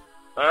what I mean?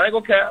 I ain't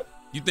gonna cap.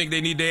 You think they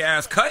need their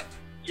ass cut?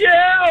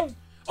 Yeah.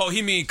 Oh,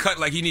 he mean cut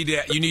like you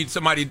need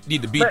somebody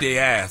to beat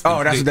their ass.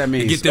 Oh, that's what that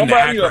means. To get them to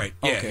act right.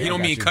 Okay, Yeah, he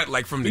don't mean cut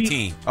like from the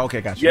team.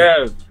 Okay, gotcha.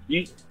 Yeah,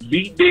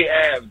 beat their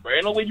ass, bro.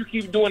 Ain't no way you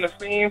keep doing the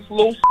same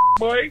slow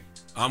boy.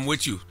 I'm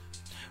with you.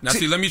 Now,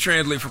 see, let me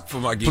translate for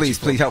my geeks.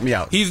 Please help me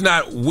out. He's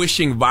not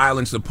wishing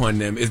violence upon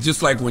them. It's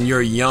just like when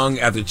you're young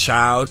as a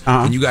child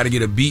and you got to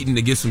get a beating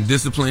to get some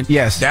discipline.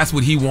 Yes. That's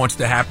what he wants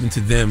to happen to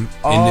them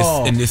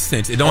in this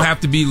sense. It don't have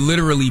to be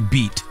literally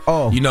beat.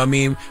 You know what I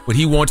mean? But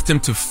he wants them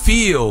to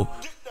feel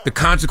the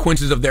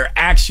consequences of their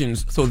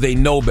actions so they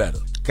know better.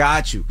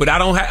 Got you. But I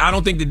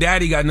don't think the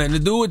daddy got nothing to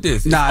do with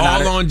this. It's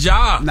all on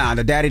job. Nah,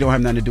 the daddy don't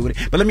have nothing to do with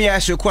it. But let me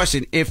ask you a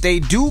question. If they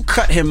do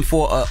cut him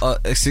for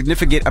a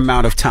significant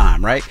amount of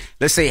time, right?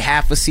 Let's say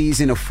half a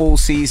season, a full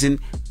season,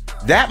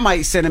 that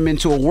might send him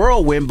into a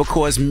whirlwind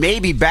because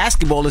maybe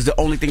basketball is the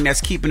only thing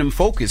that's keeping him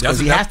focused because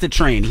he has to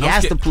train. He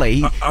has to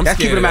play. That's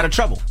keeping him out of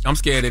trouble. I'm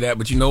scared of that,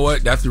 but you know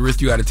what? That's the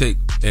risk you got to take.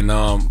 And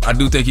I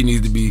do think he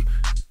needs to be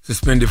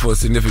suspended for a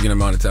significant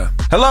amount of time.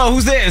 Hello,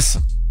 who's this?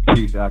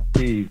 Peace,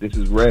 this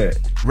is Red.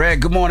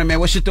 Red, good morning, man.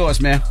 What's your thoughts,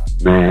 man?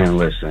 Man,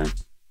 listen.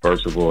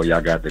 First of all,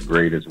 y'all got the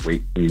greatest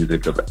weight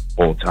music of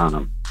all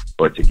time.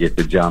 But to get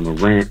to Ja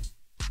Morant,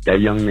 that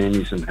young man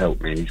needs some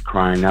help, man. He's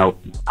crying out.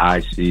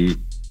 I see,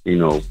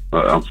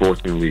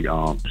 unfortunately,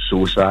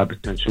 suicide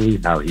potentially.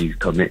 Now he's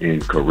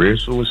committing career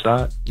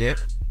suicide. Yeah.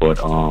 But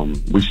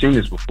we've seen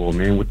this before,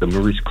 man, with the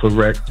Maurice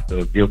Claret,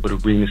 the Gilbert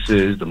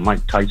Arenases, the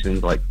Mike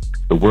Tysons. Like,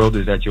 the world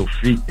is at your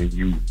feet and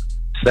you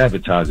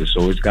sabotage it.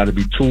 So it's got to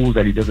be tools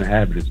that he doesn't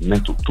have in his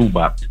mental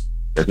toolbox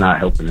that's not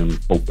helping him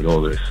cope with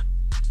all this.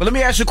 But let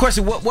me ask you a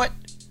question. What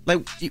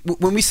like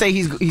when we say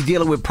he's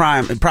dealing with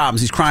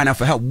problems, he's crying out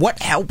for help. What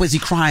help is he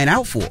crying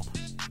out for?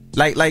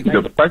 Like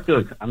the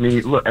pressure. I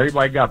mean, look,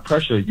 everybody got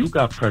pressure. You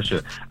got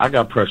pressure. I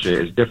got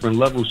pressure. It's different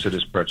levels to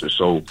this pressure.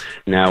 So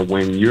now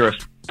when you're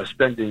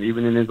spending,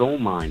 even in his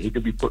own mind, he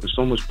could be putting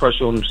so much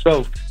pressure on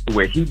himself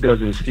where he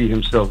doesn't see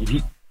himself.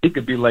 He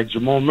could be like,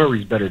 Jamal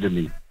Murray's better than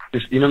me.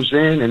 Just, you know what I'm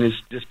saying? And it's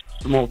just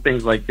small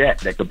things like that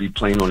could be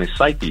playing on his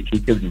psyche. He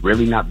could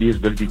really not be as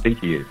good as he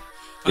thinks he is.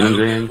 You know what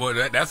I'm saying?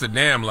 Well, that's a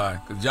damn lie.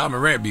 Because Ja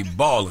Morant be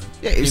balling.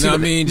 Yeah, you know what I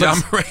mean? Ja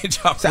Morant.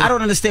 So I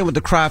don't understand what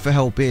the cry for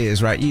help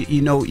is, right?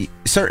 You know,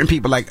 certain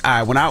people, like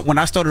when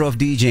I started off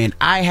DJing,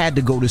 I had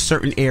to go to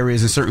certain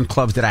areas and certain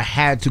clubs that I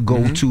had to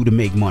go to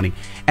make money.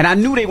 And I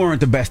knew they weren't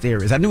the best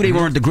areas. I knew they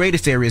weren't the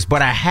greatest areas,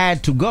 but I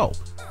had to go.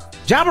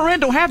 Ja Morant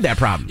don't have that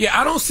problem.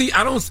 Yeah,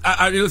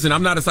 listen,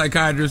 I'm not a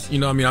psychiatrist. You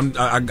know what I mean?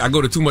 I go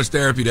to too much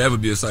therapy to ever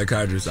be a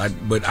psychiatrist.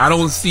 But I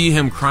don't see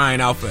him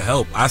crying out for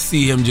help. I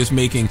see him just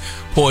making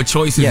poor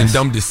choices and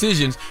dumb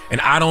decisions.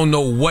 And I don't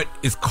know what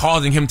is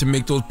causing him to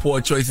make those poor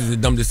choices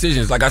and dumb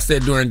decisions. Like I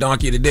said during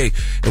Donkey of the Day,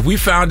 if we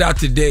found out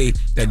today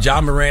that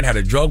Ja Morant had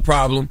a drug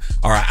problem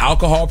or an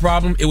alcohol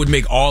problem, it would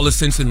make all the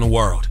sense in the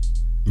world.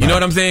 You know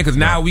what I'm saying? Because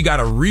now we got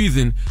a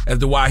reason as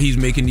to why he's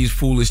making these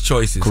foolish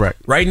choices.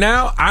 Correct. Right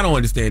now, I don't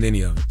understand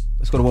any of it.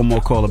 Let's go to one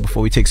more caller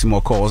before we take some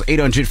more calls.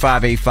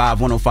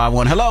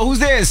 800-585-1051. Hello, who's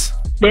this?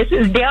 This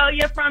is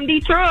Delia from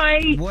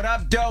Detroit. What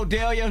up,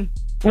 Delia?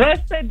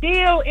 What's the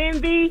deal,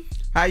 MB?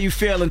 How you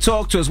feeling?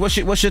 Talk to us. What's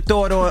your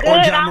thought on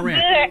Ja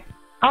Morant? Good.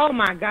 Oh,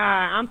 my God.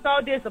 I'm so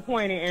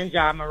disappointed in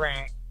Ja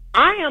Morant.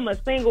 I am a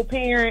single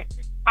parent.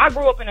 I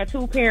grew up in a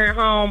two-parent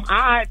home.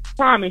 I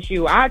promise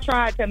you, I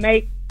tried to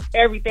make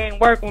everything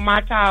work with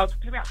my child's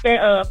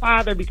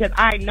father because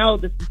I know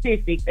the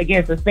statistics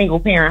against a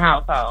single parent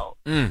household.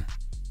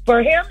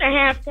 For him to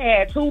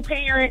have two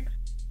parents,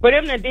 for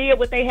them to deal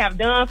what they have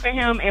done for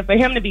him, and for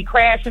him to be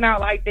crashing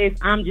out like this,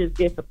 I'm just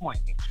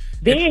disappointed.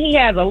 Then he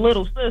has a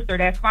little sister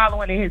that's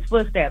following in his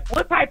footsteps.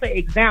 What type of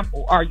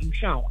example are you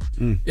showing?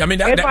 I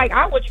mean, it's like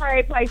I would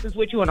trade places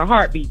with you in a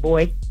heartbeat,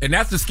 boy. And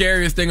that's the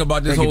scariest thing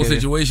about this whole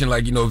situation.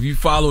 Like, you know, if you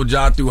followed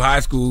Ja through high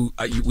school,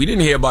 we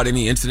didn't hear about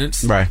any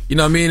incidents. Right. You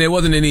know what I mean? There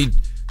wasn't any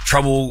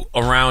trouble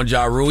around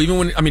Ja Rule.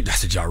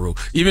 That's Ja Rule.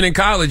 Even in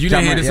college, you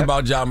didn't hear this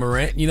about Ja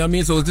Morant. You know what I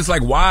mean? So it's just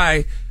like,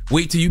 why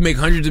wait till you make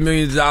hundreds of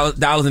millions of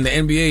dollars in the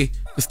NBA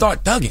to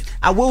start thugging?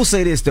 I will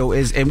say this, though,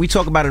 and we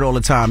talk about it all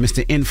the time, it's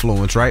the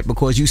influence, right?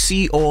 Because you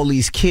see all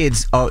these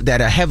kids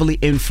that are heavily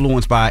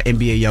influenced by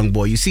NBA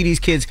YoungBoy. You see these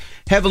kids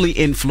heavily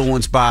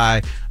influenced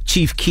by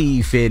Chief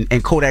Keef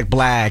and Kodak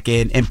Black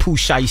and Pooh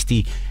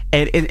Shiesty.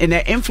 And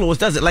that influence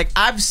does it. Like,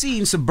 I've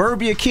seen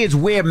suburbia kids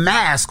wear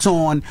masks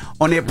on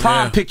their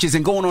prom pictures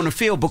and going on the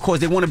field because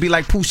they want to be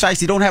like Pooh Shiesty.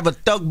 They don't have a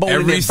thug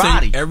bone in their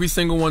body. Every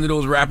single one of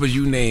those rappers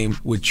you named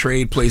would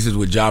trade places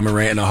with Ja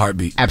Morant in a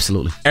heartbeat.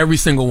 Absolutely. Every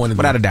single one of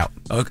them. Without a doubt.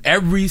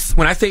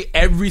 When I say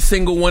every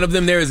single one of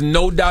them, there is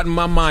no doubt in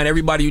my mind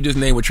everybody you just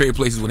named would trade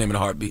places with him in a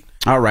heartbeat.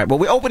 All right. Well,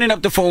 we're opening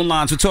up the phone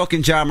lines. We're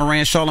talking Ja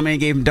Morant. Charlamagne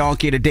gave him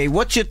donkey today.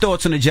 What's your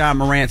thoughts on the Ja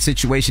Morant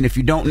situation? If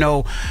you don't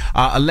know,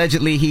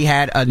 allegedly he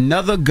had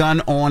another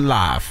gun on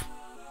live.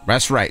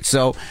 That's right.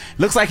 So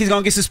looks like he's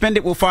going to get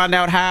suspended. We'll find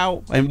out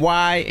how and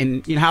why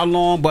and how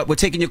long. But we're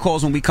taking your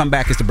calls when we come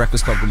back. It's the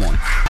Breakfast Club. Good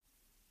morning.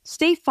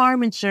 State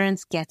Farm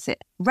Insurance gets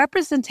it.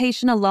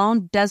 Representation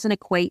alone doesn't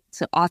equate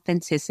to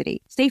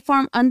authenticity. State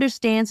Farm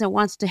understands and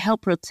wants to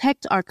help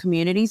protect our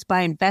communities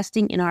by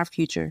investing in our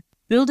future,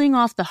 building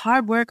off the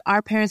hard work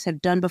our parents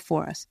have done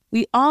before us.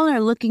 We all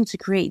are looking to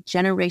create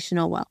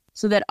generational wealth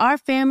so that our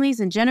families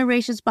and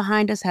generations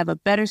behind us have a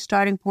better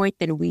starting point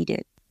than we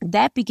did.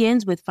 That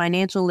begins with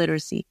financial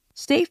literacy.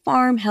 State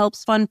Farm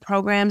helps fund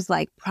programs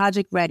like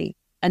Project Ready,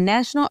 a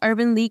National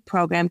Urban League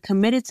program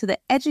committed to the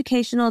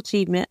educational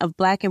achievement of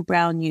Black and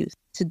Brown youth.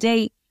 To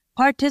date,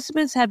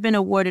 participants have been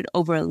awarded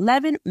over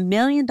 $11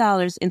 million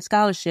in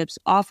scholarships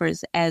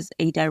offers as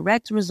a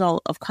direct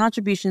result of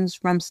contributions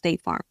from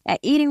State Farm. At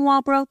Eating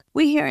While Broke,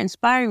 we hear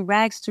inspiring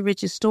rags to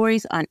riches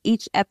stories on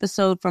each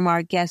episode from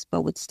our guests,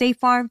 but with State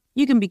Farm,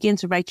 you can begin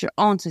to write your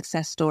own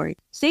success story.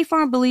 State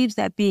Farm believes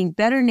that being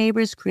better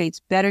neighbors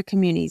creates better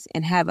communities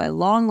and have a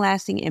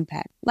long-lasting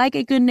impact. Like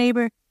a good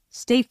neighbor,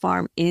 State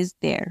Farm is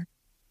there.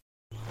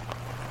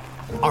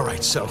 All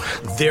right, so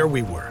there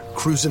we were,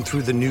 cruising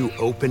through the new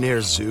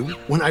open-air zoo,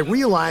 when I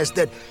realized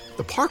that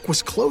the park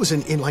was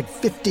closing in like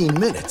 15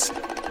 minutes.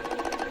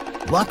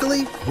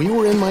 Luckily, we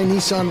were in my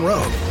Nissan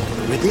Rogue.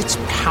 With its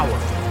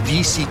powerful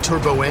VC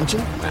turbo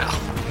engine, well,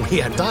 we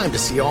had time to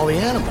see all the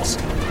animals.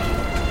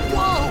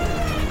 Whoa!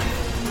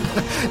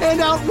 And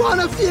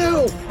outrun a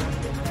few!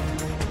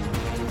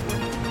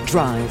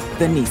 Drive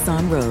the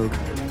Nissan Rogue.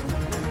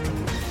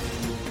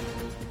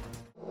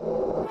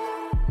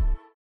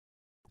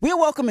 We're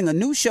welcoming a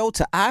new show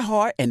to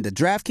iHeart and the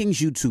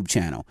DraftKings YouTube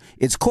channel.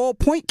 It's called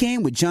Point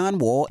Game with John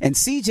Wall and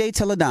CJ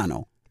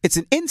Toledano. It's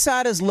an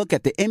insider's look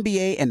at the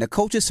NBA and the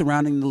coaches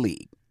surrounding the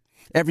league.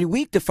 Every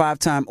week, the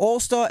 5-time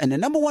All-Star and the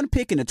number 1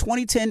 pick in the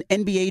 2010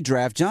 NBA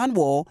Draft, John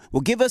Wall, will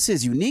give us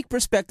his unique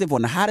perspective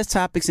on the hottest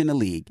topics in the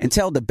league and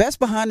tell the best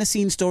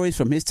behind-the-scenes stories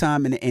from his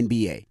time in the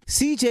NBA.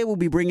 CJ will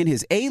be bringing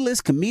his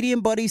A-list comedian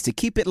buddies to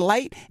keep it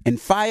light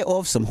and fire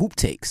off some hoop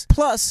takes.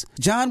 Plus,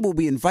 John will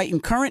be inviting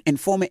current and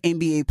former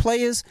NBA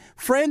players,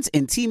 friends,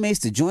 and teammates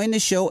to join the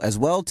show as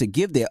well to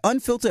give their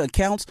unfiltered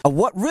accounts of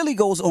what really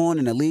goes on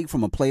in the league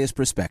from a player's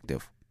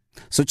perspective.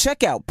 So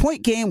check out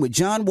Point Game with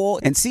John Wall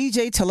and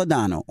CJ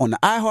Toledano on the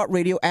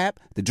iHeartRadio app,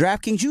 the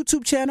DraftKings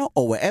YouTube channel,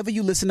 or wherever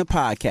you listen to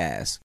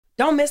podcasts.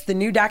 Don't miss the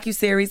new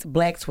docuseries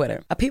Black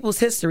Twitter, A People's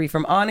History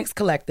from Onyx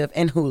Collective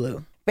and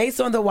Hulu.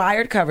 Based on the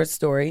Wired cover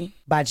story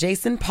by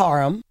Jason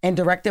Parham and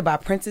directed by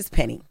Princess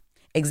Penny.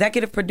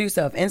 Executive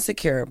producer of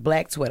Insecure,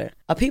 Black Twitter.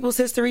 A People's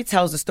History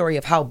tells the story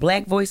of how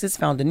Black voices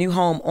found a new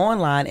home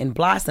online and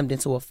blossomed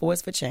into a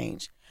force for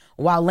change,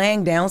 while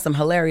laying down some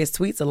hilarious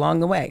tweets along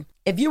the way.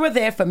 If you were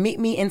there for Meet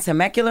Me in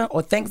Temecula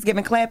or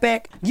Thanksgiving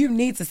Clapback, you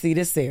need to see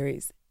this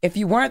series. If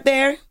you weren't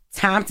there,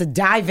 time to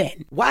dive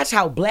in. Watch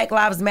how Black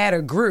Lives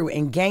Matter grew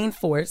and gained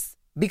force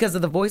because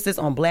of the voices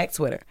on Black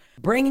Twitter,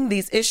 bringing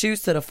these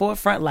issues to the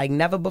forefront like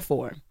never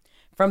before.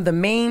 From the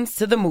memes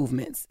to the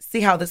movements,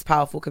 see how this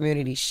powerful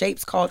community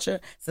shapes culture,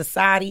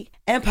 society,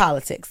 and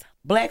politics.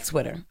 Black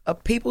Twitter, A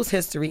People's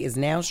History, is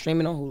now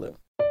streaming on Hulu.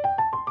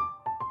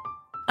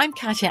 I'm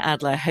Katya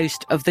Adler,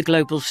 host of The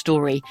Global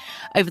Story.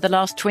 Over the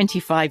last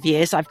 25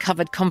 years, I've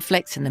covered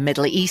conflicts in the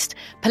Middle East,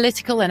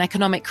 political and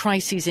economic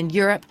crises in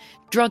Europe,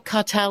 drug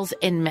cartels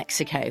in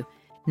Mexico.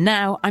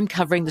 Now I'm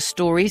covering the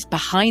stories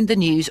behind the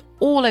news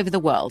all over the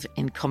world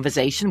in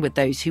conversation with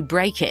those who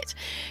break it.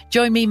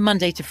 Join me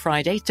Monday to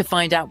Friday to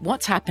find out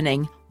what's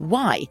happening,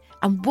 why,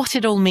 and what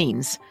it all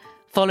means.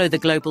 Follow The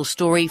Global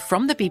Story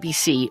from the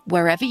BBC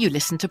wherever you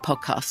listen to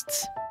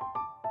podcasts.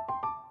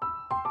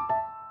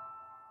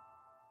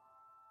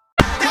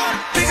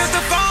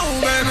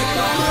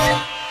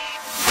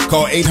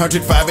 Call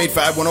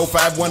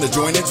 800-585-1051 to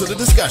join into the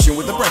discussion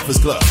with the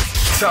Breakfast Club.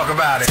 Talk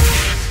about it.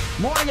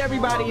 Morning,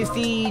 everybody. It's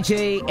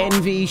DJ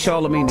NV,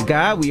 Charlamagne the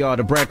Guy. We are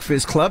the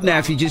Breakfast Club. Now,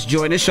 if you just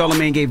joined us,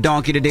 Charlamagne gave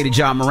donkey today to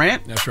Ja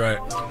Morant. That's right.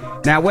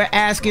 Now, we're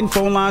asking,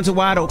 phone lines are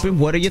wide open.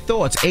 What are your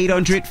thoughts?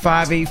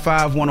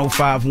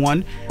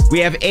 800-585-1051. We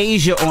have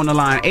Asia on the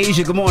line.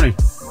 Asia, good morning.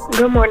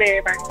 Good morning,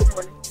 everybody. Good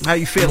morning. How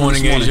you feeling Good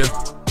morning, this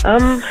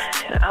morning?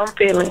 Asia. I'm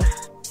feeling.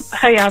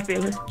 How y'all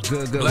feeling?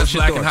 Good. Bless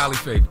Black and highly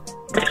favored.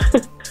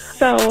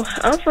 So,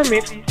 I'm from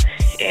Memphis,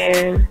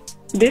 and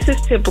this is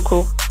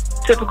typical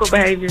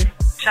behavior.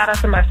 Shout out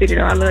to my city,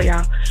 though. I love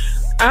y'all.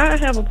 I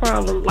have a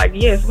problem. Like,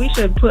 yes, we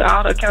should put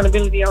all the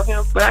accountability on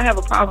him, but I have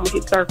a problem with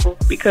his circle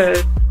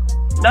because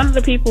none of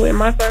the people in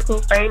my circle,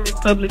 famous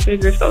public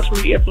figures, social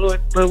media influencers,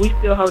 but we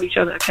still hold each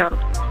other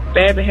accountable.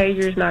 bad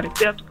behavior is not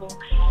acceptable,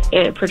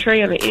 and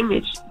portraying an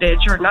image that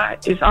you're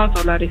not is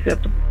also not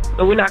acceptable.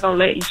 So we're not gonna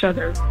let each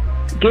other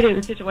get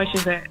into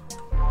situations that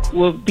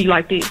will be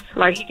like this.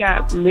 Like, he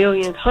got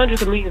millions,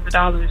 hundreds of millions of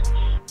dollars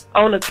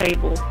on the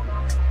table.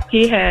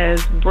 He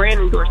has brand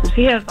endorsements.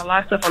 He has a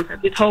lot of stuff on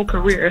his whole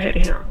career ahead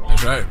of him.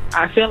 That's right.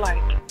 I feel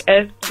like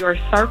as your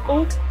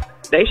circle,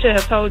 they should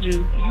have told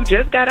you, you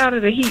just got out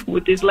of the heat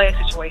with this last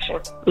situation.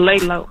 Lay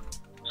low.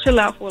 Chill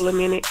out for a little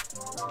minute.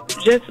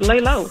 Just lay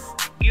low.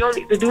 You don't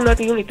need to do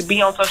nothing. You don't need to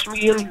be on social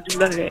media. You don't need to do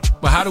none of that.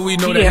 But how do we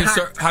know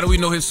how do we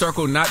know his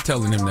circle not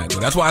telling him that, though?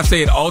 That's why I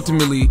say it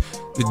ultimately,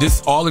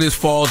 that all of this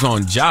falls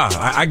on Ja.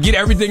 I get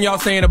everything y'all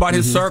saying about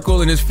his circle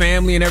and his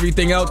family and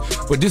everything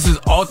else, but this is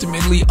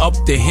ultimately up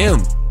to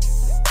him.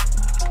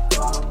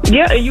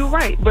 Yeah, and you're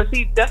right. But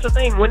see, that's the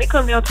thing. When it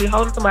comes down to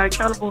holding somebody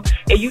accountable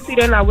and you see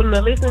they're not willing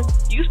to listen,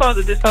 you're supposed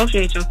to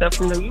dissociate yourself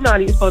from them. You're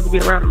not even supposed to be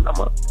around them no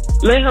more.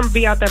 Let him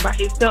be out there by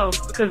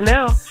himself. Because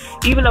now,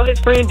 even though his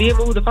friend did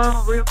move the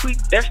phone real quick,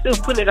 they're still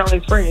putting it on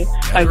his friend.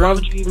 Like, why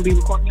would you even be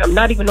recording him?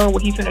 Not even knowing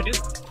what he's finna do.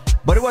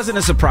 But it wasn't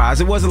a surprise.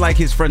 It wasn't like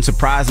his friend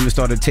surprised him and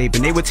started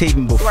taping. They were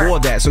taping before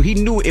that, so he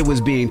knew it was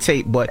being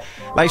taped. But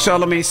like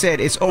Charlamagne said,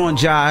 it's on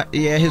Ja.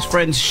 Yeah, his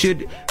friends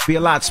should be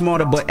a lot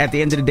smarter, but at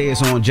the end of the day,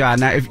 it's on Ja.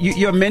 Now, if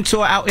you're a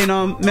mentor out in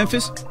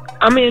Memphis?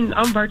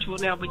 I'm virtual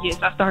now, but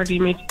yes, I started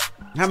in Memphis.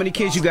 How many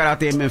kids you got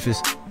out there in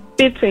Memphis?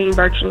 15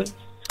 virtually.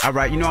 All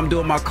right, I'm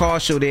doing my car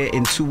show there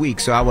in 2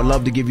 weeks, so I would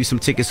love to give you some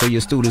tickets so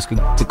your students could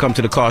come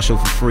to the car show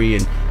for free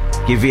and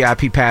get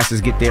VIP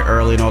passes, get there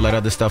early and all that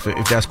other stuff,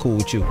 if that's cool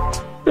with you.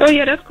 Oh,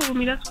 yeah, that's cool with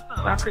me. That's what's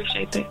up. I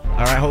appreciate that.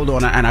 All right, hold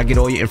on, and I'll get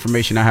all your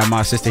information. I'll have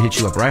my assistant hit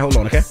you up, right? Hold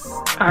on, okay?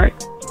 All right.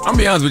 I'm gonna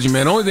be honest with you,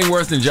 man. The only thing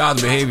worse than Ja's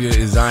behavior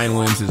is Zion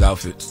Williams'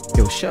 outfits.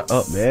 Yo, shut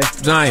up, man.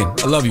 Zion,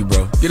 I love you,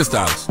 bro. Get a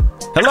stylist.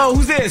 Hello,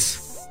 who's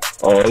this?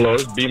 Oh, hello,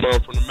 it's B-Mo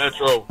from the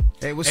Metro.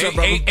 Hey, what's up,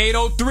 brother?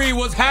 803,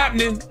 what's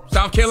happening?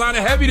 South Carolina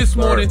heavy this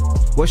morning.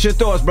 What's your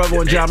thoughts, brother,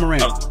 on Ja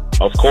Morant?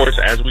 Of course,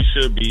 as we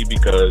should be,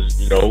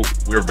 because,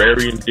 we're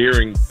very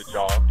endearing to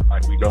Ja.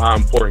 Like, we know how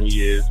important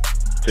he is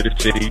to the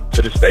city,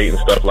 to the state and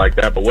stuff like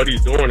that. But what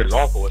he's doing is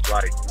awful. It's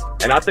like,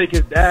 and I think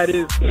his dad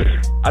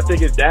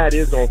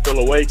is going to feel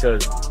away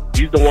because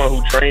he's the one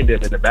who trained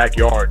him in the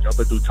backyard,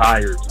 jumping through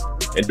tires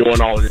and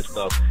doing all of this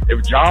stuff.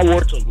 If Ja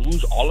were to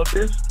lose all of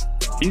this,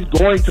 he's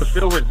going to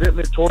feel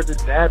resentment towards his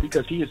dad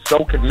because he is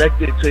so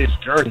connected to his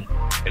journey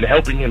and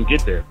helping him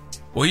get there.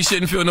 Well, he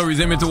shouldn't feel no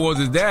resentment towards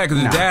his dad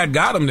because his dad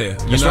got him there.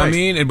 You know what I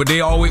mean? But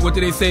they always, what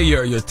do they say?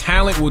 Your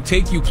talent will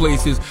take you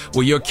places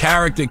where your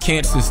character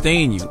can't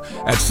sustain you.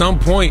 At some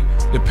point,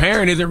 the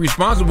parent isn't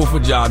responsible for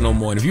Ja no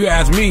more. And if you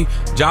ask me,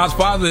 Ja's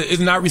father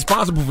is not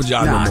responsible for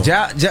Ja no more.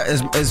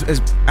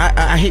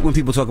 I hate when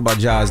people talk about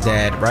Ja's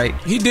dad, right?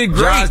 He did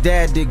great. Ja's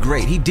dad did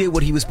great. He did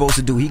what he was supposed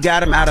to do. He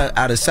got him out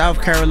of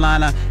South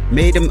Carolina,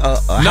 made him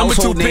a number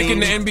 2 household pick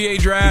name. in the NBA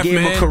draft, He gave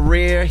him a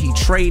career. He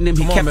trained him.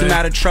 He kept him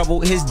out of trouble.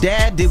 His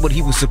dad did what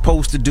he was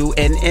supposed to do.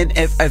 And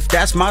if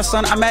that's my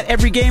son, I'm at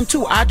every game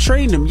too. I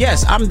trained him.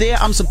 Yes, I'm there.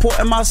 I'm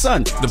supporting my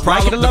son. The problem,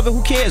 like it or love it,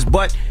 who cares?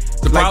 But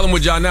the problem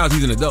with Ja now is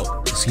he's an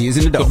adult. He is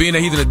an adult. So being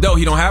that he's an adult,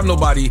 he don't have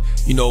nobody,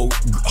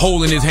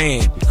 holding his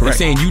hand. Correct. And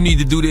saying you need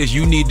to do this,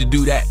 you need to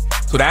do that.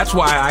 So that's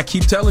why I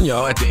keep telling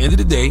y'all, at the end of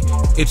the day,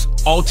 it's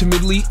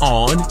ultimately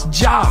on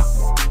Ja.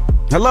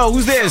 Hello,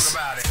 who's this?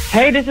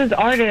 Hey, this is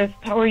Artist.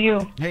 How are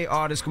you? Hey,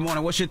 Artist. Good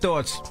morning. What's your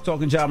thoughts?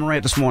 Talking Ja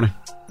Morant this morning.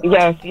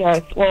 Yes.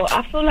 Well,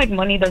 I feel like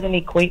money doesn't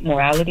equate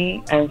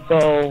morality. And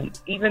so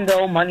even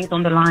though money's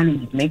on the line and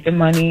he's making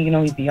money,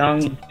 he's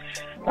young, he's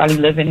probably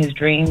living his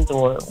dreams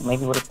or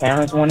maybe what his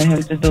parents wanted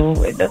him to do,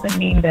 it doesn't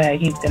mean that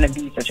he's going to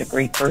be such a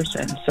great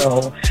person.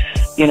 So,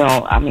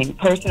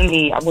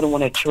 personally, I wouldn't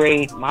want to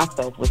trade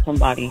myself with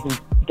somebody who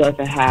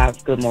doesn't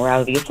have good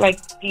morality. It's like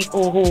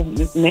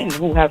men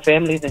who have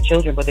families and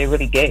children, but they're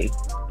really gay.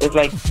 It's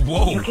like,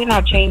 you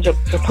cannot change a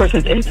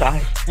person's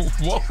inside.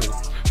 Whoa.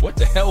 What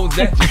the hell was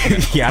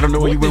that? Yeah, I don't know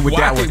where you went with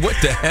that one. What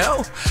the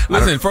hell?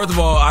 Listen, first of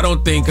all, I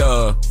don't think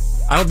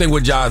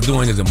what Ja is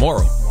doing is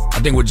immoral. I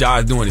think what Ja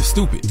is doing is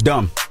stupid.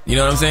 Dumb. You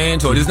know what I'm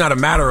saying? So it's not a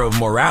matter of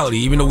morality.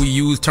 Even though we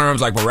use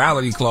terms like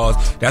morality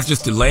clause, that's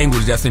just the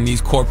language that's in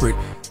these corporate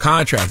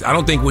contracts. I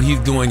don't think what he's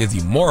doing is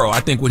immoral.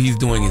 I think what he's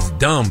doing is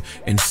dumb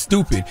and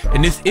stupid.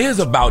 And this is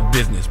about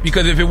business.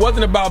 Because if it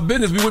wasn't about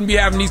business, we wouldn't be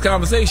having these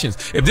conversations.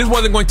 If this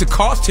wasn't going to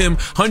cost him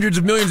hundreds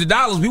of millions of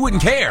dollars, we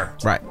wouldn't care.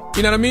 Right.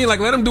 You know what I mean? Like,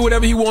 let him do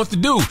whatever he wants to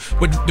do.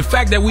 But the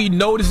fact that we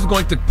know this is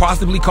going to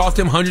possibly cost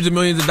him hundreds of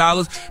millions of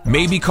dollars,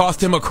 maybe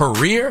cost him a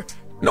career,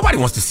 nobody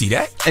wants to see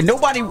that. And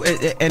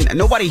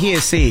nobody here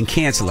is saying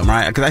cancel him,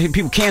 right? Because I hear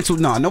people cancel.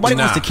 No, nobody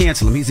wants to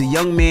cancel him. He's a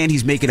young man.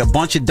 He's making a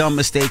bunch of dumb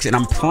mistakes, and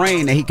I'm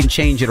praying that he can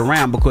change it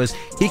around because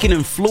he can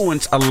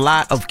influence a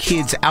lot of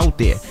kids out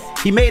there.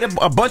 He made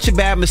a bunch of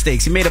bad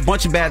mistakes. He made a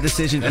bunch of bad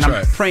decisions, and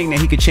I'm praying that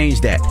he can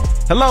change that.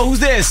 Hello, who's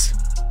this?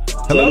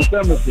 Hello? It's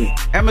Emerson.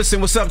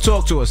 Emerson, what's up?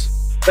 Talk to us.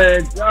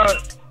 Man, God,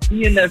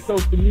 he in that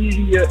social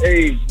media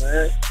age,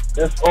 man.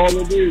 That's all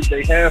it is.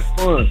 They have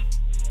fun.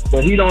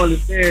 But he don't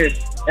understand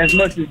as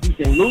much as he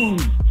can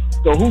lose.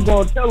 So who's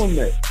gonna tell him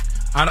that?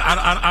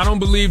 I don't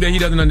believe that he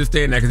doesn't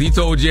understand that, because he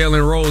told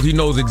Jalen Rose he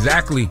knows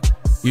exactly,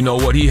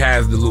 what he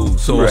has to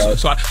lose. So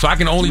I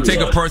can only take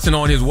a person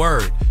on his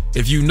word.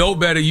 If you know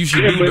better, you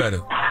should do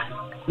better.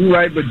 You're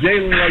right, but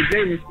Jalen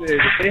said,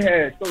 if they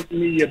had social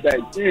media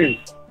back then,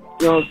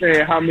 you know what I'm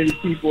saying, how many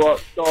people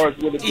stars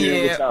would have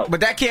been without. But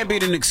that can't be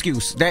an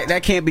excuse.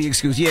 That can't be an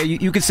excuse. Yeah,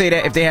 you can say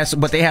that if they have,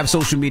 but they have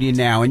social media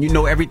now, and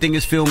everything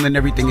is filmed and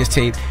everything is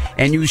taped,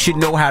 and you should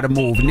know how to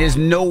move. And there's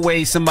no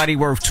way somebody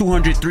worth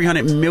 $200,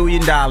 $300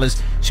 million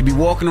should be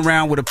walking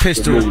around with a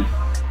pistol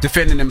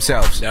defending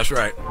themselves. That's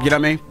right. You know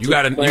what I mean? You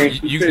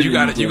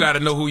gotta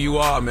know who you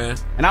are, man.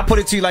 And I put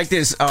it to you like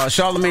this: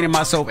 Charlamagne and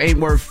myself ain't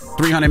worth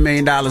 $300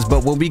 million,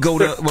 but when we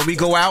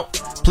go out,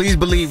 please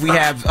believe we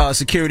have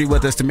security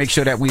with us to make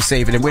sure that we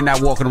safe and we're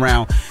not walking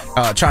around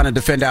trying to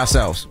defend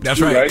ourselves. That's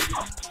right.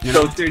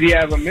 So did he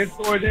have a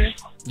mentor then?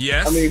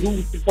 Yes. I mean,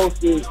 who's supposed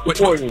to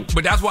support him?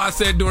 But that's why I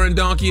said during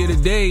Donkey of the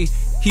Day,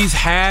 he's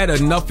had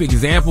enough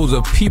examples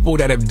of people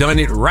that have done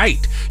it right.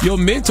 Your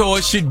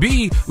mentor should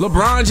be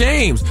LeBron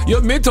James.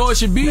 Your mentor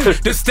should be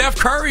the Steph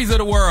Currys of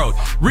the world.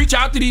 Reach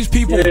out to these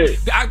people. Yeah.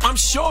 I'm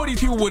sure these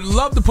people would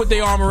love to put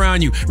their arm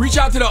around you. Reach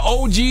out to the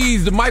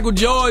OGs, the Michael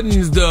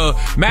Jordans, the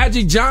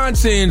Magic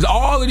Johnsons,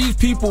 all of these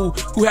people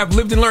who have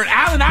lived and learned.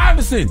 Allen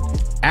Iverson.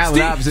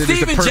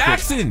 Steven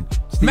Jackson.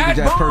 Matt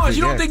Barnes.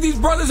 You don't think these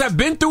brothers have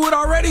been through it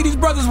already? These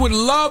brothers would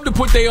love to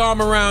put their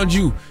arm around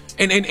you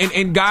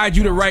and guide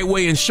you the right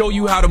way and show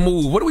you how to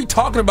move. What are we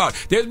talking about?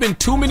 There's been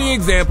too many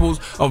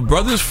examples of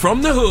brothers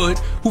from the hood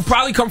who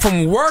probably come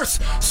from worse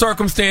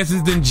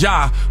circumstances than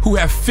Ja, who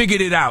have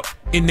figured it out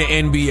in the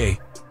NBA.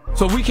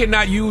 So we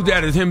cannot use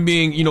that as him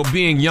being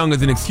young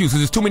as an excuse.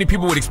 There's too many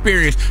people with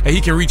experience that he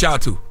can reach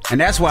out to.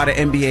 And that's why the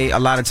NBA a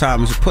lot of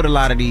times put a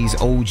lot of these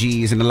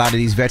OGs and a lot of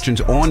these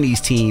veterans on these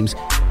teams,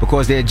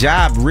 because their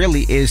job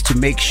really is to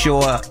make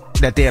sure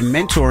that they're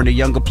mentoring the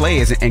younger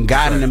players and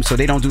guiding them so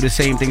they don't do the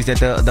same things that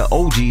the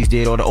OGs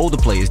did or the older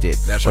players did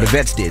or the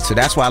vets did. So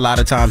that's why a lot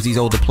of times these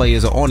older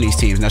players are on these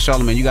teams. Now,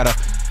 Charlamagne,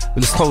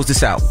 let's close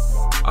this out.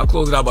 I'll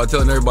close it out by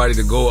telling everybody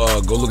to go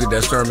look at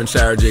that sermon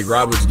Sarah Jake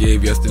Roberts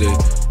gave yesterday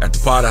at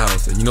the Potter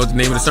House. And you know what the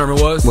name of the sermon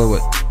was?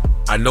 What?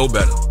 I Know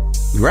Better.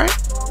 Right?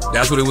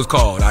 That's what it was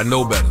called. I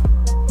Know Better.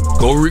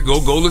 Go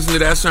listen to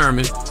that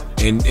sermon,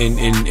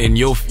 and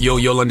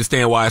you'll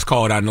understand why it's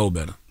called I Know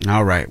Better.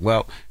 All right.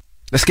 Well,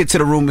 let's get to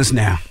the rumors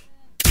now.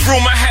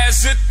 Rumor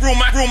has it.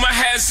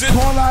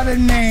 Call out a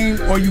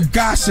name, or you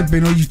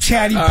gossiping, or you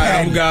chatty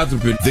patty. I'm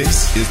gossiping.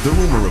 This is the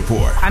Rumor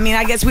Report. I mean,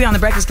 I guess we on the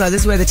Breakfast Club.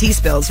 This is where the tea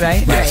spills,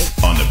 right?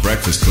 Yes, on the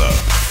Breakfast Club.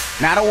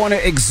 Now, I don't want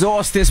to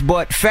exhaust this,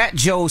 but Fat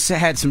Joe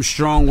had some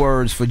strong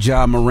words for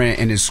Ja Morant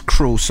and his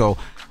crew, so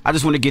I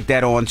just want to get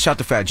that on. Shout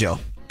to Fat Joe.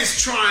 He's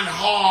trying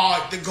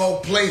hard to go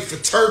play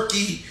for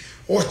Turkey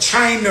or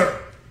China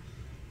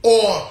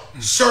or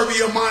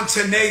Serbia,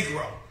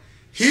 Montenegro.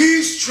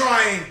 He's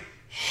trying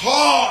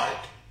hard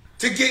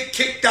to get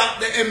kicked out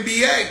the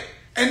NBA.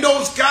 And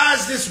those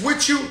guys that's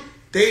with you,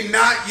 they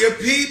not your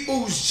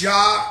people's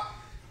job.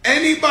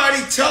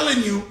 Anybody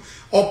telling you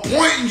or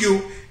pointing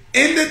you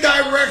in the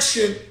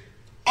direction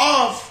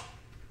of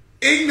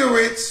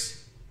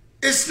ignorance,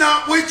 it's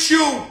not with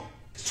you.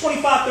 It's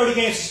 25, 30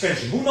 game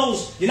suspension. Who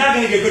knows? You're not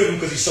going to get rid of him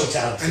because he's so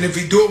talented. And if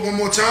he do it one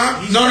more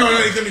time? No,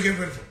 they're going to get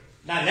rid of him.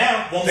 Not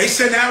now. They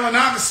sent Allen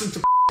Iverson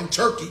to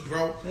Turkey,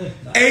 bro.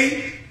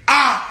 AI.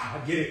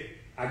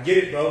 I get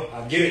it, bro.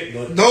 I get it,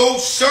 bro. No,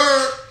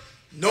 sir.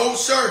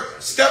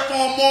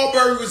 Stephon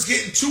Marbury was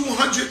getting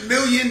 $200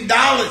 million.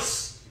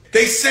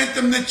 They sent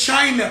him to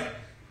China.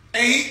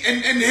 And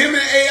him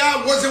and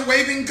AI wasn't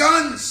waving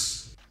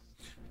guns.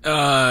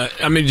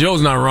 I mean,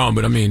 Joe's not wrong,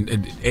 but I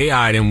mean,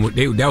 AI,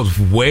 that was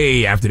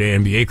way after their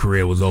NBA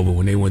career was over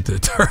when they went to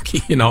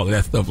Turkey and all of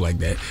that stuff like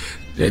that.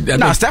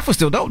 Steph was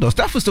still dope, though.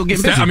 Steph was still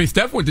getting busy. I mean,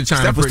 Steph went to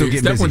China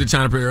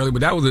pretty early,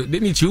 but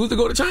didn't he choose to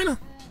go to China?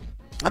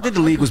 I think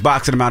the league was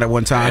boxing him out at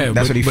one time. Yeah,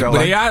 That's what he felt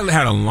like. But AI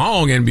had a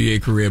long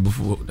NBA career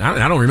before.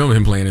 I don't remember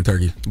him playing in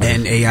Turkey.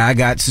 And AI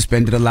got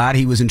suspended a lot.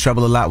 He was in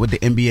trouble a lot with the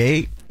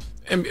NBA.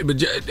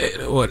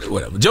 But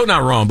whatever. Joe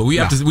not wrong, but we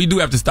do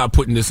have to stop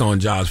putting this on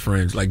Ja's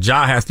friends. Like,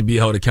 Ja has to be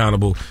held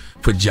accountable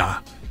for Ja.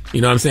 You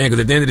know what I'm saying?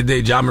 Because at the end of the day,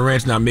 Ja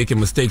Morant's not making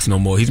mistakes no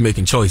more. He's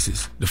making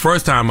choices. The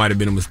first time might have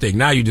been a mistake.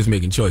 Now you're just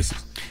making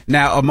choices.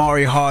 Now,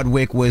 Amari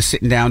Hardwick was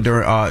sitting down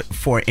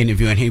for an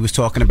interview, and he was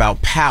talking about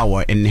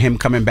Power and him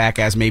coming back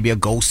as maybe a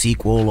Ghost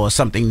sequel or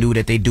something new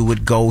that they do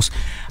with Ghost.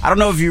 I don't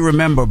know if you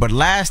remember, but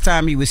last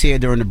time he was here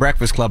during the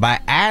Breakfast Club, I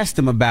asked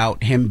him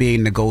about him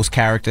being the Ghost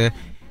character.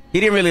 He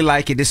didn't really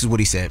like it. This is what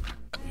he said.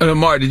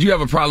 Amari, did you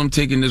have a problem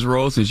taking this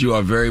role since you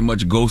are very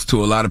much Ghost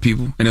to a lot of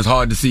people, and it's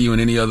hard to see you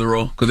in any other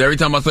role? Because every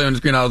time I saw you on the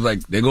screen, I was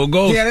like, there go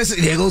Ghost. Yeah,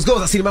 there goes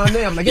Ghost. I see him out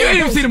there. I'm like, you didn't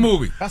even see the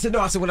movie. I said, no.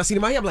 I said, when I see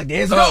him out here, I'm like,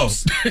 there's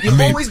Ghost. You're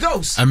always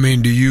Ghost. I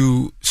mean,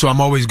 so I'm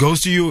always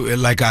Ghost to you?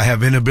 Like I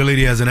have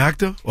inability as an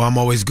actor? Or I'm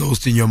always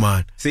Ghost in your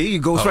mind? See, you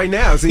Ghost right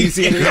now. So you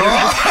see it. I know.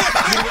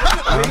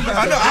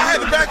 I had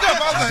to back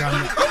up.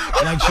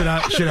 I was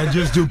like, should I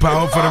just do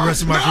Power for the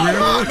rest of my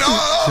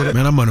career? No.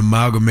 Man, I'm an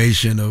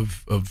amalgamation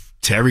of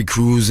Terry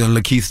Crews and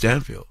Lakeith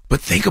Stanfield.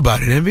 But think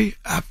about it, Envy.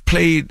 I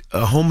played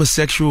a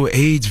homosexual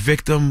AIDS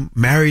victim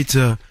married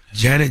to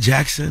Janet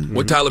Jackson.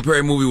 What Tyler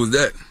Perry movie was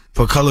that?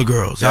 For Color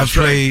Girls. That's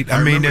I played, right.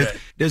 I mean, remember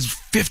there's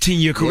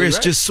 15-year career. It's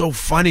right. just so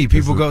funny.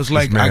 People goes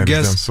like, I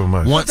guess so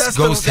much. once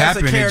ghosts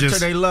happen, that's a it character just,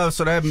 they love,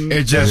 so that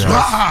it just,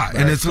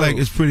 and it's cool. like,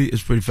 it's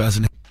pretty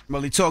fascinating.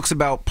 Well, he talks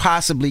about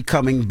possibly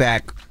coming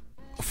back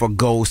for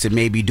Ghost and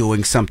maybe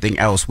doing something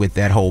else with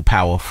that whole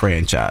Power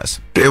franchise.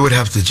 It would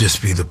have to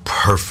just be the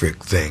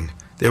perfect thing.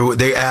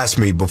 They asked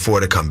me before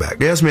to come back.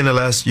 They asked me in the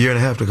last year and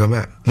a half to come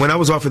back. When I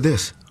was offered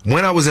this.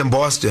 When I was in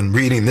Boston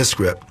reading this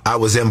script, I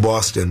was in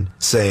Boston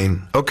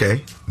saying,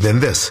 okay,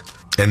 then this.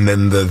 And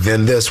then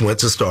then this went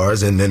to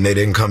Stars, and then they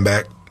didn't come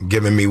back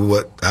giving me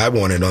what I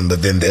wanted on the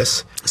then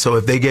this. So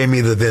if they gave me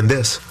the then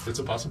this. It's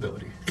a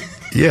possibility.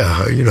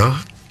 Yeah,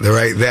 they're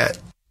right that.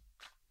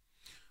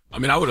 I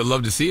mean, I would have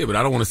loved to see it, but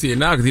I don't want to see it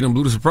now because he done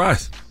blew the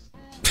surprise.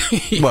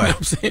 You know what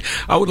I'm saying?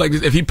 I would like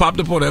this, if he popped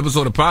up on an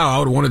episode of Power, I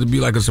would have wanted it to be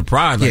like a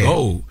surprise, like,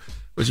 oh.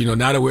 But,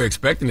 now that we're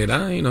expecting it,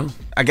 I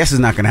guess it's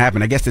not going to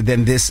happen. I guess that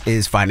then this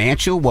is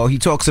financial. Well, he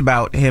talks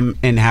about him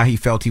and how he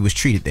felt he was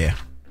treated there.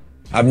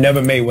 I've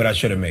never made what I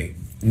should have made.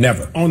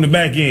 Never. On the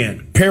back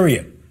end.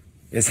 Period.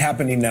 It's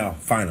happening now,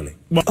 finally.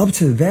 Up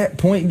to that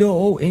point,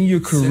 though, in your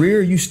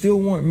career, you still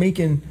weren't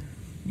making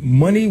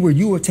money where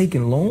you were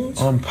taking loans?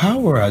 On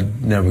Power, I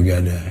never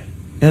got that.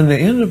 And the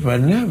end of it,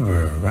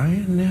 never,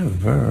 right?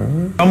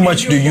 Never. How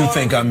much do you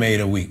think I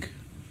made a week?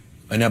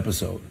 An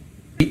episode?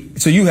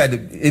 So you had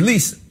to, at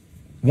least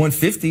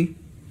 150.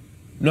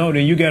 No,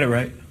 then you got it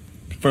right.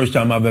 First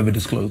time I've ever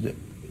disclosed it.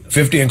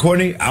 50 and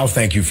Courtney, I'll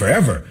thank you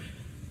forever.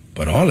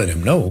 But all of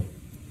them know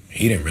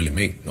he didn't really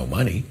make no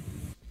money.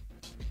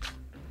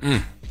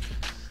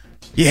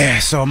 Yeah,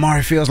 so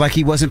Amari feels like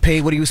he wasn't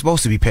paid what he was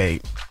supposed to be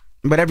paid.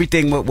 But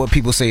everything, what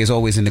people say is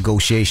always a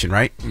negotiation,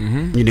 right?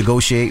 Mm-hmm. You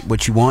negotiate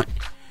what you want.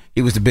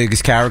 He was the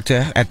biggest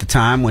character at the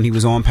time when he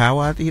was on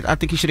Power. I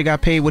think he should have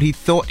got paid what he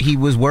thought he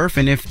was worth,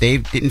 and if they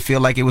didn't feel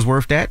like it was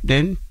worth that,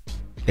 then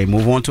they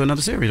move on to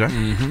another series, right?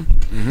 Mm-hmm.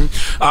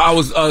 Mm-hmm. I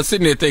was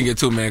sitting there thinking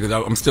too, man,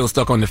 because I'm still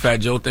stuck on the Fat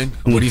Joe thing.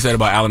 What he said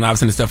about Allen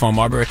Iverson and Stephon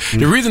Marbury.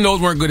 The reason those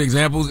weren't good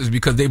examples is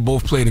because they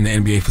both played in the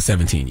NBA for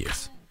 17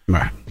 years.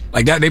 Right.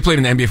 Like that, they played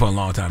in the NBA for a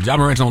long time. Ja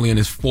Morant's only in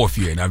his 4th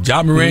year. Now, if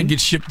Ja Morant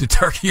gets shipped to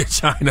Turkey or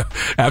China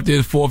after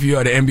his 4th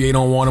year, the NBA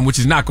don't want him, which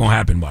is not going to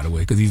happen, by the way,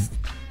 because he's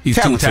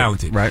too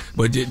talented. Right.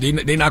 But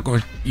they're not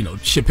going to,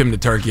 ship him to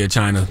Turkey or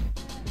China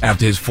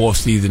after his 4th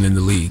season in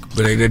the league.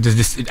 But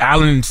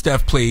Allen and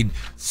Steph played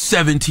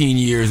 17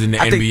 years in the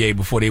NBA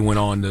before they went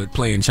on to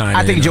play in China.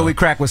 I think Joey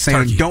Crack was saying,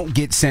 Turkey. Don't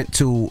get sent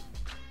to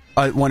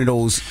one of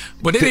those.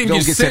 But they didn't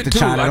don't get sent to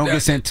China. Don't get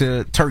sent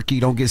to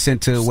Turkey. Don't get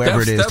sent to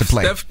wherever it is to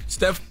play.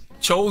 Steph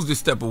chose to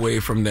step away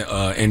from the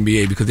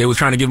NBA because they was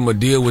trying to give him a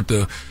deal with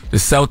the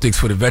Celtics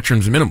for the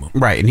veterans minimum.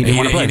 Right, and he didn't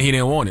want to play. And he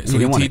didn't want it. So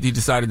he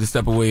decided to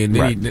step away, and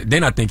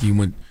then I think he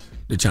went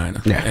to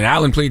China. Yeah. And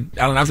Allen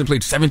Iverson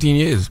played 17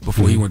 years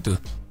before he went to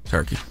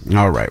Turkey.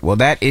 All right. Well,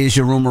 that is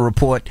your rumor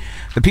report.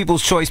 The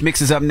People's Choice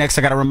Mix is up next.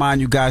 I got to remind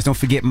you guys, don't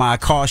forget my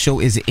car show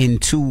is in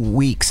 2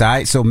 weeks. All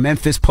right. So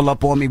Memphis, pull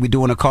up on me. We're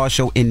doing a car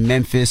show in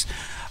Memphis.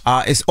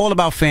 It's all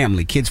about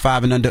family. Kids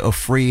 5 and under are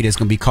free. There's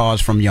going to be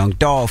cars from Young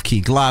Dolph, Key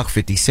Glock,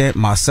 50 Cent,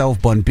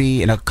 myself, Bun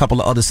B, and a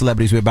couple of other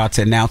celebrities we're about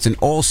to announce. And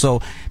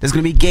also, there's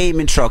going to be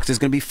gaming trucks. There's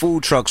going to be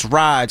food trucks,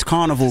 rides,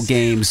 carnival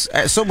games.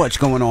 So much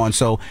going on.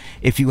 So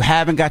if you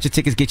haven't got your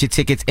tickets, get your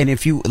tickets. And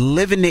if you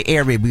live in the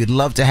area, we'd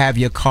love to have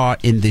your car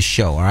in the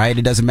show. All right.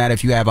 It doesn't matter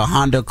if you have a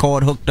Honda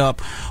Accord hooked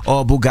up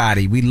or a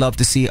Bugatti. We'd love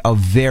to see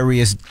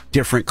various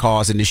different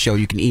cars in the show.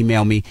 You can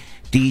email me,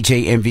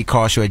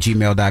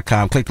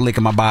 djmvcarshow@gmail.com. Click the link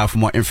in my bio for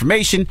more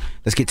information.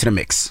 Let's get to the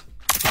mix.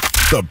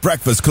 The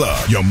Breakfast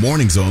Club. Your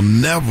mornings will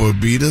never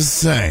be the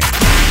same.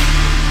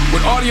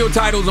 With audio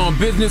titles on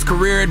business,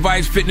 career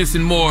advice, fitness,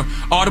 and more,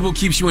 Audible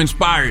keeps you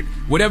inspired.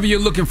 Whatever you're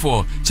looking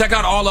for, check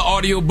out all the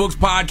audiobooks,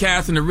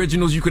 podcasts, and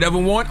originals you could ever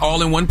want,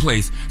 all in one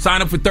place.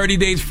 Sign up for 30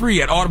 days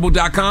free at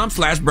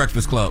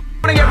audible.com/Breakfast Club.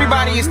 Good morning,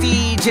 everybody. It's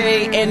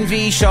DJ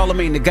NV,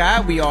 Charlamagne the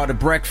Guy. We are the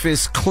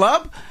Breakfast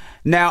Club.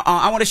 Now,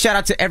 I want to shout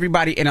out to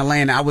everybody in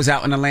Atlanta. I was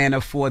out in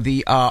Atlanta for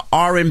the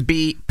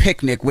R&B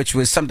picnic, which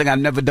was something I've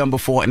never done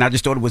before, and I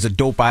just thought it was a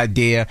dope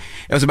idea.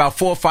 It was about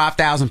 4,000 or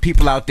 5,000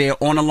 people out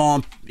there on the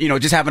lawn,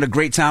 just having a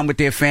great time with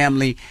their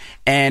family.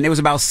 And it was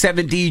about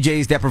 7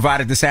 DJs that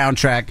provided the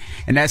soundtrack,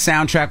 and that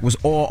soundtrack was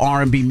all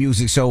R&B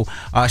music. So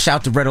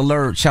shout to Red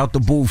Alert, shout to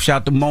Booth,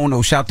 shout to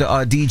Mono, shout to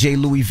DJ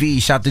Louis V,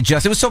 shout to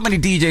Just. There was so many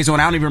DJs on.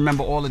 I don't even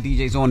remember all the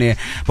DJs on there,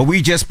 but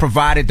we just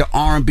provided the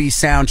R&B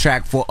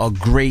soundtrack for a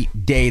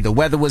great day. The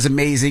weather was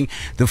amazing,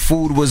 the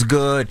food was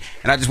good,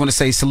 and I just want to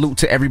say salute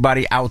to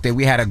everybody out there.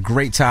 We had a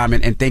great time,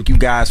 and thank you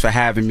guys for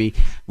having me.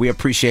 We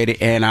appreciate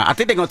it, and I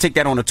think they're going to take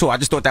that on a tour. I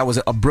just thought that was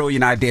a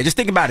brilliant idea. Just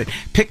think about it.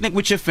 Picnic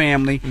with your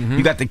family. Mm-hmm.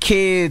 You got the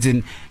kids,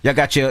 and y'all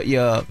got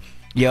your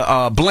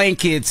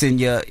blankets and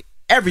your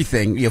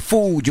everything, your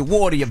food, your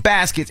water, your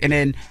baskets, and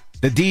then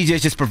The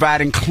DJs just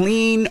providing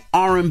clean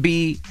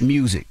R&B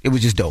music. It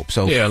was just dope.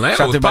 So yeah,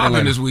 Atlanta was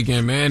popping this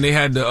weekend, man. They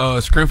had the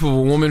Strength of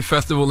a Woman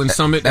Festival in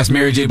Summit. That's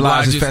Mary J.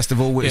 Blige's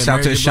festival. Shout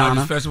out to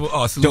Ashana. Festival.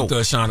 Oh, salute to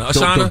Ashana.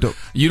 Ashana, dope.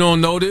 You don't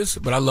know this,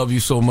 but I love you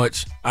so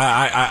much.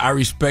 I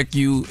respect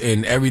you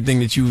and everything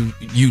that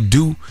you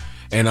do.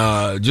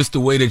 And just the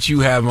way that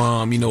you have,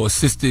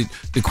 assisted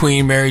the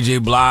Queen Mary J.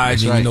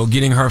 Blige, and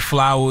getting her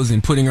flowers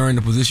and putting her in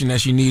the position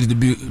that she needs to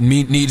be.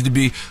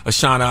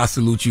 Ashana, I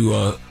salute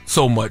you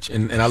so much,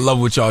 and I love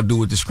what y'all do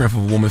with the Strength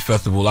of a Woman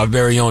Festival. Our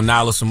very own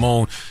Nyla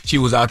Simone, she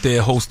was out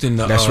there hosting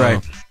the. That's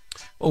right.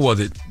 What was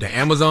it? The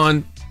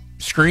Amazon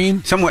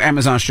Stream? Somewhere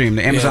Amazon Stream,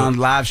 the Amazon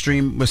live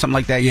stream or something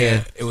like that.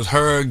 Yeah, it was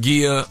her,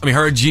 Gia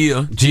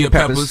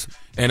Peppers,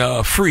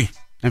 and Free.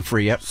 And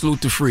Free, yep.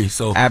 Salute to Free.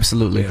 So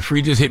absolutely. Yeah,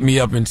 Free just hit me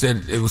up and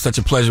said it was such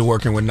a pleasure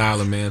working with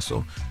Nyla, man.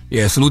 So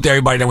yeah, salute to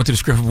everybody that went to the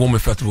Strength of a Woman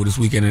Festival this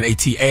weekend in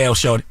ATL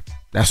showed it.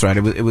 That's right.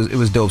 It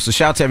was dope. So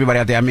shout out to everybody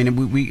out there. I mean,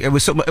 it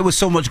was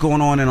so much going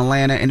on in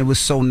Atlanta, and it was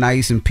so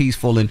nice and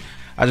peaceful. And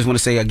I just want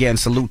to say again,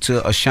 salute to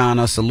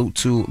Ashana, salute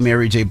to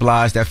Mary J.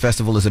 Blige. That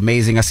festival is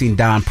amazing. I seen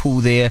Don Pooh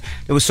there.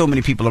 There was so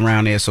many people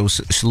around there. So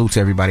salute to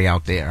everybody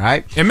out there. All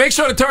right. And make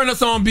sure to turn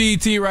us on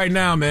BET right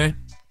now, man.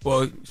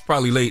 Well, it's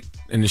probably late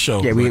in the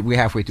show. Yeah, we're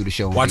halfway through the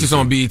show. Watch us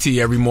on BET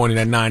every morning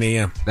at 9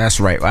 a.m. That's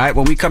right. All right,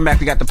 when we come back,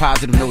 we got the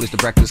positive notice, the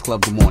Breakfast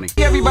Club. Good morning.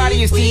 Hey,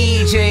 everybody, it's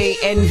DJ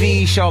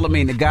NV,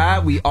 Charlamagne the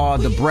God. We are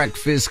the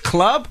Breakfast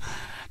Club.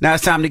 Now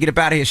it's time to get up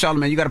out of here.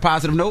 Charlamagne, you got a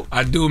positive note?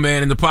 I do,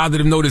 man. And the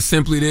positive note is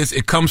simply this.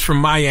 It comes from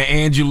Maya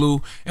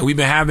Angelou. And we've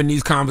been having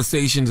these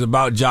conversations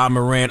about Ja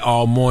Morant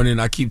all morning.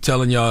 I keep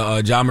telling y'all,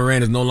 Ja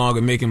Morant is no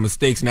longer making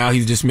mistakes. Now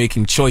he's just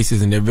making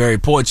choices, and they're very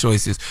poor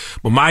choices.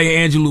 But Maya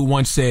Angelou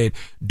once said,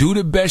 do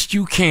the best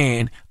you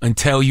can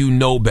until you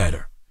know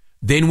better.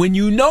 Then when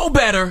you know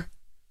better,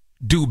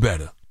 do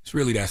better. It's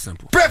really that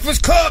simple.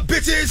 Breakfast Club,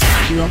 bitches!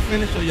 Y'all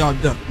finished or y'all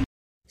done?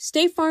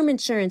 State Farm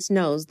Insurance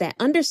knows that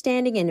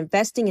understanding and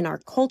investing in our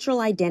cultural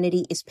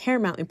identity is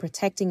paramount in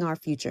protecting our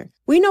future.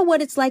 We know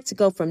what it's like to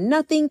go from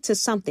nothing to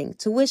something,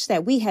 to wish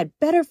that we had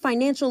better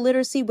financial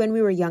literacy when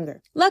we were younger.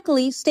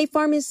 Luckily, State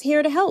Farm is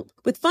here to help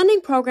with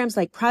funding programs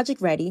like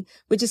Project Ready,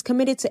 which is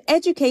committed to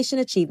education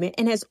achievement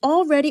and has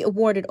already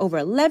awarded over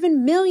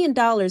 $11 million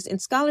in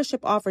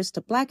scholarship offers to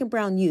Black and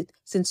brown youth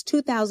since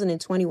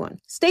 2021.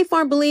 State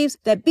Farm believes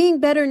that being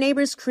better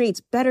neighbors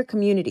creates better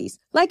communities.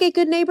 Like a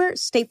good neighbor,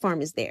 State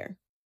Farm is there.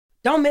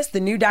 Don't miss the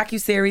new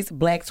docuseries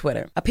Black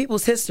Twitter, A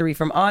People's History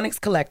from Onyx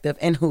Collective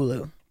and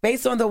Hulu.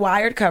 Based on the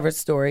Wired cover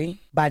story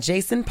by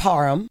Jason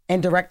Parham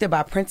and directed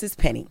by Princess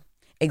Penny.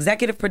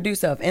 Executive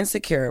producer of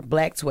Insecure,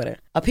 Black Twitter.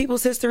 A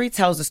People's History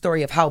tells the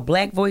story of how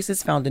Black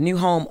voices found a new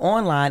home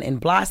online and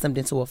blossomed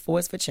into a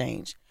force for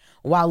change,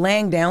 while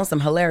laying down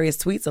some hilarious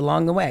tweets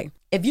along the way.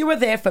 If you were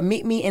there for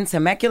Meet Me in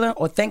Temecula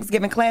or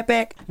Thanksgiving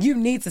Clapback, you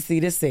need to see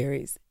this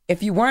series.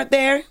 If you weren't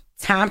there,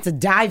 time to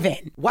dive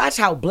in. Watch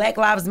how Black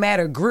Lives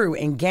Matter grew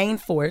and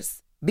gained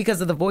force because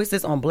of the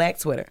voices on Black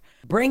Twitter,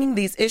 bringing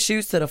these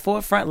issues to the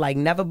forefront like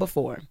never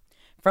before.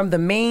 From the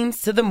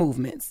memes to the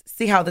movements,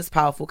 see how this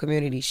powerful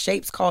community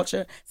shapes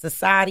culture,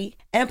 society,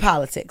 and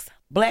politics.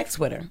 Black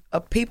Twitter,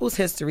 A People's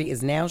History,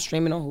 is now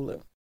streaming on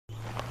Hulu.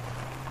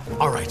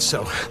 All right,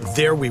 so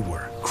there we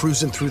were,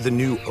 cruising through the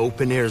new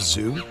open-air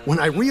zoo, when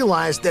I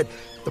realized that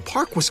the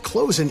park was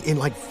closing in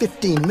like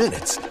 15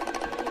 minutes.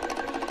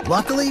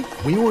 Luckily,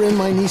 we were in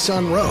my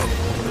Nissan Rogue.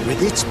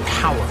 With its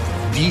powerful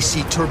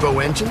VC turbo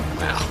engine,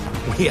 well,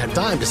 we had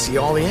time to see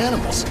all the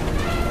animals.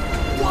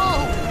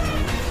 Whoa!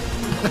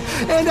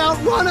 And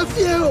outrun a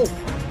few!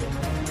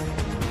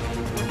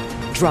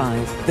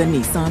 Drive the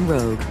Nissan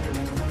Rogue.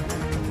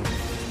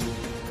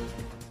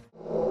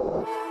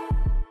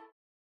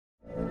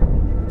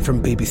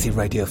 From BBC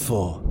Radio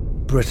 4,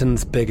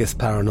 Britain's biggest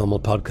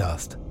paranormal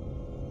podcast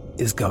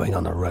is going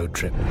on a road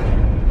trip.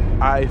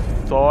 I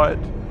thought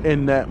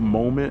in that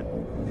moment,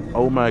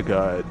 oh my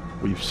God,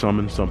 we've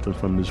summoned something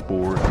from this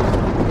board.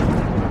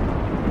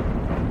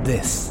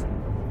 This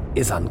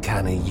is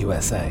Uncanny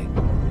USA.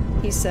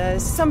 He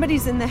says,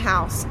 somebody's in the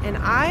house, and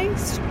I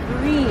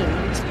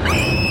screamed.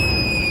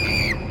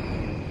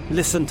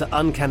 Listen to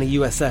Uncanny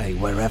USA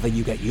wherever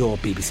you get your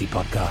BBC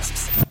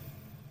podcasts,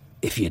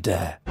 if you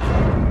dare.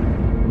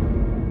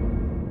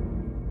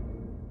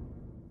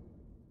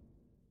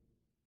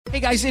 Hey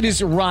guys, it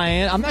is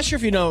Ryan. I'm not sure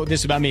if you know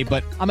this about me,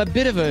 but I'm a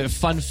bit of a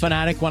fun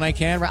fanatic when I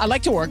can. I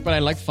like to work, but I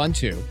like fun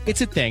too. It's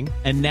a thing.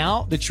 And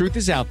now the truth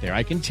is out there.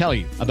 I can tell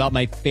you about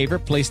my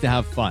favorite place to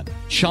have fun.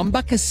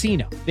 Chumba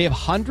Casino. They have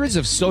hundreds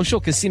of social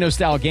casino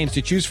style games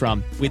to choose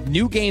from with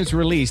new games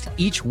released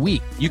each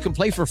week. You can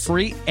play for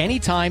free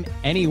anytime,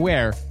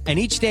 anywhere. And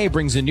each day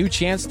brings a new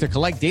chance to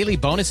collect daily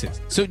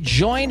bonuses. So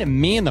join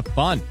me in the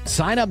fun.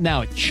 Sign up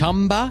now at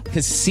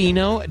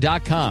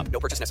ChumbaCasino.com. No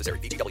purchase necessary.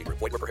 VGW Group.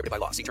 Void where prohibited by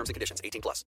law. See terms and conditions. 18+.